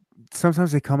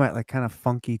 sometimes they come at like kind of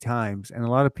funky times, and a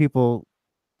lot of people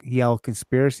yell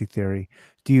conspiracy theory.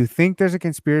 Do you think there's a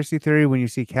conspiracy theory when you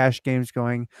see cash games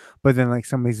going, but then like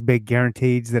some of these big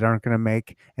guaranteeds that aren't going to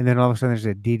make, and then all of a sudden there's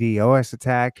a DDoS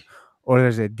attack, or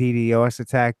there's a DDoS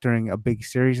attack during a big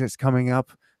series that's coming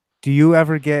up? Do you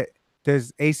ever get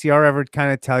does ACR ever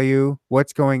kind of tell you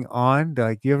what's going on?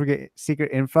 Like, do you ever get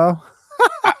secret info?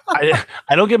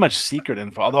 I don't get much secret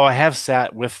info, although I have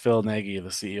sat with Phil Nagy, the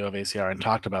CEO of ACR, and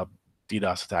talked about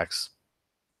DDoS attacks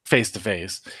face to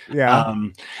face. Yeah.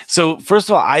 So first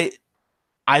of all,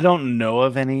 I don't know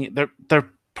of any. There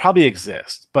probably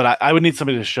exist, but I would need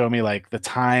somebody to show me like the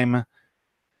time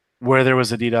where there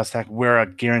was a DDoS attack where a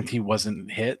guarantee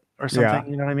wasn't hit or something. Yeah.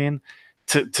 You know what I mean?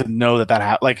 To know that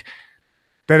happened. Like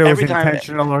That it was every time-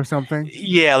 intentional or something.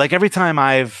 yeah, like every time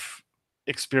I've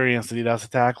experienced a DDoS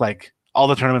attack, like all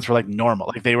the tournaments were like normal.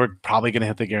 Like they were probably going to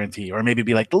hit the guarantee, or maybe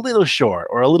be like a little short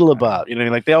or a little above. You know what I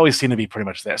mean? Like they always seem to be pretty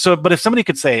much there. So, but if somebody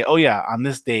could say, "Oh yeah, on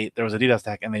this date there was a DDoS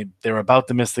attack," and they were about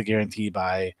to miss the guarantee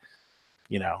by,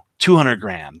 200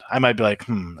 grand, I might be like,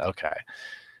 okay.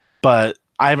 But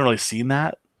I haven't really seen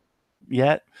that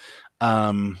yet.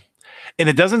 And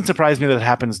it doesn't surprise me that it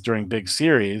happens during big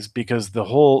series, because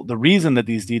the reason that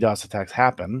these DDoS attacks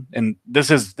happen, and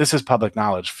this is public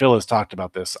knowledge. Phil has talked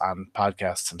about this on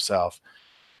podcasts himself.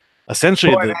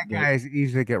 Essentially, Boy, that guy is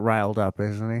easy to get riled up,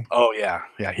 isn't he? Oh yeah.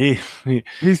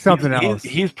 He's something else.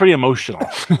 He's pretty emotional,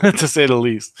 to say the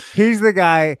least. He's the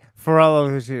guy, for all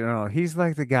of us, he's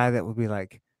like the guy that would be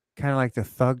like kind of like the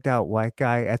thugged out white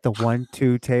guy at the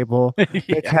 1-2 table that's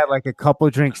Yeah. had like a couple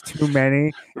drinks too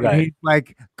many, and Right. he's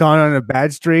like gone on a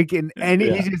bad streak, and Yeah.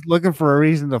 he's just looking for a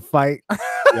reason to fight.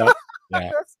 Yep.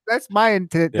 Yeah. That's my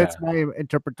intent. Yeah. That's my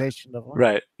interpretation of him.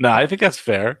 Right. No, I think that's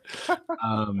fair.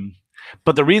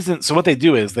 But the reason, so what they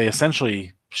do is they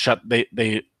essentially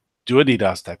they do a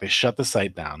DDoS attack. They shut the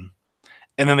site down,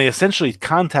 and then they essentially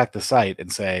contact the site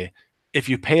and say, if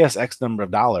you pay us X number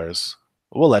of dollars,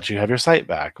 we'll let you have your site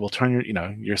back. We'll turn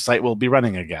your site will be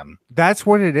running again. That's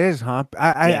what it is, huh?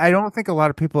 Yeah. I don't think a lot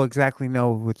of people exactly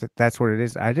know that's what it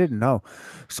is. I didn't know.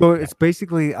 So it's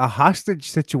basically a hostage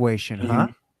situation, huh?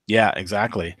 Yeah,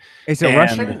 exactly. Is it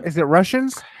Russian? Is it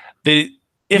Russians?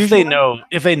 If they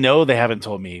know, they haven't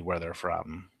told me where they're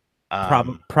from.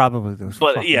 Probably those.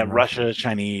 But yeah, Russia,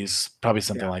 Chinese, probably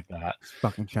something like that.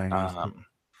 Fucking Chinese.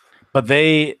 But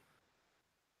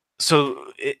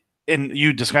and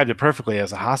you described it perfectly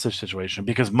as a hostage situation,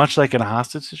 because much like in a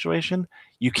hostage situation,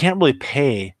 you can't really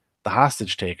pay the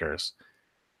hostage takers,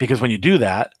 because when you do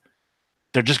that,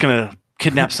 they're just going to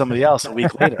kidnap somebody else a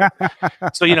week later.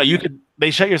 So,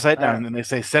 they shut your site down and they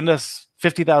say, send us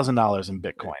 $50,000 in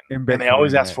Bitcoin. And they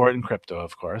always ask for it in crypto,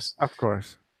 of course. Of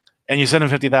course. And you send them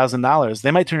 $50,000.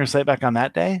 They might turn your site back on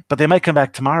that day, but they might come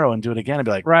back tomorrow and do it again and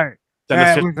be like, right. Send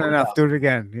us enough. Do it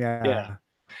again. Yeah. Yeah.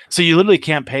 So you literally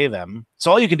can't pay them.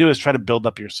 So all you can do is try to build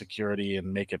up your security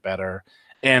and make it better.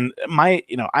 And I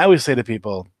always say to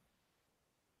people,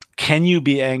 can you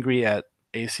be angry at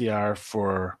ACR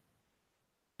for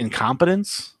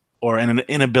incompetence or an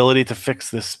inability to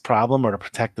fix this problem or to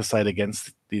protect the site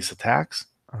against these attacks?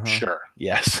 Sure.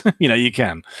 Yes. You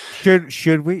can.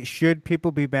 Should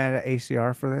people be mad at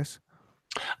ACR for this?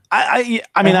 Hey,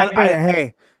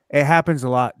 it happens a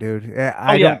lot, dude.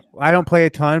 I don't play a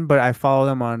ton, but I follow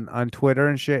them on Twitter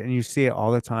and shit, and you see it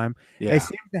all the time. Yeah. It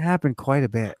seems to happen quite a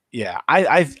bit. Yeah,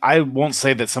 I won't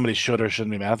say that somebody should or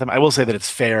shouldn't be mad at them. I will say that it's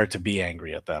fair to be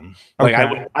angry at them. Like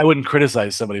I wouldn't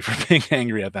criticize somebody for being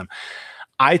angry at them.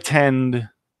 I tend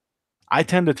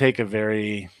to take a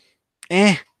very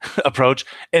approach,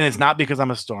 and it's not because I'm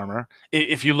a stormer.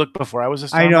 If you look before I was a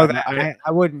stormer, I know that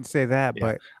I wouldn't say that,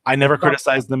 but I never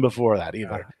criticized them before that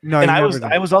either. No, and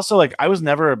I was also like, I was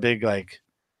never a big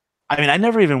I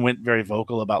never even went very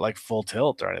vocal about like full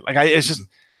tilt or anything. Like it's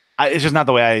just not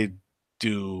the way I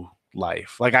do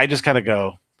life. Like I just kind of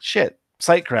go, shit,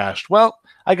 site crashed. Well,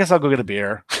 I guess I'll go get a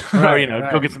beer or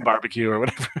go get some barbecue or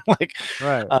whatever.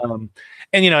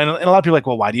 And and a lot of people are like,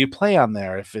 well, why do you play on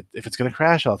there if it's going to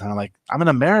crash all the time? I'm like, I'm an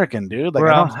American, dude. Like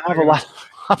I don't have a lot of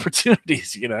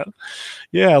opportunities,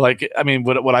 Yeah,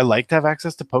 would I like to have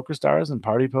access to PokerStars and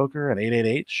Party Poker and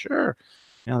 888? Sure,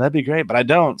 that'd be great, but I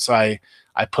don't. So I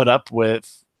put up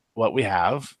with what we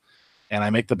have, and I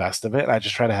make the best of it. I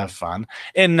just try to have fun.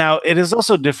 And now it is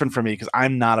also different for me because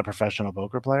I'm not a professional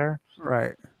poker player.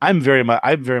 Right. I very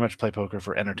much play poker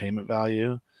for entertainment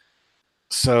value.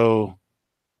 So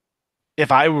if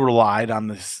I relied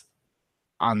on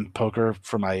poker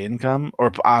for my income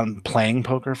or on playing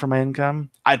poker for my income,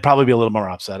 I'd probably be a little more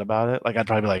upset about it. Like I'd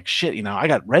probably be like, shit, I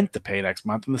got rent to pay next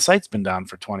month and the site's been down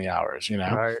for 20 hours,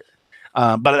 Right.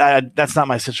 But that's not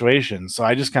my situation. So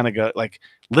I just kind of go like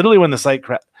literally when the site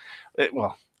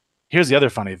well, here's the other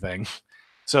funny thing.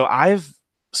 So I've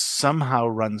somehow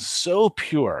run so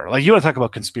pure. Like you want to talk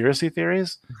about conspiracy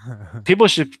theories? People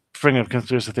should bring a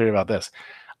conspiracy theory about this.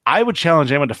 I would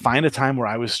challenge anyone to find a time where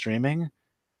I was streaming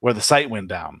where the site went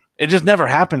down. It just never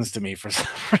happens to me for some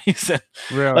reason.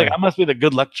 Really? Like I must be the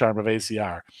good luck charm of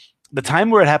ACR. The time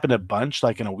where it happened a bunch,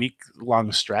 like in a week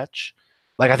long stretch,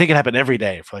 like I think it happened every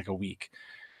day for like a week,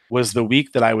 was the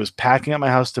week that I was packing up my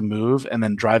house to move and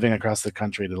then driving across the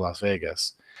country to Las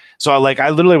Vegas. So I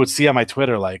literally would see on my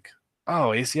Twitter like, oh,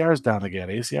 ACR is down again,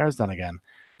 ACR is down again,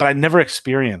 but I never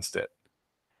experienced it.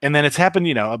 And then it's happened,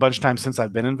 a bunch of times since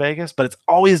I've been in Vegas, but it's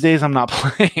always days I'm not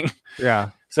playing.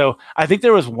 Yeah. So I think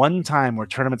there was one time where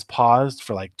tournaments paused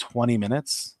for like 20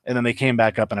 minutes and then they came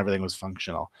back up and everything was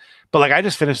functional. But like I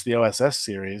just finished the OSS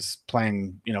series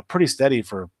playing, pretty steady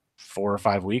for 4 or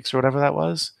 5 weeks or whatever that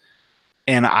was.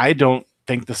 And I don't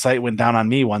think the site went down on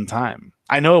me one time.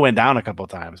 I know it went down a couple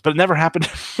of times, but it never happened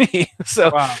to me.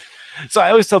 So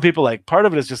I always tell people like part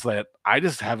of it is just that I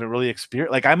just haven't really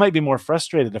experienced. Like I might be more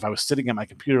frustrated if I was sitting at my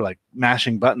computer like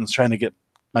mashing buttons trying to get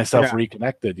myself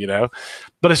reconnected,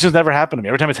 but it's just never happened to me.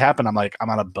 Every time it's happened, I'm like I'm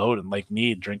on a boat in Lake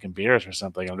Mead drinking beers or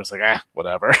something. I'm just like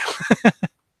whatever.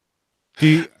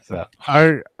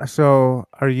 Are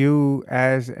you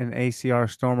as an ACR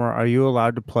Stormer? Are you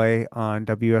allowed to play on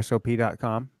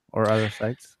WSOP.com or other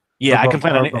sites? Yeah, I can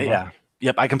play on any. Yeah,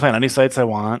 yep, I can play on any sites I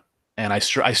want, and I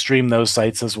stream those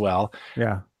sites as well.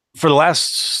 Yeah. For the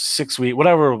last 6 weeks,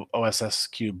 whatever OSS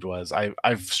Cubed was,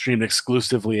 I've streamed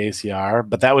exclusively ACR,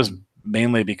 but that was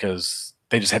mainly because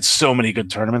they just had so many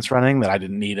good tournaments running that I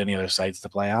didn't need any other sites to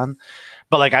play on.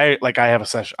 But I have a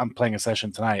session. I'm playing a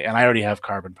session tonight, and I already have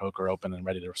Carbon Poker open and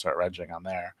ready to start regging on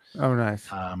there. Oh, nice.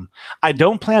 I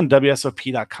don't play on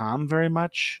WSOP.com very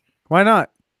much. Why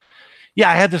not? Yeah,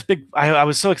 I had this big. I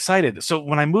was so excited. So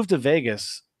when I moved to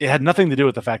Vegas, it had nothing to do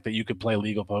with the fact that you could play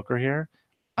legal poker here.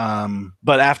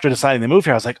 But after deciding to move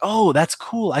here, I was like, oh, that's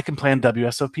cool. I can play on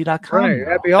WSOP.com. Right,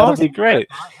 that'd be awesome. That'd be great.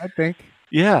 I think.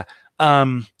 Yeah.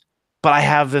 But I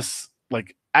have this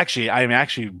like. Actually, I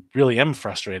really am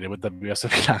frustrated with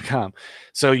WSOP.com.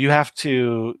 So you have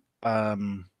to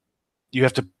be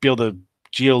able to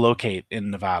geolocate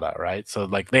in Nevada, right? So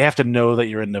like they have to know that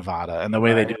you're in Nevada, and the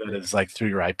way they do it is like through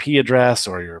your IP address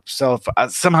or your cell phone.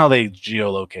 Somehow they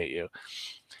geolocate you.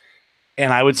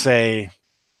 And I would say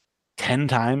 10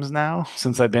 times now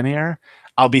since I've been here,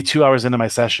 I'll be 2 hours into my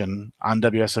session on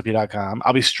WSOP.com.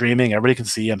 I'll be streaming. Everybody can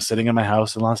see I'm sitting in my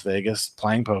house in Las Vegas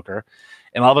playing poker.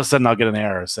 And all of a sudden, I'll get an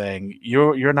error saying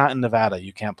you're not in Nevada.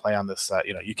 You can't play on this.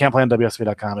 You can't play on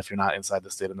WSOP.com if you're not inside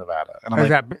the state of Nevada. And I'm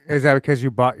is that because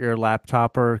you bought your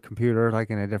laptop or computer like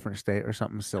in a different state or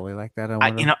something silly like that?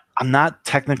 I'm not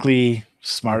technically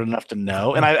smart enough to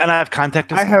know, and I've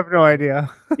contacted. I have no idea.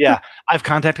 Yeah, I've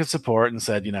contacted support and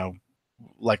said,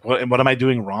 like what am I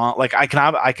doing wrong? Like I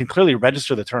can clearly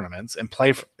register the tournaments and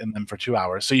play in them for 2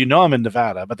 hours, so I'm in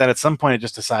Nevada. But then at some point it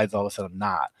just decides all of a sudden I'm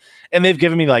not. And they've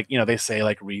given me like they say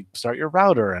like restart your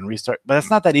router and restart, but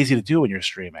it's not that easy to do when you're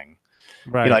streaming.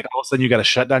 Right? Like all of a sudden you got to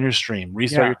shut down your stream,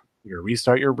 restart your computer,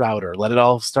 restart your router, let it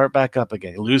all start back up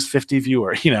again. You lose 50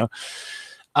 viewers. So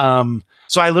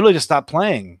I literally just stopped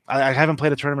playing. I haven't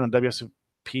played a tournament on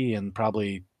WSOP in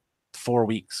probably 4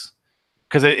 weeks.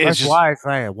 Because it's just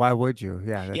why would you?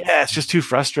 Yeah, it's just too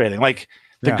frustrating. Like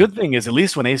the good thing is, at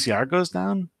least when ACR goes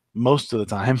down, most of the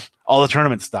time, all the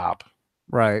tournaments stop.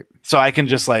 Right. So I can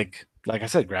just like I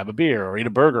said, grab a beer or eat a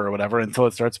burger or whatever until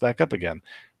it starts back up again.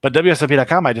 But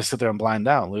WSOP.com, I just sit there and blind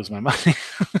out and lose my money.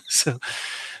 so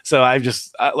I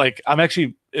just I'm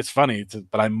actually. It's funny,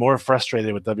 but I'm more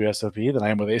frustrated with WSOP than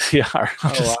I am with ACR.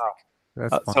 Wow.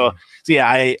 That's so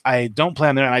yeah, I don't play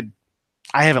on there, and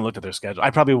I haven't looked at their schedule. I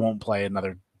probably won't play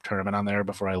another tournament on there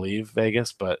before I leave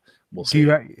Vegas, but we'll see.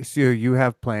 So you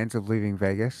have plans of leaving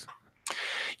Vegas?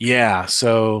 Yeah.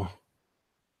 So,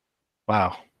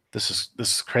 wow, this is a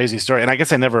crazy story. And I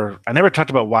guess I never talked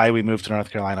about why we moved to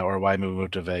North Carolina or why we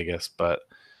moved to Vegas. But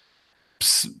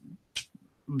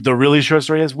the really short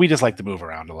story is we just like to move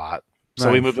around a lot.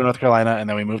 So we moved to North Carolina and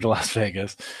then we moved to Las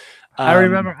Vegas. I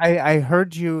remember I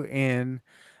heard you in.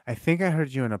 I think I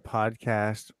heard you in a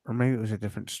podcast, or maybe it was a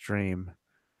different stream,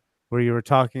 where you were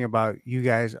talking about you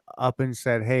guys up and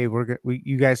said, "Hey,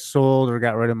 you guys sold or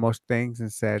got rid of most things,"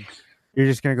 and said you're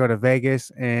just gonna go to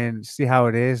Vegas and see how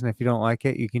it is, and if you don't like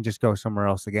it, you can just go somewhere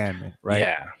else again, right?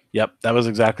 Yeah, yep, that was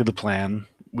exactly the plan.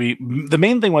 The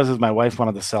main thing was my wife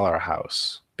wanted to sell our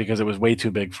house because it was way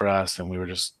too big for us, and we were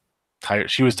just tired.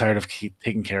 She was tired of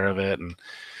taking care of it, and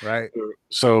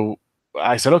so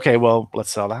I said, okay, well,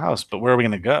 let's sell the house, but where are we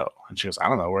going to go? And she goes, I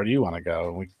don't know. Where do you want to go?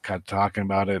 And we got talking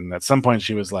about it. And at some point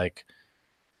she was like,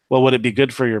 well, would it be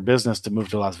good for your business to move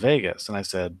to Las Vegas? And I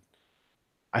said,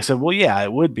 well, yeah,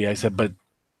 it would be. I said, but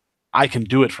I can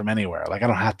do it from anywhere. Like I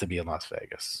don't have to be in Las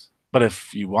Vegas, but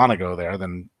if you want to go there,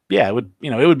 then yeah, it would,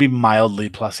 it would be mildly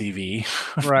plus EV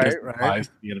Right, business right. wise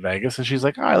to be in Vegas. And she's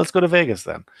like, all right, let's go to Vegas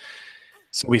then.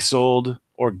 So we sold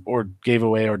or gave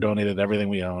away or donated everything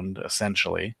we owned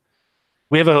essentially.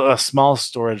 We have a small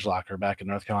storage locker back in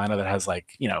North Carolina that has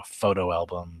like, photo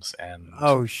albums and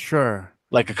Oh, sure.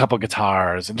 like a couple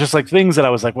guitars and just like things that I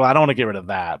was like, well, I don't want to get rid of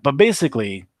that. But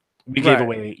basically, we gave Right.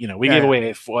 away, we Yeah, gave yeah.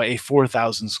 away a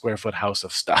 4,000 square foot house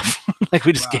of stuff. Like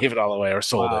we just Wow. gave it all away or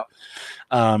sold Wow.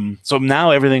 it. So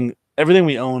now everything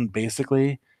we own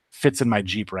basically fits in my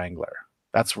Jeep Wrangler.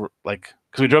 That's like,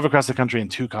 because we drove across the country in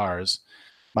 2 cars.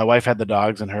 My wife had the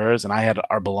dogs in hers, and I had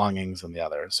our belongings in the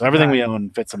other. So everything we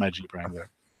own fits in my Jeep Wrangler.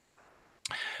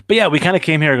 But yeah, we kind of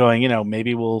came here going,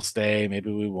 maybe we'll stay,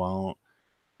 maybe we won't,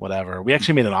 whatever. We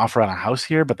actually made an offer on a house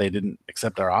here, but they didn't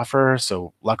accept our offer.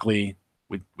 So luckily,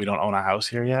 we don't own a house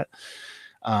here yet.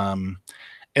 And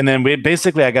then I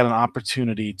got an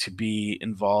opportunity to be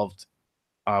involved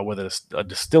with a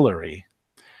distillery,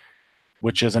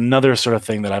 which is another sort of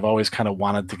thing that I've always kind of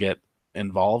wanted to get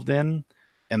involved in.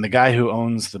 And the guy who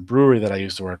owns the brewery that I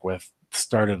used to work with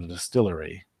started a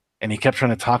distillery, and he kept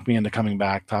trying to talk me into coming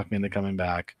back. He'd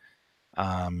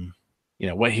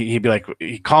be like,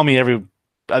 he'd call me every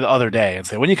other day and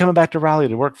say, when are you coming back to Raleigh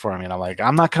to work for me? And I'm like,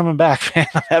 I'm not coming back, man.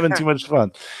 I'm having too much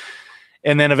fun.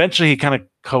 And then eventually he kind of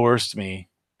coerced me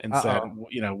and said,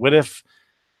 what if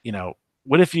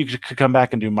you could come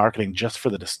back and do marketing just for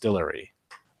the distillery?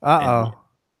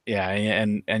 Yeah,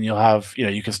 and you'll have,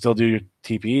 you can still do your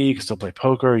TPE, you can still play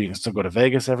poker, you can still go to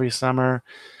Vegas every summer.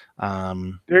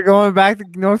 You're going back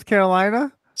to North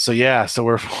Carolina? So yeah, so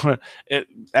we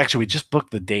just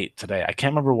booked the date today. I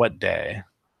can't remember what day.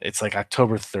 It's like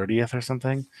October 30th or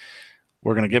something.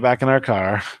 We're gonna get back in our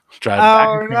car, drive back.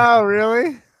 Oh no,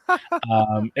 really?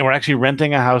 And we're actually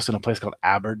renting a house in a place called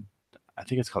I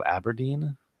think it's called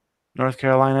Aberdeen, North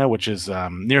Carolina, which is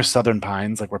near Southern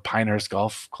Pines, like where Pinehurst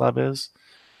Golf Club is.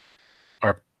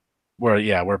 Or where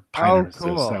Pinehurst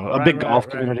cool. is. So a big golf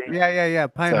community. Yeah.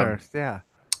 Pinehurst, yeah.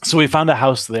 So we found a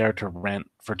house there to rent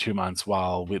for 2 months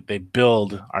while they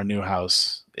build our new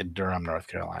house in Durham, North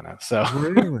Carolina. So,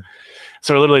 Really?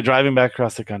 So we're literally driving back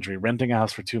across the country, renting a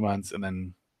house for 2 months, and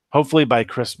then hopefully by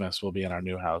Christmas we'll be in our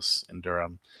new house in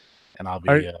Durham, and I'll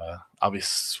be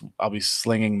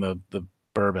slinging the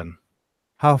bourbon.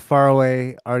 How far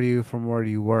away are you from where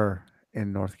you were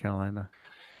in North Carolina?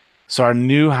 So our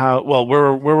new house, well,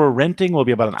 where we're renting will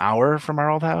be about an hour from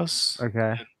our old house.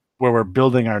 Okay. Where we're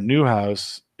building our new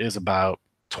house is about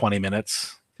 20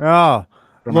 minutes. Oh,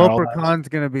 from our old house. Lopercon's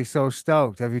gonna be so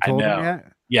stoked. Have you told him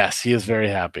yet? Yes, he is very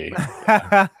happy.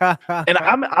 And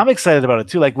I'm excited about it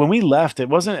too. Like when we left, it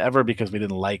wasn't ever because we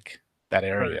didn't like that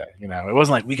area. It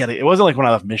wasn't like it wasn't like when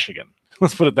I left Michigan.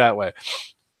 Let's put it that way.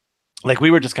 Like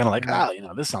we were just kind of like,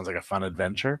 this sounds like a fun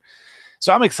adventure.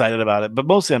 So I'm excited about it, but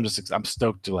mostly I'm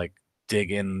stoked to like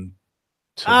dig in.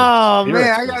 Oh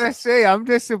man, I gotta say, I'm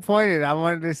disappointed. I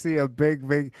wanted to see I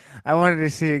wanted to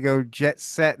see it go jet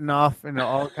setting off into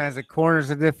all kinds of corners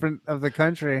of the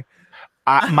country.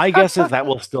 My guess is that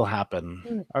will still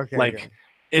happen. Okay, like good.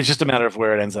 It's just a matter of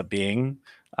where it ends up being.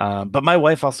 But my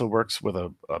wife also works with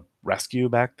a rescue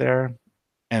back there,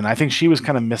 and I think she was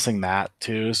kind of missing that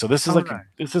too. So this is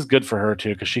this is good for her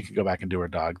too, because she can go back and do her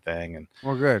dog thing, and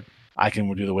well, good. I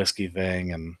can do the whiskey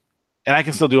thing, and I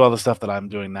can still do all the stuff that I'm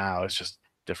doing now. It's just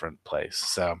different place.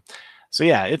 So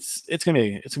yeah, it's gonna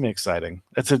be exciting.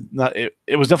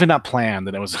 It was definitely not planned,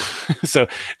 and it was so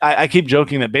I keep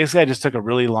joking that basically I just took a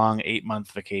really long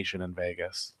 8-month vacation in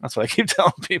Vegas. That's what I keep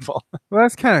telling people. Well,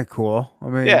 that's kind of cool. I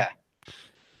mean, Yeah,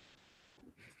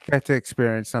 get to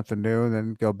experience something new and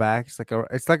then go back.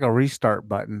 It's like a restart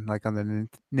button, like on the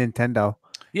Nintendo.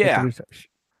 yeah.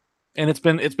 And it's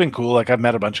been cool. Like I've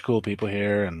met a bunch of cool people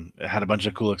here and had a bunch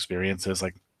of cool experiences.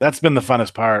 Like that's been the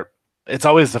funnest part. It's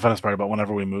always the funnest part about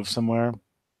whenever we move somewhere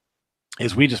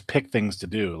is we just pick things to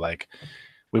do. Like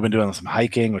we've been doing some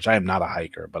hiking, which I am not a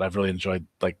hiker, but I've really enjoyed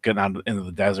like getting out into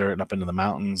the desert and up into the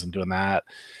mountains and doing that.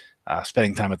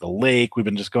 Spending time at the lake. We've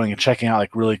been just going and checking out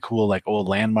like really cool like old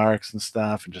landmarks and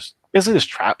stuff, and just basically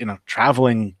just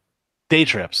traveling day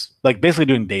trips, like basically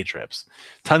doing day trips,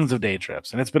 tons of day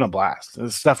trips, and it's been a blast.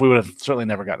 It's stuff we would have certainly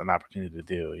never gotten an opportunity to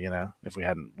do, if we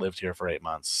hadn't lived here for 8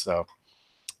 months. So,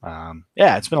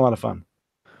 yeah, it's been a lot of fun.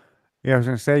 Yeah, I was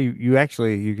gonna say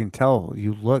you can tell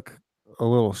you look a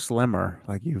little slimmer,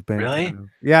 like you've been. Really?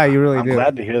 Yeah, you really I'm do.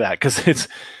 glad to hear that because it's,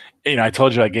 I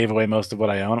told you I gave away most of what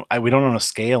I own. We don't own a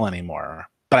scale anymore,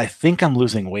 but I think I'm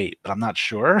losing weight, but I'm not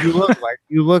sure. You look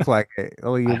like it.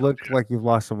 Oh, you look like you've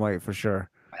lost some weight for sure.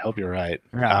 I hope you're right.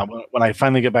 Yeah. When I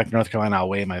finally get back to North Carolina, I'll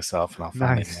weigh myself and I'll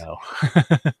finally know.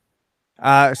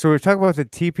 So we were talking about the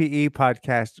TPE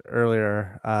podcast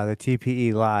earlier, the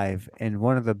TPE live, and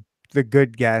one of the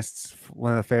good guests,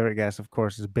 one of the favorite guests, of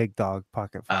course, is Big Dog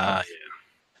Pocket Fives.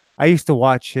 I used to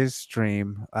watch his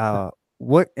stream. And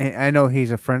I know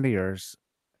he's a friend of yours.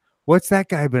 What's that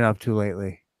guy been up to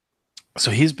lately?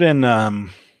 So he's been You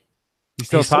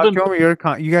still He's still talk been- to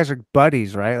him? You guys are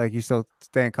buddies, right? Like you still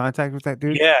stay in contact with that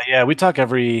dude? yeah, we talk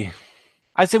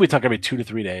I'd say we talk every 2 to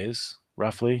 3 days,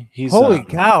 roughly. He's Holy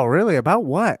cow! Really? About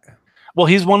what? well,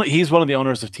 he's one of the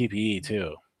owners of TPE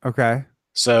too. Okay.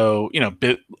 So,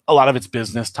 a lot of it's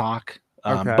business talk.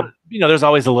 Okay. But there's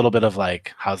always a little bit of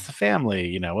like, how's the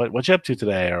family? What you up to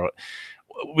today? Or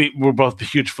we're both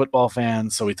huge football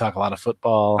fans, so we talk a lot of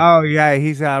football. Oh yeah,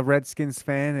 he's a Redskins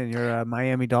fan, and you're a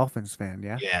Miami Dolphins fan.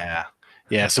 Yeah.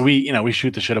 Yeah. So we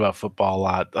shoot the shit about football a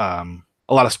lot.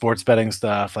 A lot of sports betting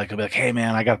stuff. Like, I'll be like, hey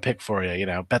man, I got a pick for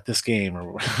you. Bet this game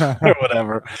or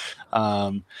whatever.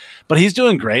 But he's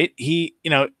doing great. He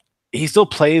still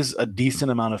plays a decent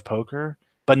amount of poker,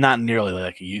 but not nearly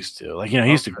like he used to. Like, he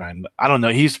used to grind. I don't know.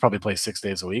 He used to probably play 6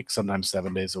 days a week, sometimes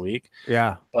 7 days a week.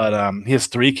 Yeah. But he has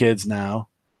 3 kids now.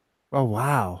 Oh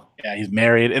wow. Yeah, he's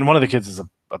married, and one of the kids is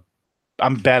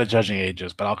I'm bad at judging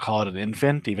ages, but I'll call it an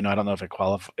infant, even though I don't know if it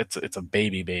qualifies. It's a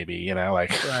baby,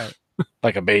 like Right.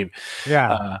 like a baby.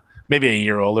 Yeah. Maybe a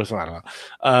year old or something.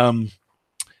 I don't know.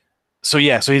 So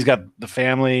he's got the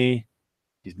family.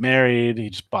 He's married. He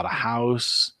just bought a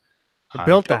house.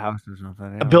 Built a house or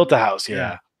something. Yeah. Built a house, yeah.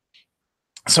 Yeah.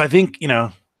 So I think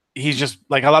he's just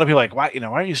like, a lot of people are like, why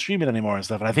aren't you streaming anymore and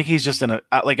stuff? And I think he's just in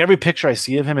like, every picture I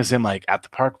see of him is him like at the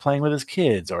park playing with his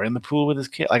kids or in the pool with his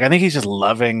kid. Like, I think he's just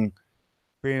loving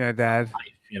being a dad.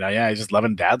 Yeah, he's just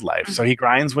loving dad life. So he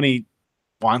grinds when he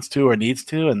wants to or needs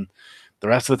to, and the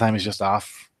rest of the time he's just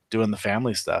off doing the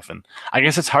family stuff. And I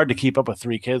guess it's hard to keep up with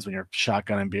 3 kids when you're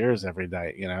shotgunning beers every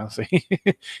night, So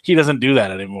he doesn't do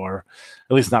that anymore,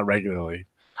 at least not regularly.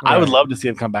 Right. I would love to see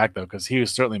him come back though, because he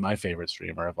was certainly my favorite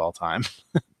streamer of all time.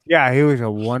 Yeah, he was a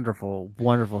wonderful,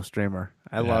 wonderful streamer.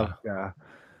 I loved.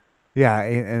 Yeah,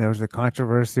 and there was a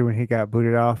controversy when he got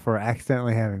booted off for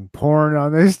accidentally having porn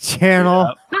on this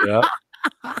channel. Yeah.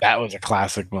 That was a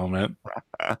classic moment.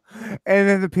 And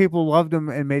then the people loved him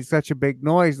and made such a big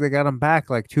noise, they got him back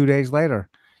like 2 days later.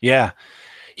 Yeah.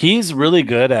 He's really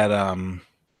good at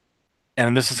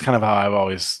and this is kind of how I've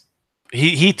always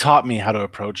he taught me how to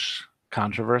approach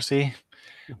controversy,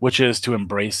 which is to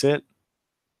embrace it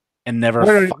and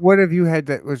never what have you had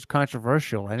that was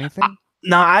controversial? Anything?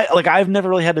 No, I've never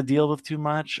really had to deal with too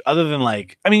much, other than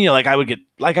like, I mean, I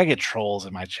get trolls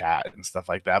in my chat and stuff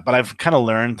like that, but I've kind of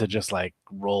learned to just like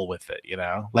roll with it,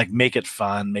 like make it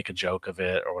fun, make a joke of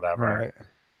it or whatever.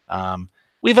 Right.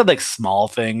 We've had like small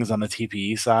things on the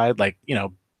TPE side, like,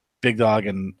 Big Dog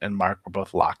and Mark were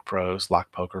both lock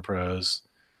poker pros.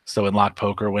 So when Lock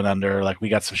Poker went under, like, we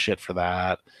got some shit for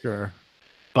that. Sure.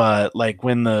 But like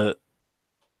when the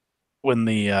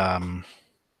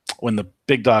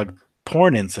Big Dog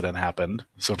porn incident happened,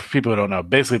 so for people who don't know,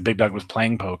 basically Big Dog was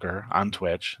playing poker on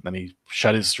Twitch, then he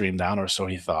shut his stream down, or so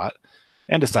he thought,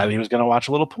 and decided he was going to watch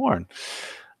a little porn,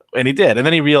 and he did. And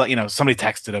then he realized, somebody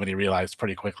texted him, and he realized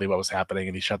pretty quickly what was happening,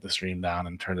 and he shut the stream down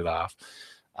and turned it off.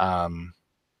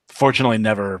 Fortunately,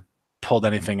 never pulled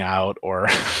anything out or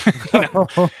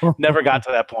never got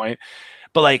to that point.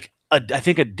 But like I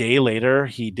think a day later,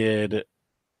 he did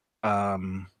a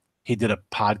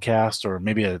podcast, or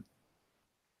maybe a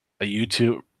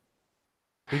YouTube.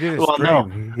 He did a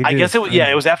stream. No, I guess it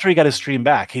was after he got his stream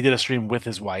back. He did a stream with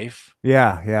his wife.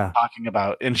 Yeah. Talking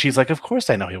about, and she's like, "Of course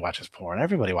I know he watches porn.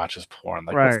 Everybody watches porn.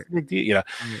 Like, right. What's the big deal?"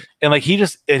 And like he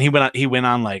went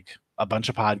on like a bunch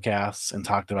of podcasts and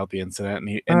talked about the incident,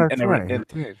 and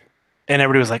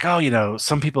everybody was like, "Oh,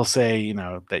 some people say,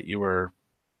 that you were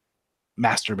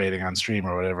masturbating on stream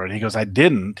or whatever." And he goes, "I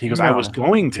didn't." He goes, "I was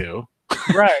going to."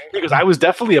 Right. He goes, "I was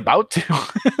definitely about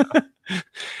to."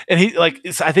 And he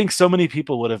I think so many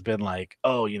people would have been like,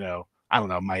 "Oh, I don't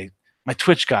know, my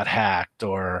Twitch got hacked,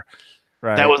 or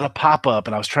that was a pop-up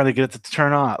and I was trying to get it to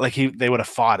turn on." Like they would have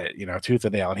fought it, tooth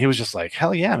and nail. And he was just like,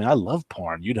 "Hell yeah, man, I love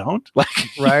porn. You don't?" Like,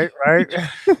 right.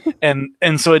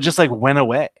 and so it just like went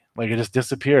away. Like it just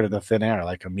disappeared into thin air,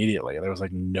 like immediately. There was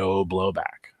like no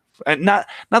blowback. And not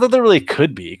that there really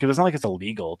could be, because it's not like it's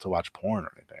illegal to watch porn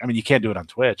or anything. I mean, you can't do it on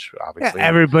Twitch, obviously. Yeah,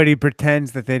 everybody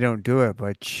pretends that they don't do it,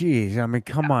 but geez, I mean,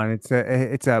 come on, it's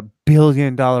a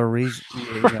billion-dollar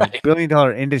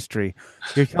billion-dollar industry.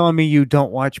 You're telling me you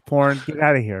don't watch porn? Get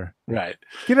out of here! Right?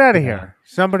 Get out of here!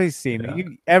 Somebody's seen it.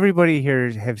 Everybody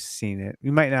here have seen it.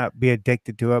 You might not be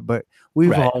addicted to it, but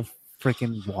we've all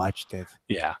freaking watched it.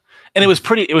 Yeah. And it was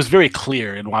very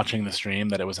clear in watching the stream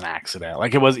that it was an accident.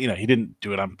 Like it was, he didn't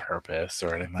do it on purpose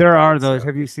or anything. There like are that, those. so-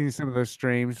 Have you seen some of those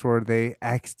streams where they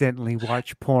accidentally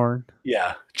watch porn?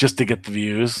 Yeah, just to get the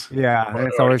views, Yeah, and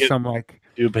it's or always get some like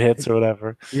tube hits or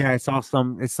whatever. yeah, it's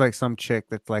like some chick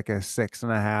that's like a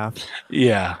 6.5.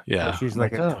 Yeah, Or yeah. she's I'm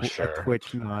like a, oh, sure. a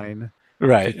Twitch 9.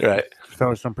 Right, right.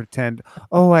 So some pretend.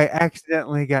 Oh, I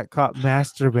accidentally got caught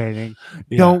masturbating.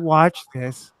 Yeah, Don't watch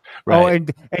this. right,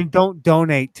 Oh, and don't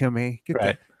donate to me.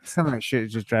 right. Some of that shit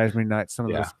just drives me nuts. Some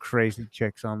of Yeah. those crazy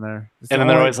chicks on there. It's And then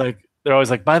all they're always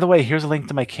like, by the way, here's a link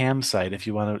to my cam site if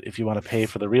you want to pay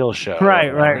for the real show. right.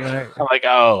 I'm like,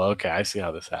 oh, okay, I see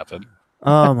how this happened.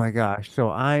 Oh my gosh. So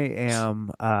I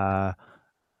am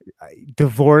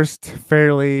divorced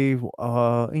fairly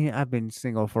I've been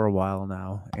single for a while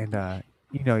now, and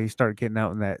you start getting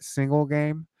out in that single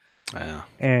game, Yeah,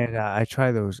 and I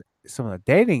try some of the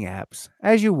dating apps,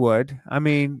 as you would. I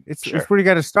mean, it's Sure. where you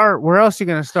got to start. Where else you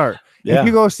gonna start? yeah, If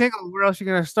you go single, where else you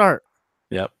gonna start?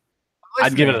 yep.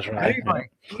 I'd give it a Listening, try. anybody,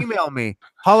 email me.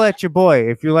 Holla at your boy.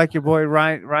 If you like your boy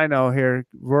Rhino here,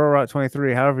 Rural Route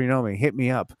 23, however you know me, hit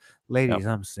me up. Ladies,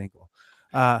 I'm single.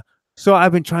 So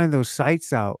I've been trying those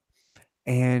sites out,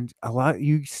 and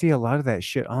you see a lot of that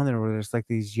shit on there where there's like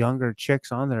these younger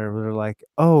chicks on there where they're like,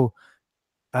 oh,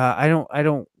 I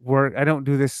don't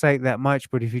do this site that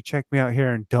much, but if you check me out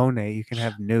here and donate, you can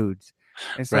have nudes.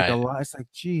 It's like a Right. lot. It's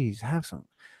like, geez, have some.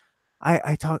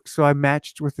 I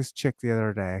matched with this chick the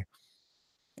other day,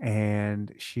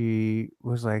 and she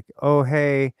was like, oh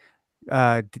hey,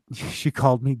 she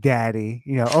called me daddy.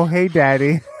 Oh hey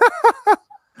daddy.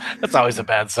 That's always a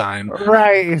bad sign.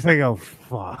 Right. It's like, oh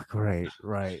fuck, right.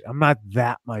 I'm not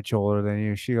that much older than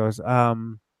you. She goes,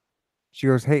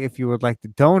 hey, if you would like to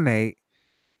donate,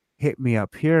 hit me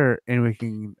up here and we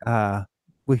can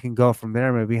go from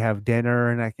there, maybe have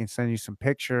dinner and I can send you some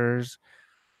pictures.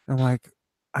 I'm like,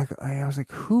 I was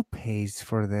like, who pays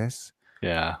for this?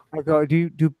 Yeah. I go,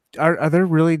 are there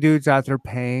really dudes out there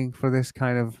paying for this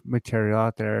kind of material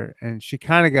out there? And she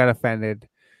kind of got offended.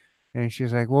 And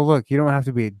she's like, well, look, you don't have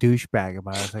to be a douchebag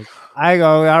about it. I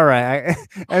go, all right.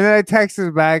 And then I text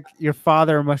her back, your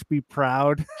father must be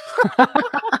proud.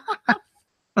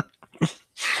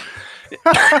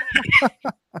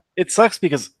 It sucks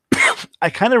because I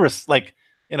kind of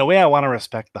in a way I want to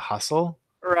respect the hustle.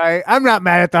 Right. I'm not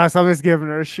mad at us. I'm just giving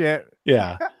her shit.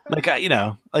 Yeah.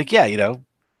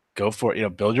 Go for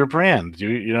it, build your brand.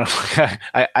 It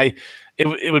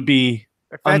would be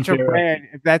If that's your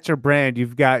unfair. brand,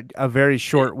 you've got a very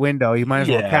short window. You might as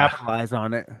well Yeah. capitalize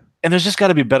on it. And there's just got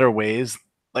to be better ways.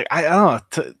 Like I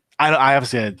don't know. I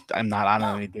obviously I'm not on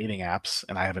any dating apps,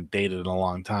 and I haven't dated in a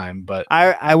long time. But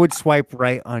I would swipe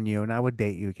right on you, and I would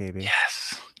date you, KB.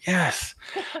 yes.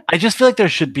 I just feel like there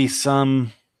should be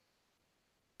some,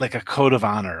 like a code of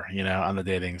honor, on the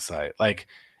dating site. Like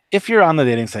if you're on the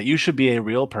dating site, you should be a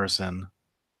real person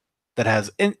that has,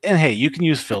 and hey, you can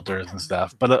use filters and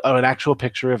stuff, but an actual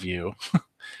picture of you.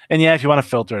 And yeah, if you want to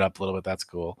filter it up a little bit, that's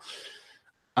cool.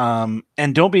 And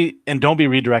don't be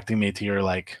redirecting me to your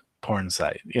like porn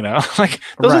site, like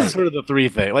those are Right. sort of the three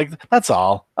things. Like that's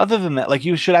all. Other than that, like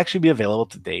you should actually be available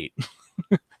to date.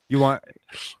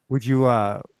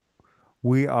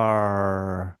 We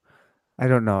are, I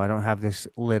don't know. I don't have this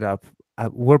lit up.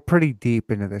 We're pretty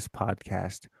deep into this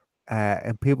podcast.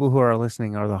 And people who are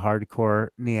listening are the hardcore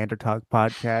Neanderthal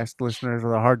podcast listeners or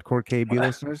the hardcore KB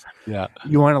listeners. Yeah.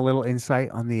 You want a little insight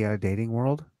on the dating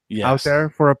world Yes, out there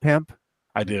for a pimp?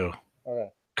 I do.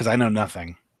 Because I know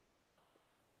nothing.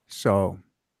 So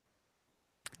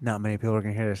not many people are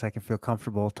going to hear this. I can feel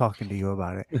comfortable talking to you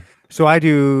about it. So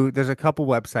there's a couple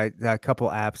websites, a couple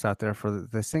apps out there for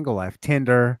the single life.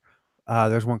 Tinder.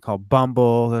 There's one called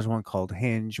Bumble. There's one called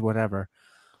Hinge, whatever.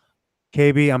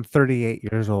 KB, I'm 38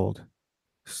 years old.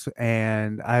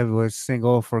 And I was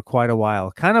single for quite a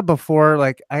while. Kind of before,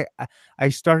 like I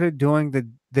started doing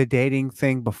the dating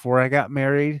thing before I got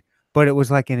married, but it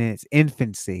was like in its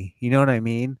infancy. You know what I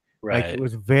mean? Right. Like it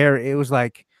was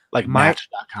like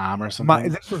Match.com or something.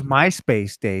 this was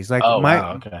MySpace days. Like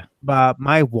wow, okay.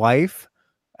 my wife,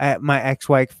 my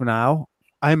ex-wife now,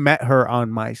 I met her on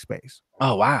MySpace.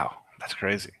 Oh wow, that's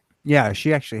crazy. Yeah,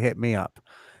 she actually hit me up.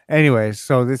 Anyways,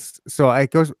 so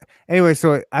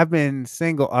I've been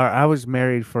single, or I was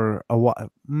married for a while,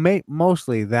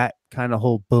 mostly that kind of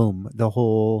whole boom, the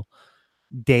whole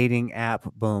dating app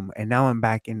boom, and now I'm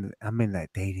in that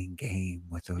dating game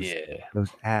with those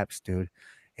apps, dude.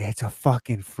 It's a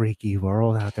fucking freaky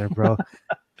world out there, bro.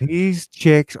 These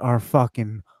chicks are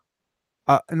fucking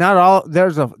not all.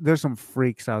 There's some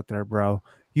freaks out there, bro.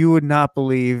 You would not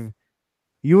believe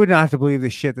You would not have to believe the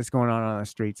shit that's going on the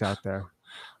streets out there.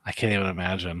 I can't even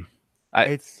imagine. I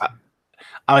It's I,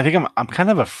 I think I'm kind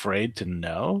of afraid to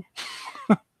know.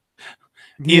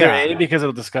 Either yeah, A, because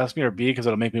it'll disgust me, or B, because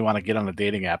it'll make me want to get on a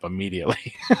dating app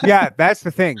immediately. yeah. That's the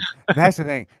thing. That's the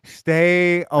thing.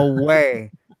 Stay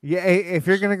away. Yeah, if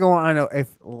you're gonna go on,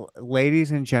 ladies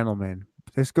and gentlemen,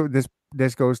 this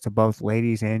goes to both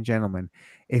ladies and gentlemen.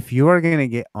 If you are gonna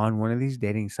get on one of these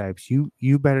dating sites,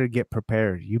 you better get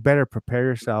prepared. You better prepare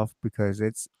yourself because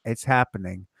it's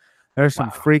happening. There's some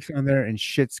Wow. freaks on there and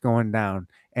shit's going down,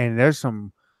 and there's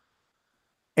some.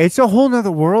 It's a whole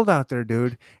nother world out there,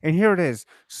 dude. And here it is.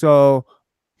 So,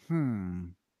 hmm.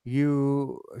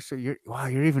 You're wow,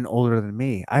 you're even older than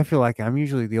me. I feel like I'm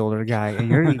usually the older guy, and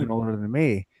you're even older than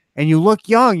me. And you look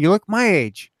young. You look my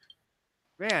age.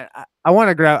 Man, I want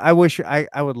to grab. I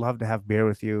would love to have beer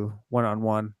with you one on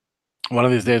one. One of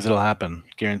these days it'll happen,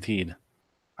 guaranteed.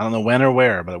 I don't know when or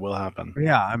where, but it will happen.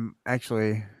 Yeah, I'm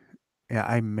actually. Yeah,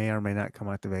 I may or may not come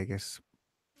out to Vegas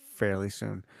fairly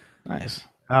soon. Nice.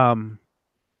 Damn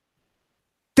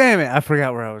it, I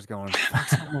forgot where I was going. Fuck,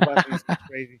 something about this is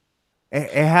crazy.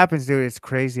 It happens, dude. It's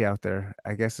crazy out there.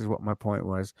 I guess is what my point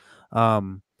was.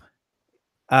 Um,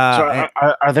 So and-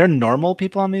 are there normal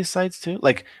people on these sites too?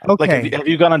 Like okay, have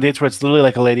you gone on dates where it's literally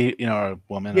like a lady, or a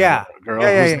woman, Yeah. or a girl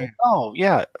Yeah, who's yeah, like, oh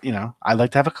yeah, I'd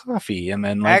like to have a coffee, and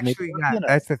then like maybe actually, go to yeah, dinner.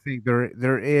 that's the thing.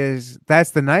 There is.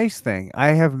 That's the nice thing. I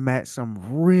have met some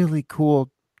really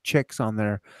cool chicks on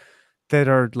there that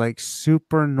are like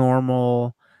super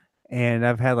normal, and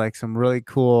I've had like some really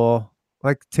cool.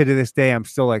 Like to this day, I'm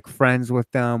still like friends with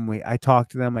them. I talk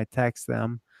to them, I text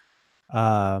them,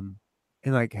 and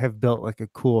like have built like a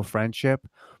cool friendship.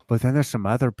 But then there's some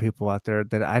other people out there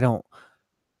that I don't.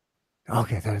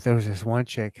 Okay, there was this one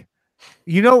chick.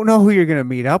 You don't know who you're gonna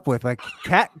meet up with. Like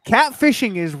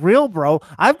catfishing is real, bro.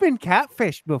 I've been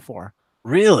catfished before.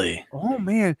 Really? Oh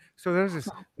man. So there's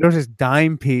this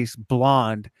dime piece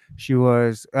blonde. She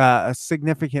was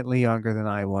significantly younger than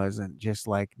I was, and just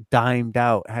like dimed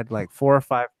out, had like 4 or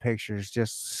 5 pictures,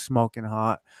 just smoking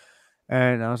hot.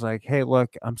 And I was like, hey,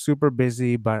 look, I'm super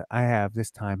busy, but I have this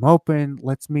time open.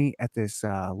 Let's meet at this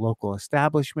local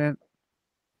establishment.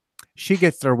 She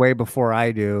gets there way before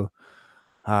I do.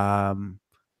 Um,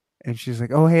 and she's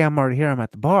like, "Oh, hey, I'm already here. I'm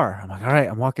at the bar." I'm like, "All right,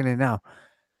 I'm walking in now."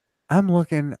 I'm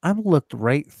looked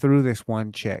right through this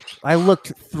one chick. I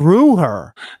looked through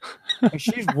her and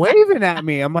she's waving at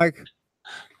me. I'm like,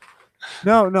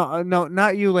 no, no, no,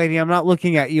 not you, lady. I'm not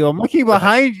looking at you. I'm looking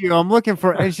behind you. I'm looking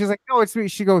for, and she's like, no, it's me.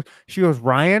 She goes,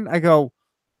 Ryan. I go,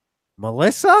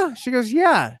 Melissa? She goes,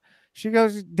 yeah. She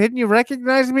goes, didn't you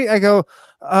recognize me? I go,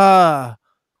 I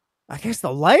guess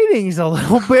the lighting's a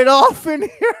little bit off in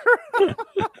here.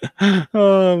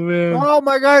 Oh man. Oh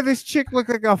my god, this chick looked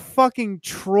like a fucking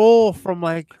troll from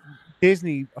like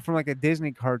a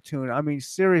Disney cartoon. I mean,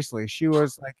 seriously, she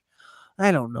was like,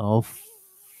 I don't know,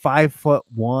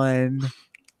 5'1",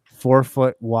 4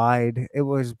 foot wide. It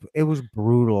was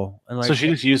brutal. And like, So she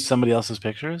just used somebody else's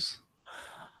pictures,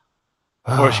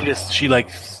 or she like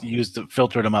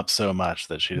filtered them up so much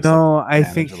that she just no, like, I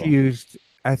think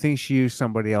manageable. she used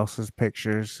somebody else's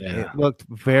pictures. Yeah. It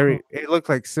looked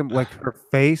like like her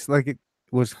face, like it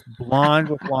was blonde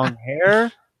with long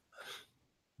hair.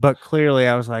 But clearly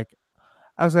I was like,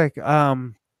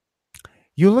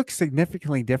 you look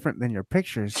significantly different than your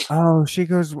pictures. Oh, she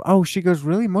goes,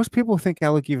 really? Most people think I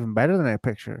look even better than I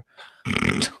picture.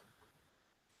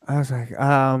 I was like,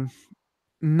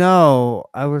 no.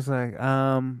 I was like,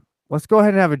 let's go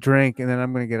ahead and have a drink and then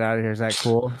I'm gonna get out of here. Is that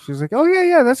cool? She was like, oh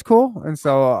yeah, that's cool. And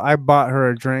so I bought her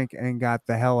a drink and got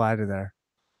the hell out of there.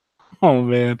 Oh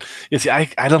man. You see, I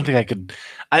don't think I could.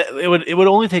 It would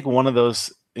only take one of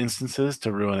those instances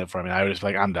to ruin it for me. I would just be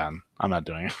like, I'm done. I'm not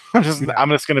doing it. I'm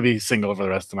just gonna be single for the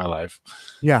rest of my life.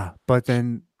 Yeah, but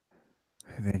then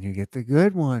you get the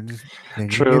good ones. Then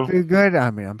True. you get the good. I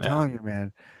mean, I'm Yeah. telling you,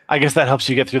 man. I guess that helps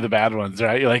you get through the bad ones,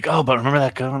 right? You're like, oh, but remember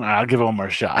that good one? I'll give it one more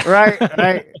shot. Right.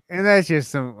 And that's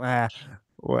just some. Well,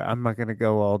 I'm not gonna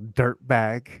go all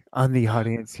dirtbag on the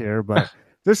audience here, but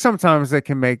there's sometimes that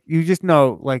can make you just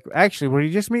know, like, actually, where you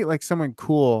just meet like someone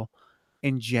cool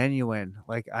and genuine.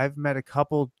 Like I've met a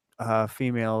couple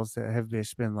females that have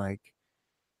just been like,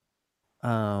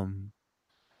 I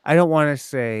don't want to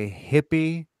say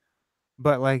hippie,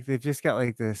 but like they've just got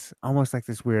like this almost like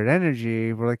this weird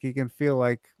energy where like you can feel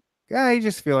like, yeah, you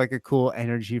just feel like a cool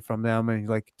energy from them and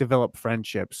like develop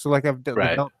friendships. So like I've Right.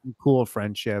 developed some cool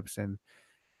friendships, and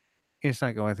it's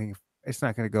not going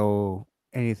to go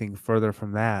anything further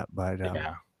from that. But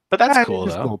Yeah. But that's yeah, cool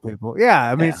it's though. cool people. Yeah,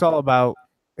 I mean Yeah.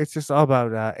 it's just all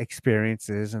about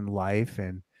experiences and life,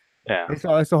 and Yeah. It's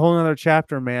a whole other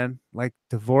chapter, man. Like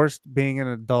divorced, being an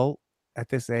adult at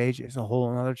this age is a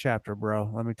whole another chapter, bro.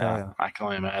 Let me tell Yeah. you, I can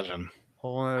only imagine.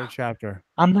 whole another chapter.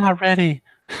 I'm not ready.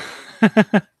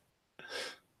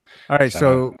 All right, So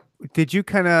so did you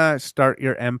kind of start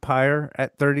your empire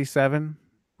at 37?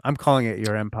 I'm calling it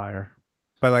your empire,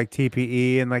 by like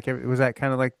TPE and like was that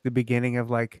kind of like the beginning of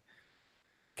like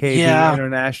KB yeah,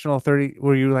 International 30?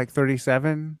 Were you like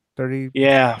 37, 30,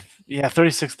 yeah, yeah.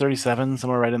 36, 37,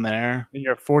 somewhere right in there. and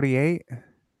you're 48?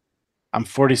 I'm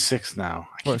 46 now.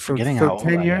 I Well, keep so forgetting how old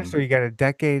 10 I years. So am. you got a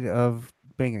decade of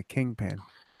being a kingpin.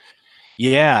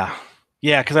 Yeah,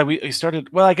 yeah. Because we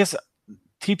started. Well, I guess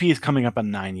TP is coming up on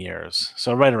 9 years,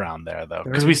 so right around there though.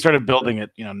 Because we 30. started building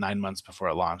it, 9 months before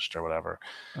it launched or whatever.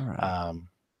 All right.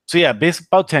 So yeah, basically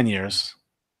about 10 years.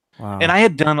 Wow. And I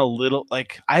had done a little, I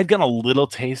had gotten a little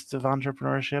taste of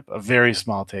entrepreneurship, a very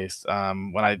small taste.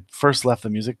 When I first left the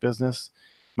music business,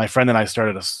 my friend and I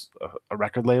started a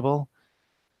record label,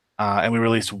 and we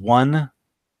released one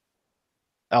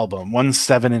album, one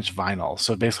 7-inch vinyl.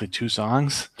 So basically 2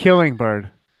 songs. Killing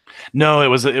Bird. No, it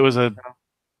was a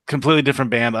completely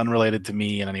different band, unrelated to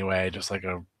me in any way, just like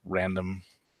a random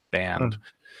band.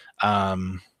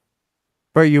 Um,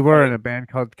 But you were in a band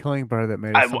called Killing Bird that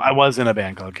made a song. I was in a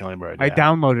band called Killing Bird. I Yeah.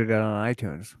 downloaded it on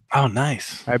iTunes. Oh,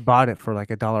 nice. I bought it for like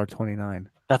 $1.29.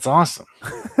 That's awesome.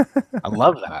 I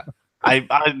love that.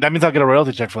 That means I'll get a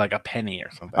royalty check for like a penny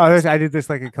or something. Oh, I did this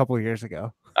like a couple of years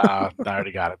ago. I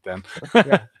already got it then.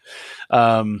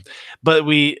 Yeah. But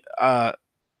we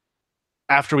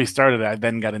after we started, I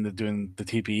then got into doing the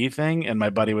TPE thing, and my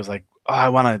buddy was like, "Oh, I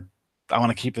want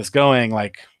to keep this going.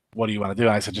 Like, what do you want to do?"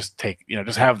 And I said, "Just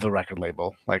just have the record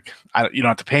label. Like, you don't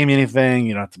have to pay me anything.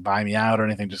 You don't have to buy me out or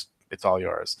anything. Just it's all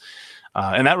yours."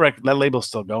 And that label's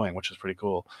still going, which is pretty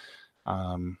cool.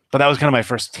 But that was kind of my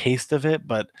first taste of it.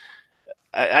 But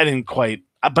I didn't quite.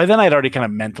 By then, I'd already kind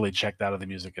of mentally checked out of the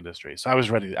music industry, so I was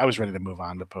ready. I was ready to move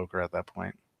on to poker at that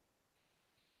point.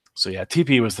 So yeah,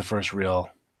 TP was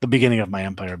the beginning of my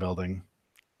empire building.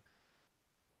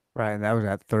 Right. And that was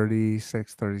at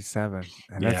 36, 37.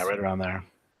 And Yeah, right around there.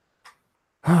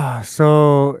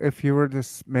 So if you were to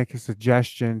make a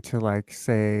suggestion to like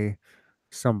say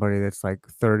somebody that's like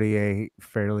 38,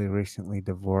 fairly recently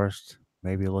divorced,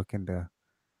 maybe looking to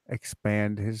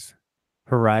expand his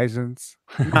horizons.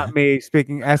 Not me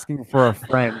speaking, asking for a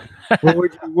friend. What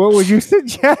would you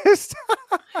suggest?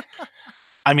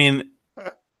 I mean,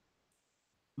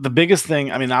 the biggest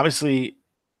thing, obviously,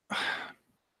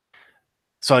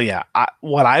 so yeah,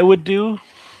 what I would do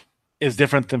is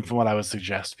different than from what I would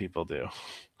suggest people do.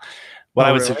 What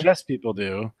I would suggest people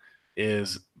do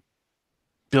is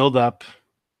build up,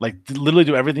 like literally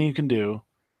do everything you can do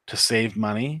to save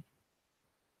money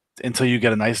until you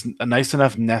get a nice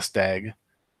enough nest egg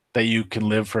that you can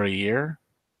live for a year.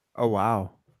 Oh,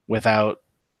 wow. Without,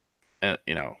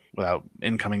 without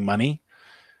incoming money,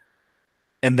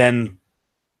 and then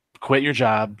quit your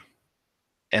job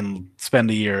and spend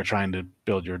a year trying to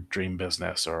build your dream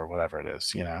business or whatever it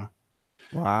is,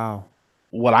 Wow.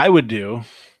 What I would do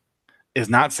is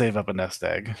not save up a nest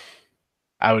egg.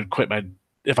 I would quit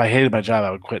if I hated my job,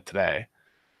 I would quit today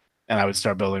and I would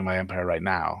start building my empire right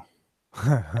now.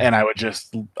 And I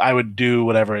would do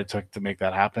whatever it took to make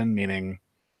that happen. Meaning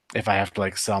if I have to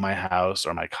like sell my house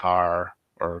or my car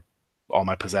or all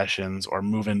my possessions or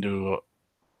move into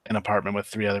an apartment with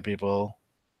 3 other people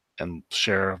and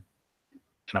share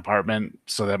an apartment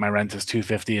so that my rent is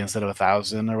 $250 instead of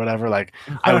 $1,000 or whatever, like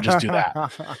I would just do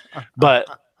that. But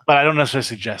I don't necessarily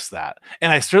suggest that,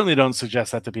 and I certainly don't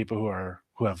suggest that to people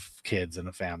who have kids and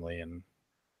a family and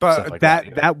stuff But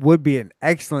like that would be an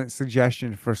excellent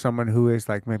suggestion for someone who is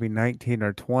like maybe 19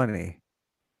 or 20.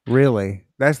 Really,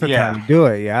 that's the time to do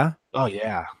it. Yeah. Oh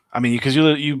yeah. Because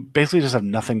you basically just have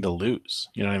nothing to lose.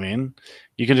 You know what I mean?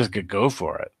 You can just go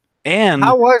for it. And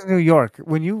how was New York?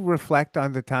 When you reflect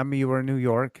on the time you were in New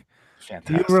York,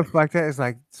 fantastic. do you reflect that as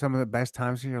like some of the best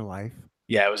times of your life?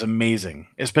 Yeah, it was amazing,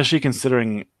 especially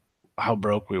considering how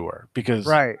broke we were. Because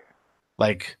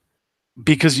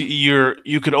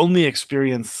you could only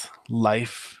experience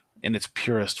life in its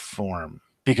purest form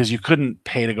because you couldn't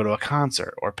pay to go to a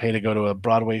concert or pay to go to a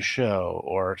Broadway show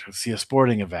or to see a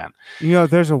sporting event.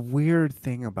 There's a weird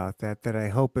thing about that I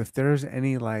hope if there's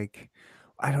any like,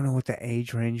 I don't know what the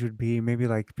age range would be, maybe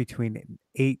like between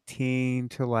 18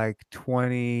 to like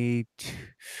 20,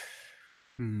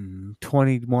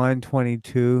 21,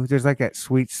 22. There's like that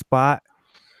sweet spot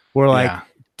where like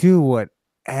do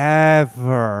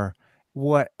whatever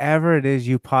it is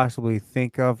you possibly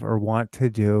think of or want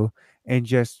to do, and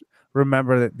just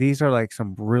remember that these are like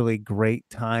some really great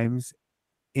times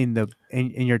in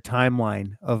your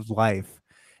timeline of life,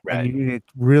 and you Right. need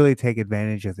to really take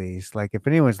advantage of these. Like if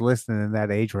anyone's listening in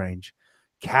that age range,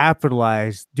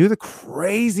 capitalize, do the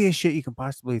craziest shit you can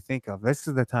possibly think of. This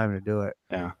is the time to do it.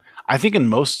 Yeah. I think in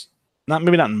most, not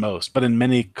maybe not in most, but in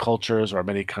many cultures or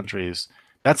many countries,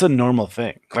 that's a normal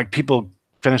thing. Like people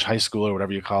finish high school or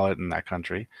whatever you call it in that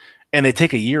country, and they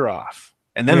take a year off,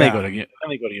 and then Yeah. then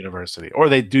they go to university, or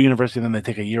they do university, and then they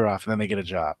take a year off, and then they get a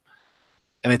job,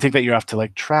 and they take that year off to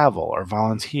like travel or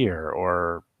volunteer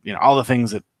or all the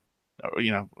things that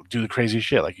do the crazy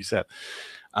shit like you said.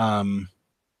 Um,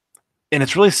 and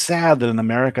it's really sad that in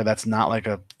America that's not like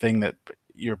a thing that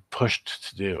you're pushed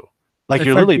to do. Like It's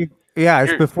you're like literally yeah, it's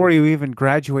you're before you even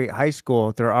graduate high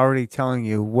school. They're already telling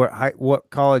you what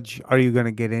college are you going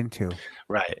to get into.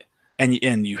 right.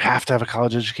 And you have to have a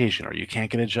college education or you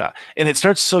can't get a job. And it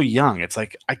starts so young. It's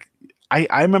like I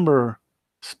remember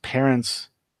parents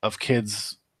of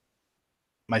kids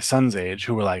my son's age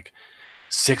who were like,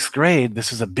 sixth grade,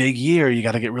 this is a big year. You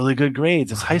got to get really good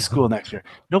grades. It's high school next year.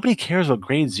 Nobody cares what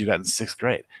grades you got in sixth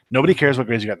grade. Nobody cares what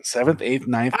grades you got in seventh, eighth,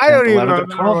 ninth, I don't 10th, even 11th, or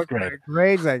remember 12th what grade. kind of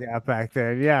grades I got back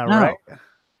then. Yeah, No. right.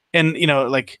 And,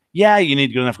 like, yeah, you need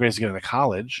good enough grades to get into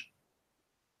college,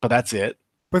 but that's it.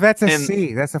 But that's a And-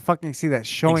 C. That's a fucking C. That's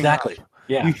showing Exactly. up.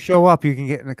 Yeah. You show up, you can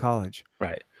get into college.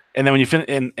 Right. And then when you finish,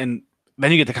 and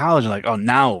then you get to college and like, oh,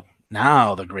 now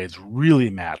the grades really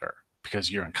matter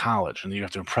because you're in college and you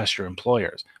have to impress your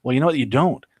employers. Well, you know what? You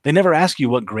don't. They never ask you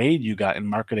what grade you got in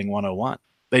marketing 101.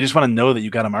 They just want to know that you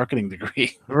got a marketing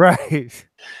degree. Right.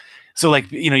 So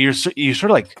like, you're sort of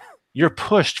like, you're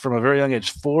pushed from a very young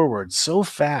age forward so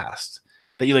fast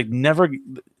that you like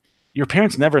your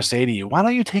parents never say to you, why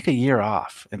don't you take a year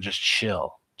off and just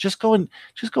chill? Just go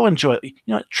enjoy,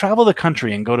 travel the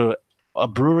country and go to a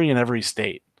brewery in every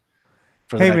state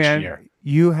for the Hey next man, year.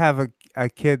 you have a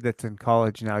kid that's in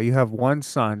college now. You have one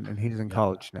son and he's in Yeah.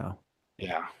 college now.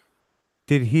 Yeah.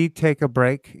 Did he take a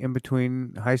break in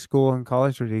between high school and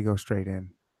college or did he go straight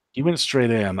in? He went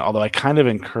straight in, although I kind of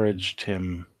encouraged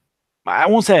him. I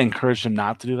won't say I encouraged him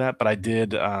not to do that, but I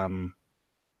did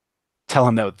tell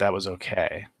him that was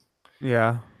okay.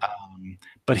 Yeah.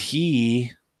 But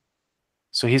he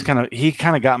kind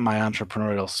of got my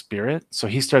entrepreneurial spirit. So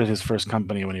he started his first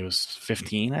company when he was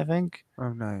 15, I think. Oh,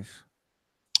 nice.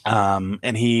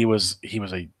 And he was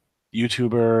a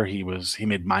YouTuber. He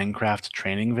made Minecraft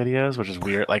training videos, which is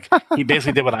weird. Like he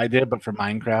basically did what I did, but for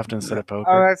Minecraft instead of poker.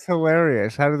 Oh, that's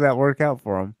hilarious. How did that work out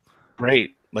for him?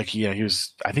 Great. Like he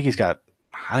was. I think he's got.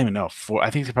 I don't even know. I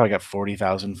think he's probably got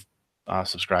 40,000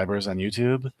 subscribers on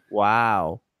YouTube.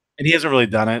 Wow. And he hasn't really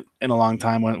done it in a long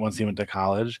time once he went to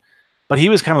college. But he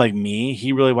was kind of like me.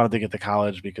 He really wanted to get to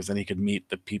college because then he could meet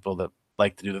the people that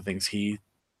like to do the things he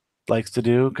likes to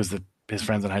do because his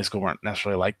friends in high school weren't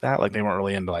necessarily like that. Like they weren't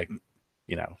really into like,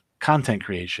 content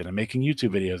creation and making YouTube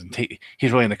videos. And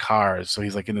he's really into cars. So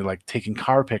he's like into like taking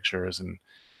car pictures. And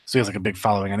so he has like a big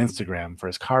following on Instagram for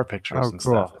his car pictures and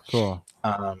stuff. Cool.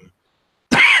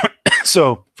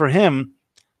 So for him,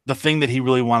 the thing that he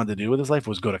really wanted to do with his life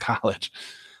was go to college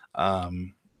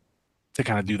to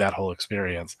kind of do that whole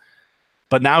experience.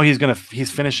 But now he's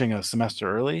finishing a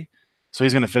semester early. So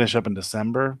he's going to finish up in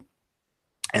December.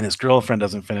 And his girlfriend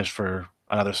doesn't finish for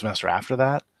another semester after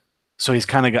that. So I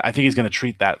think he's going to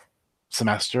treat that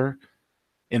semester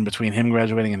in between him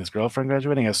graduating and his girlfriend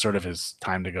graduating as sort of his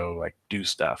time to go like do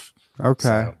stuff. Okay.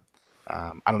 So,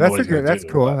 I don't know what he's going to do.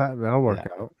 That's cool. but- That'll work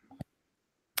out.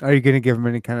 Are you going to give him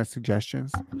any kind of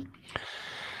suggestions?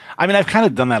 I mean, I've kind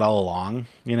of done that all along,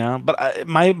 but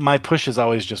my push has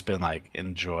always just been like,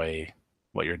 enjoy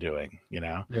what you're doing,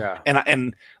 Yeah.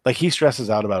 and like he stresses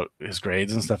out about his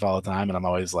grades and stuff all the time. And I'm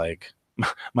always like,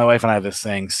 my wife and I have this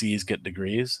saying, C's get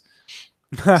degrees.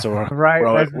 So right.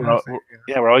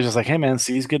 we're always just like, hey man,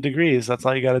 C's get degrees. That's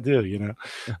all you got to do,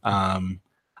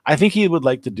 I think he would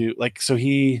like to do so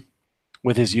he,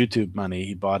 with his YouTube money,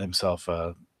 he bought himself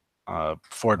a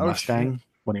Ford Mustang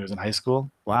when he was in high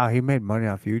school. Wow, he made money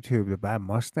off YouTube to buy a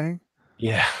Mustang.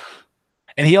 Yeah,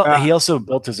 and he also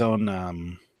built his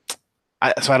own.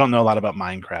 So I don't know a lot about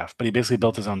Minecraft, but he basically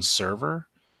built his own server,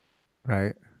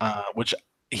 right? Which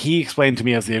he explained to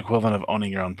me as the equivalent of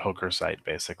owning your own poker site,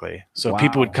 basically. So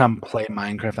people would come play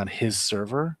Minecraft on his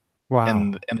server,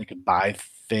 and they could buy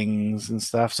things and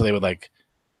stuff. So they would like,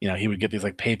 he would get these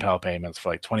like PayPal payments for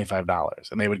like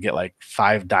 $25, and they would get like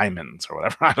 5 diamonds or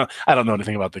whatever. I don't know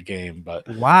anything about the game, but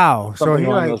wow. So he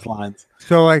along those lines.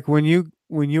 So like when you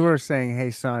were saying, "Hey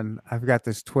son, I've got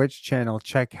this Twitch channel.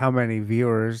 Check how many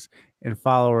viewers and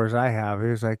followers I have." He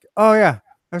was like, "Oh yeah,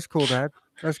 that's cool, Dad."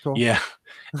 That's cool. Yeah.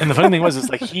 And the funny thing was, is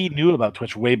like he knew about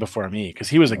Twitch way before me because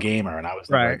he was a gamer and I was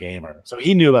never a Right. gamer. So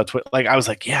he knew about Twitch. Like I was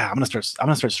like, yeah, I'm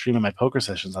gonna start streaming my poker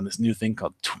sessions on this new thing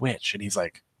called Twitch. And he's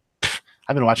like,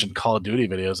 I've been watching Call of Duty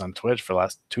videos on Twitch for the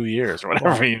last 2 years or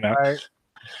whatever, you know. Right.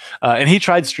 And he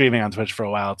tried streaming on Twitch for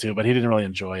a while too, but he didn't really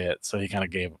enjoy it, so he kind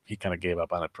of gave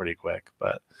up on it pretty quick.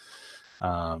 But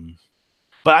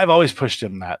I've always pushed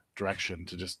him that direction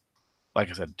to just, like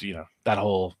I said, you know, that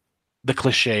whole the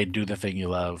cliche "do the thing you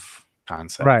love"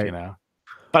 concept, Right. you know.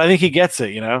 But I think he gets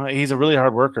it, you know. He's a really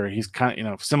hard worker. He's kind of, you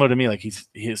know, similar to me. Like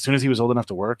he as soon as he was old enough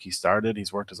to work, he started.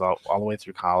 He's worked all the way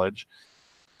through college.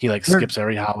 He like skips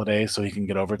every holiday so he can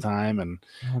get overtime, and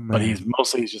but he's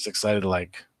just excited to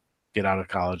like get out of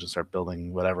college and start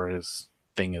building whatever his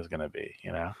thing is going to be,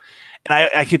 you know. And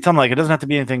I keep telling him like it doesn't have to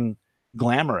be anything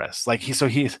glamorous. Like it's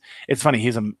funny.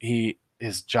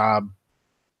 His job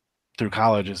through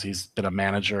college is he's been a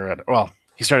manager at, well,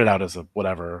 he started out as a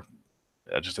whatever,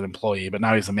 just an employee, but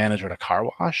now he's a manager at a car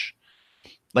wash,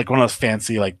 like one of those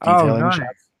fancy like detailing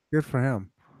shops. Good for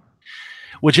him.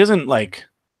 Which isn't like,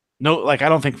 no, like I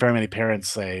don't think very many parents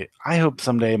say, I hope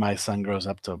someday my son grows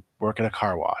up to work at a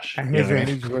car wash. At his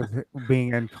age, with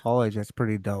being in college, that's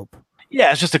pretty dope.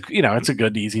 Yeah, it's just it's a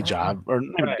good, easy job, or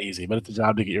not easy, but it's a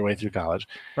job to get your way through college.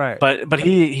 Right. But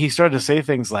he started to say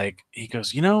things like, do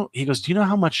you know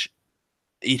how much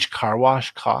each car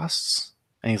wash costs?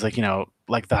 And he's like, you know,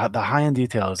 like the high end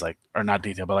detail is like, or not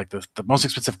detail, but like the most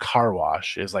expensive car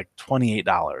wash is like $28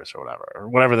 or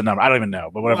whatever the number. I don't even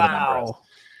know, but whatever the number is.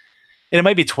 And it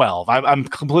might be 12. I'm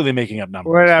completely making up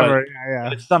numbers. Whatever.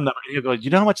 But it's some number. You go, you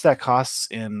know how much that costs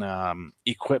in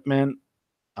equipment,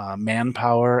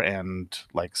 manpower, and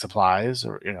like supplies,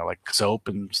 or you know, like soap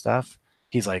and stuff?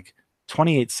 He's like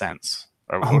 28 cents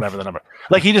or whatever the number.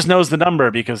 Like he just knows the number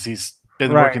because he's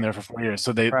been working there for 4 years.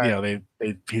 So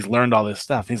he's learned all this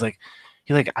stuff. He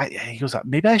goes,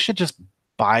 maybe I should just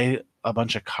buy a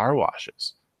bunch of car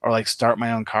washes or like start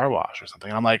my own car wash or something.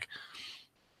 And I'm like,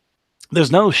 there's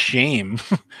no shame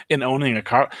in owning a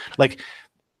car. Like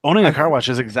owning a car wash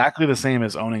is exactly the same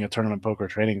as owning a tournament poker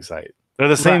trading site. They're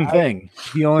the same thing.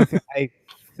 The only thing I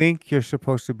think you're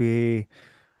supposed to be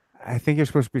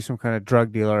some kind of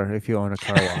drug dealer if you own a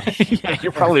car wash. Yeah,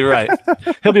 you're probably right.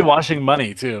 He'll be washing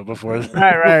money too before.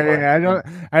 Right. Yeah.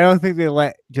 I don't think they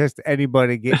let just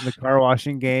anybody get in the car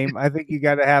washing game. I think you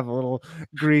got to have a little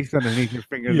grease underneath your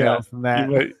fingernails from that.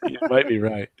 You might be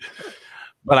right.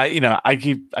 But I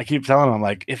keep telling him,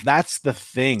 like, if that's the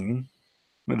thing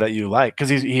that you like, because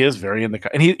he is very in the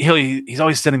car, and he's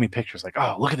always sending me pictures like,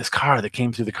 oh, look at this car that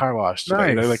came through the car wash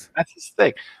today. Nice. Like, that's his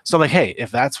thing. So I'm like, hey,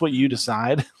 if that's what you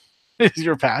decide is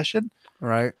your passion,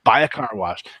 right, buy a car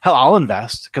wash. Hell, I'll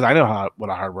invest because I know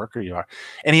what a hard worker you are.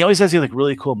 And he always has these like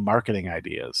really cool marketing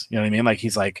ideas. You know what I mean? Like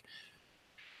he's like,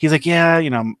 yeah,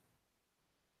 you know,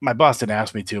 my boss didn't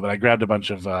ask me to, but I grabbed a bunch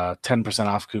of 10%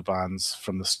 off coupons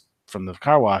from the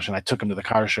car wash, and I took them to the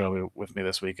car show with me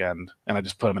this weekend, and I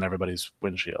just put them in everybody's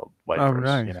windshield wipers. Oh,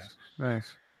 nice. You know?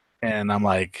 Nice. And I'm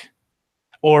like,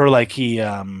 or like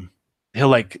he'll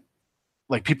like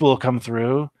people will come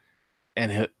through,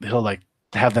 and he'll like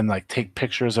have them like take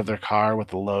pictures of their car with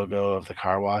the logo of the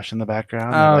car wash in the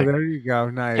background. Oh, like, there you go.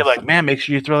 Nice. You're like, man, make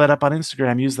sure you throw that up on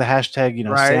Instagram. Use the hashtag, you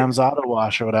know, right, Sam's Auto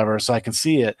Wash or whatever, so I can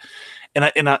see it.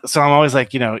 So I'm always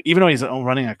like, you know, even though he's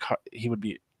running a car, he would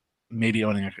be maybe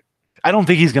owning a. I don't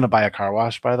think he's going to buy a car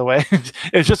wash, by the way.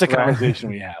 It's just a conversation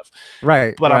we have.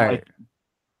 Right. But right. I'm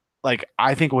like,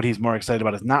 I think what he's more excited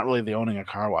about is not really the owning a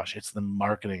car wash. It's the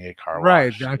marketing a car wash.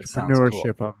 Right. The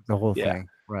entrepreneurship of the whole thing.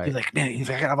 Right. He's like, man,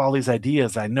 I have all these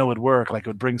ideas. I know it'd work. Like it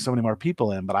would bring so many more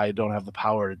people in, but I don't have the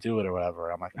power to do it or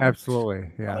whatever. I'm like, absolutely.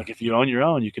 Yeah. Like if you own your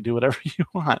own, you can do whatever you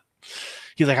want.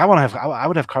 He's like, I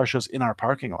would have car shows in our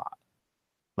parking lot.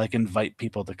 Like invite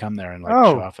people to come there and like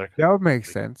show off their car. That would make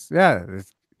sense. Yeah.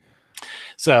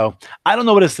 So I don't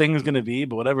know what his thing is going to be,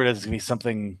 but whatever it is, it's going to be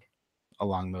something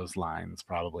along those lines,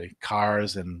 probably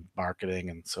cars and marketing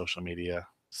and social media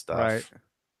stuff. Right.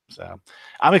 So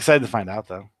I'm excited to find out,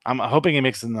 though. I'm hoping he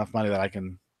makes enough money that I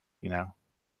can, you know,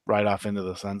 ride off into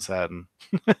the sunset. And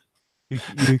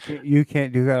you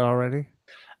can't do that already.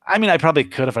 I mean, I probably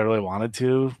could if I really wanted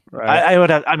to. Right. I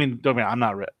would have. I mean, don't get me wrong,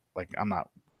 I'm not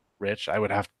rich. I would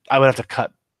have to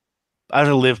cut. I have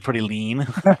to live pretty lean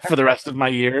for the rest of my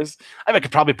years. I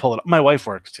could probably pull it up. My wife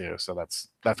works too, so that's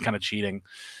kind of cheating.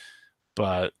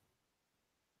 But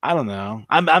I don't know.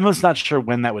 I'm just not sure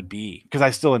when that would be because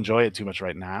I still enjoy it too much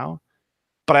right now.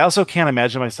 But I also can't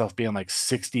imagine myself being like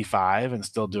 65 and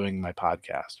still doing my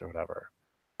podcast or whatever.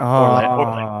 Oh,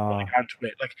 on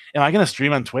Twitch. Like, am I gonna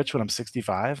stream on Twitch when I'm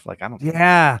 65? Like, I don't think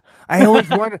yeah. I always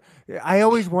wonder. I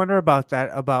always wonder about that.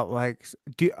 About like,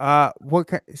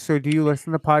 so do you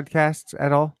listen to podcasts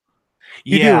at all?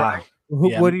 You do, yeah. right?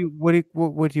 Yeah. What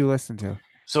do you listen to?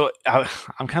 So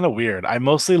I'm kind of weird. I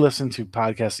mostly listen to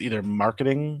podcasts, either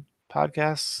marketing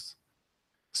podcasts.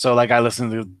 So like I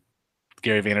listen to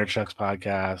Gary Vaynerchuk's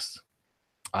podcast.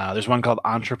 There's one called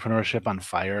Entrepreneurship on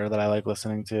Fire that I like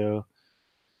listening to.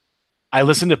 I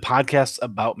listen to podcasts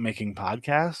about making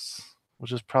podcasts,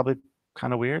 which is probably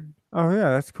kind of weird. Oh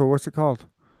yeah, that's cool. What's it called?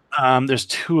 There's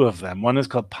two of them. One is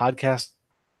called Podcast.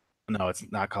 No, it's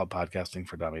not called Podcasting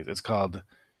for Dummies. It's called.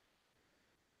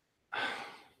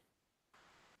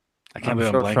 I can't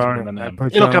believe I'm blanking on the name.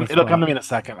 It'll come to me in a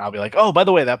second. I'll be like, oh, by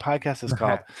the way, that podcast is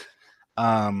called.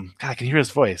 God, I can hear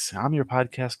his voice. I'm your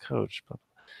podcast coach.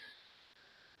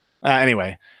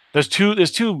 Anyway, there's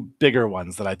two bigger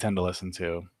ones that I tend to listen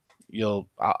to.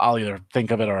 I'll either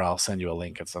think of it or I'll send you a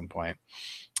link at some point.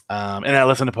 And I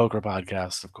listen to poker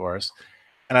podcasts, of course,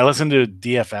 and I listen to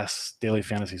DFS, Daily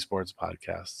Fantasy Sports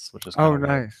podcasts, which is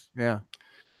nice, yeah.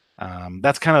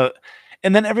 That's kind of,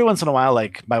 and then every once in a while,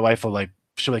 like my wife will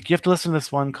she'll like, you have to listen to this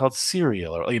one called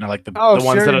Serial, or like the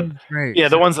ones that are great. Yeah,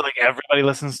 the ones that like everybody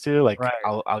listens to. Like right.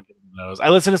 I'll give them those. I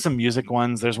listen to some music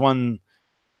ones. There's one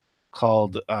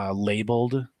called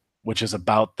Labeled, which is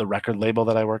about the record label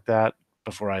that I worked at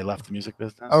before I left the music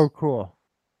business. Oh, cool.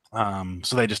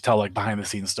 So they just tell like behind the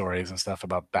scenes stories and stuff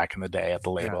about back in the day at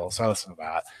the label. Yeah. So I listen to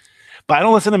that. But I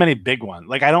don't listen to many big ones.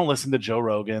 Like I don't listen to Joe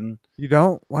Rogan. You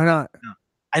don't? Why not?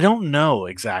 I don't know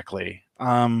exactly.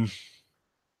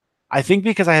 I think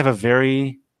because I have a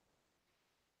very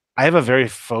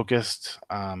focused,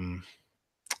 a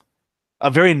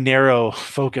very narrow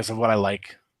focus of what I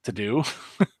like to do.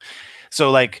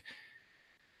 So like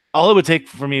all it would take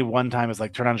for me one time is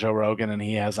like turn on Joe Rogan and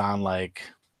he has on like,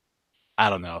 I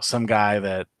don't know, some guy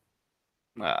that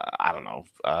I don't know,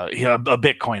 a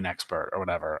Bitcoin expert or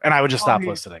whatever, and I would just stop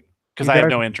listening because I have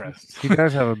no interest. He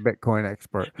does have a Bitcoin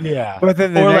expert. Yeah, but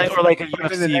then or like a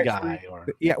UFC guy. Week, or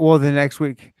yeah, well, the next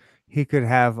week he could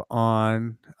have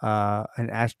on an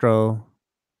astrophysicist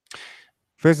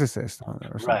on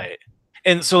there, right?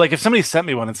 And so, like, if somebody sent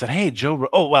me one and said, "Hey, Joe,"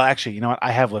 oh well, actually, you know what?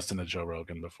 I have listened to Joe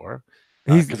Rogan before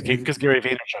because Gary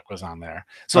Vaynerchuk was on there.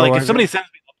 So, like, if somebody sends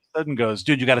me and goes,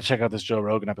 dude, you got to check out this Joe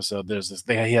Rogan episode. There's this,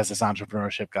 he has this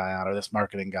entrepreneurship guy on, or this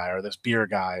marketing guy, or this beer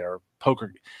guy, or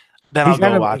poker. Then I'll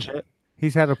go watch it.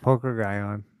 He's had a poker guy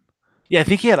on. Yeah, I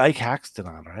think he had Ike Haxton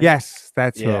on, right? Yes,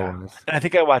 that's who it was. And I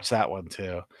think I watched that one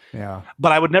too. Yeah.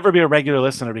 But I would never be a regular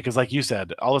listener because, like you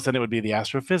said, all of a sudden it would be the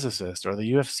astrophysicist or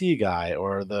the UFC guy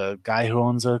or the guy who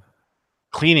owns a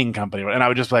cleaning company, and I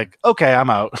would just be like, okay, I'm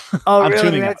out. Oh, I'm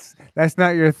really? That's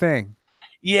not your thing.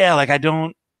 Yeah, like I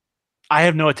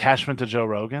have no attachment to Joe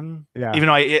Rogan. Yeah. Even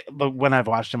though but when I've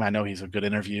watched him, I know he's a good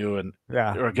interview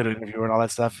or a good interviewer and all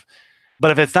that stuff.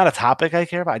 But if it's not a topic I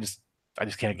care about, I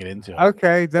just can't get into it.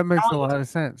 Okay, that makes a lot of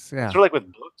sense. Yeah. Sort of like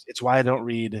with books. It's why I don't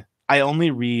read. I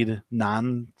only read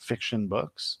nonfiction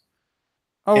books.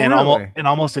 Oh, and really?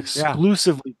 almost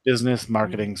exclusively business,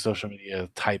 marketing, social media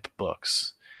type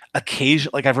books.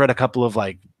 Occasionally, like I've read a couple of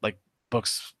like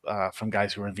books from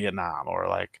guys who were in Vietnam or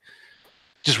like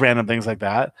just random things like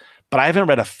that. But I haven't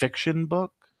read a fiction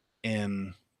book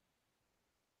in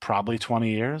probably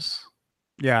 20 years.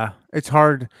 Yeah, it's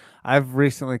hard. I've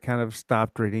recently kind of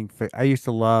stopped reading. I used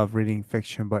to love reading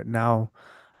fiction, but now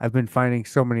I've been finding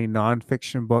so many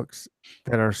nonfiction books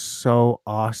that are so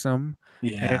awesome.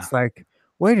 Yeah. And it's like,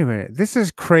 wait a minute, this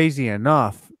is crazy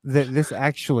enough that this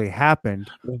actually happened.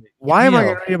 Why am I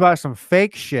going to read about some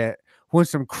fake shit when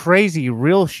some crazy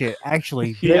real shit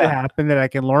actually did happen that I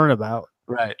can learn about?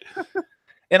 Right.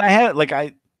 And I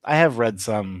have read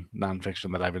some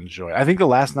nonfiction that I've enjoyed. I think the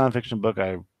last nonfiction book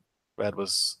I read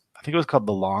was, I think it was called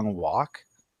The Long Walk.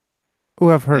 Oh,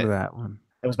 I've heard of that one.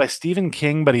 It was by Stephen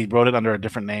King, but he wrote it under a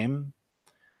different name.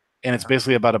 And it's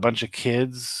basically about a bunch of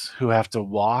kids who have to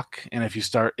walk. And if you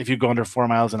go under 4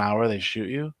 miles an hour, they shoot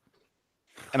you.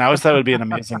 And I always thought it would be an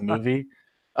amazing movie.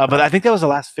 But I think that was the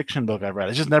last fiction book I've read.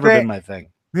 It's just never been my thing.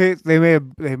 They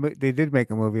did make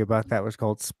a movie about that. It was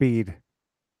called Speed.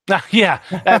 Yeah,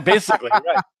 basically,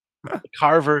 right. The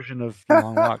car version of The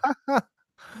Long Walk.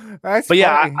 That's but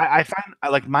yeah, funny. I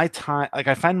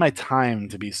find my time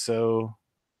to be so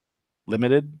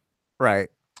limited. Right.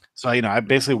 So I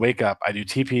basically wake up, I do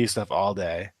TP stuff all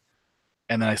day,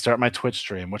 and then I start my Twitch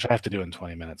stream, which I have to do in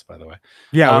 20 minutes, by the way.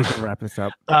 Yeah, we can wrap this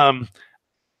up. And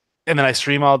then I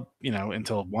stream all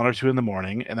until 1 or 2 in the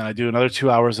morning, and then I do another 2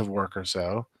 hours of work or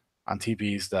so, on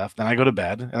TPE stuff. Then I go to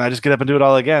bed and I just get up and do it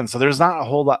all again. So there's not a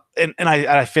whole lot, and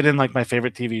I fit in like my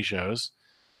favorite TV shows,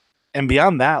 and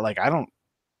beyond that, like I don't.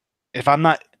 If I'm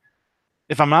not,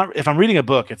 if I'm reading a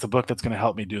book, it's a book that's going to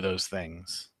help me do those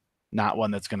things, not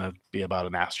one that's going to be about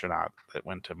an astronaut that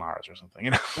went to Mars or something.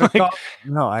 You know, like,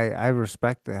 No, I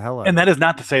respect the hell out and of that is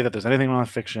not to say that there's anything wrong with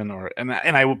fiction, or and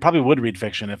I probably would read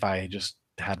fiction if I just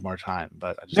had more time,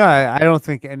 but I just No, I don't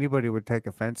think anybody would take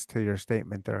offense to your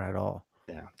statement there at all.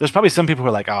 yeah. There's probably some people who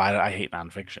are like, oh, I hate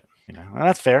nonfiction. You know, and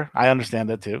that's fair. I understand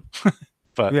that too,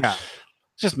 but Yeah.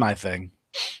 it's just my thing.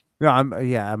 No,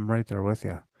 I'm right there with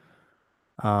you.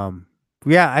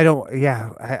 Yeah, I don't.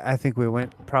 Yeah, I think we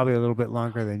went probably a little bit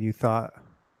longer than you thought.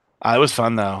 It was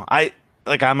fun though.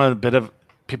 I'm a bit of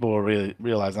people will really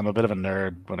realize I'm a bit of a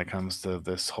nerd when it comes to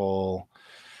this whole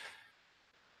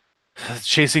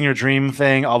chasing your dream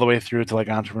thing all the way through to like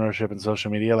entrepreneurship and social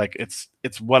media. Like it's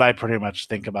what I pretty much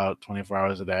think about 24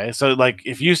 hours a day. So like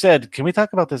if you said, "Can we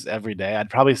talk about this every day?" I'd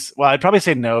probably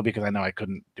say no because I know I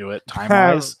couldn't do it time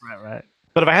wise. Right.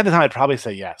 But if I had the time, I'd probably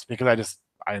say yes because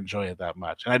I enjoy it that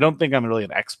much, and I don't think I'm really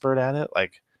an expert at it.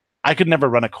 Like I could never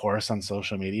run a course on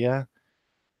social media.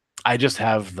 I just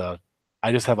have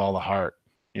all the heart.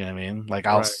 You know what I mean? Like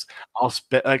Right. I'll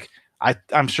spit like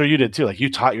I'm sure you did too. Like you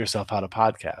taught yourself how to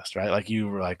podcast, right? Like you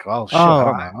were like, oh shit, I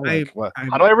don't know. Like, what?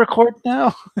 How do I record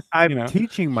now? I'm You know?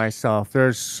 teaching myself.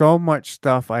 There's so much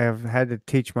stuff I have had to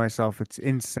teach myself. It's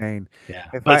insane. Yeah,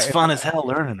 If but it's I- fun as hell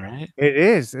learning, right? It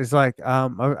is. It's like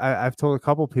I've told a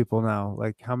couple people now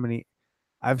like how many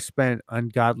I've spent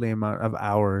ungodly amount of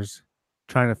hours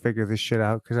trying to figure this shit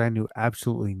out because I knew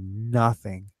absolutely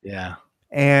nothing. Yeah,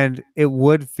 And it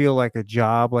would feel like a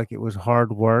job, like it was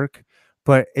hard work,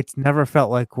 but it's never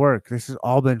felt like work. This has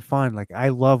all been fun. Like I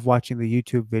love watching the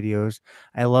YouTube videos.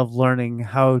 I love learning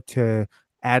how to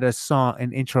add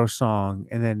an intro song,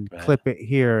 and then Right. clip it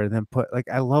here, and then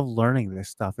I love learning this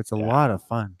stuff. It's a Yeah. lot of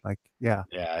fun. Like, yeah.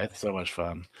 yeah, it's so much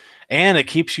fun, and it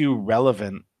keeps you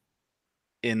relevant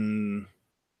in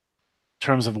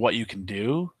terms of what you can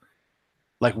do,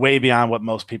 like way beyond what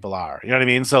most people are. You know what I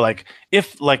mean? So like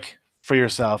if like for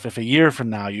yourself, if a year from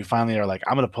now you finally are like,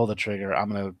 I'm gonna pull the trigger, I'm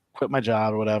gonna quit my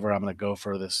job or whatever, I'm gonna go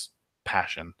for this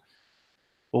passion.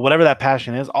 Well, whatever that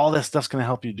passion is, all this stuff's gonna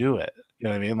help you do it. You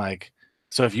know what I mean? Like,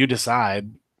 so if you decide,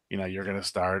 you know, you're gonna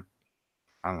start,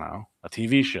 I don't know, a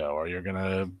TV show, or you're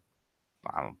gonna,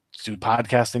 I don't do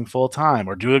podcasting full time,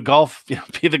 or do a golf, you know,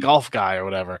 be the golf guy or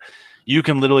whatever, you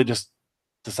can literally just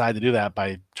decide to do that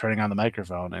by turning on the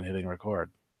microphone and hitting record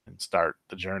and start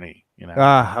the journey. You know?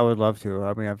 I would love to.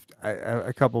 I mean,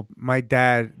 a couple. My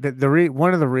dad.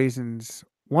 One of the reasons.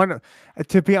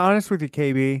 To be honest with you,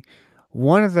 KB,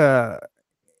 one of the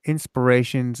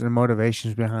inspirations and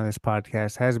motivations behind this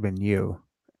podcast has been you.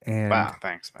 And Wow,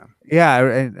 thanks, man. yeah,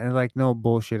 and like no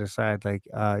bullshit aside, like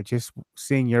just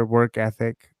seeing your work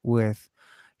ethic with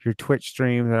your Twitch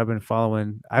stream that I've been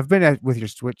following. I've been with your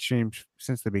Twitch streams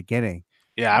since the beginning.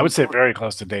 Yeah, I would say very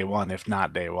close to day one, if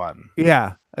not day one.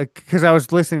 Yeah, because I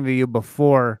was listening to you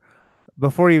before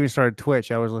you even started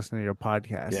Twitch. I was listening to your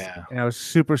podcast. Yeah. And I was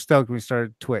super stoked when we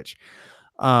started Twitch.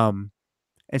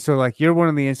 And so like you're one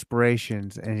of the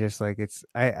inspirations, and just like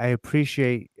I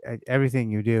appreciate everything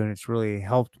you do, and it's really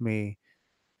helped me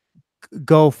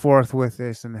go forth with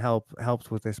this and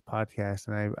helped with this podcast.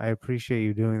 And I appreciate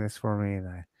you doing this for me.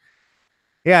 And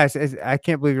I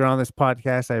can't believe you're on this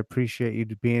podcast. I appreciate you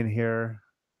being here.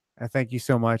 I thank you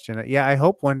so much. And yeah, I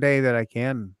hope one day that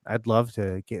I'd love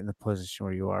to get in the position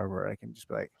where you are, where I can just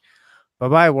be like,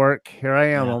 bye-bye work. Here I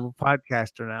am. Yeah. I'm a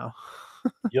podcaster now.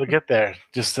 You'll get there.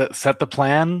 Just set the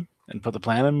plan and put the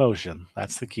plan in motion.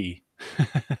 That's the key.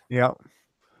 Yep.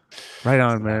 Right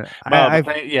on, man. Well,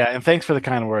 and thanks for the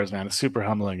kind words, man. It's super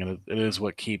humbling, and it is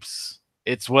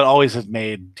it's what always has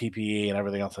made TPE and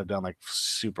everything else I've done like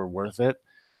super worth it.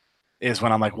 Is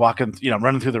when I'm like walking, you know,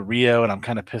 running through the Rio, and I'm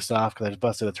kind of pissed off because I just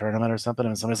busted a tournament or something,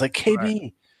 and somebody's like, "KB,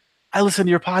 right. I listen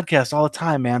to your podcast all the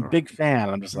time, man. Big fan."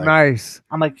 And I'm just like, nice.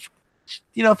 I'm like,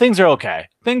 you know, things are okay.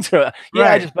 Things are, yeah,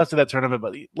 right. I just busted that tournament,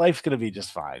 but life's gonna be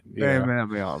just fine.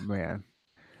 Man.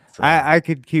 So, So, I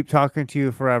could keep talking to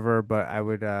you forever, but I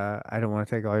would I don't want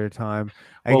to take all your time.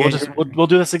 well, we'll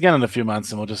do this again in a few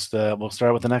months, and we'll just we'll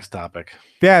start with the next topic.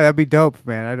 Yeah, that'd be dope,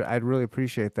 man. I'd really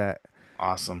appreciate that.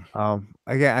 Awesome.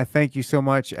 Again, I thank you so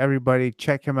much, everybody.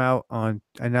 Check him out on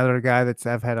another guy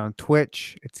I've had on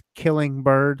Twitch. It's Killing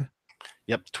Bird.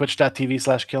 Yep,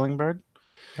 twitch.tv/killingbird.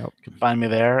 Yep. You can find me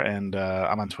there, and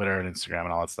I'm on Twitter and Instagram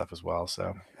and all that stuff as well.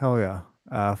 So hell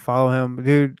yeah, follow him,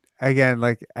 dude. Again,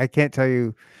 like I can't tell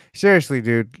you, seriously,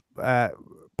 dude.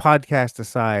 Podcast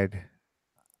aside,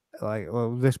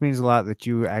 well, this means a lot that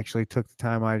you actually took the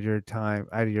time out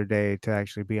of your day to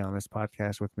actually be on this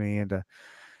podcast with me, and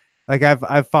like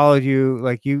I've followed you,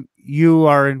 like you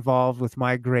are involved with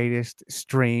my greatest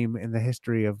stream in the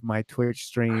history of my Twitch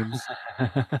streams.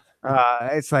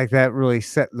 It's like that really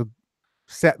set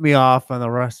me off on the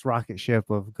rocket ship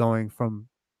of going from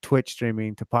Twitch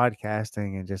streaming to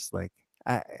podcasting, and just like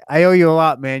I owe you a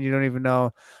lot, man. You don't even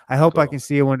know. I hope I Cool. can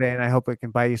see you one day, and I hope I can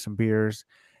buy you some beers.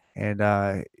 And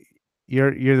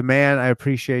you're the man. I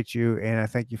appreciate you, and I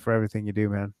thank you for everything you do,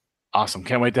 man. Awesome.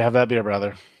 Can't wait to have that beer,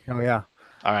 brother. Oh yeah.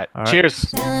 All right. All right. Cheers.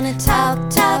 Gonna talk,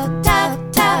 talk,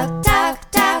 talk, talk,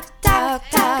 talk, talk, talk, talk,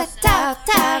 talk, talk,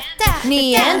 talk,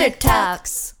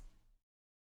 Neandertalks.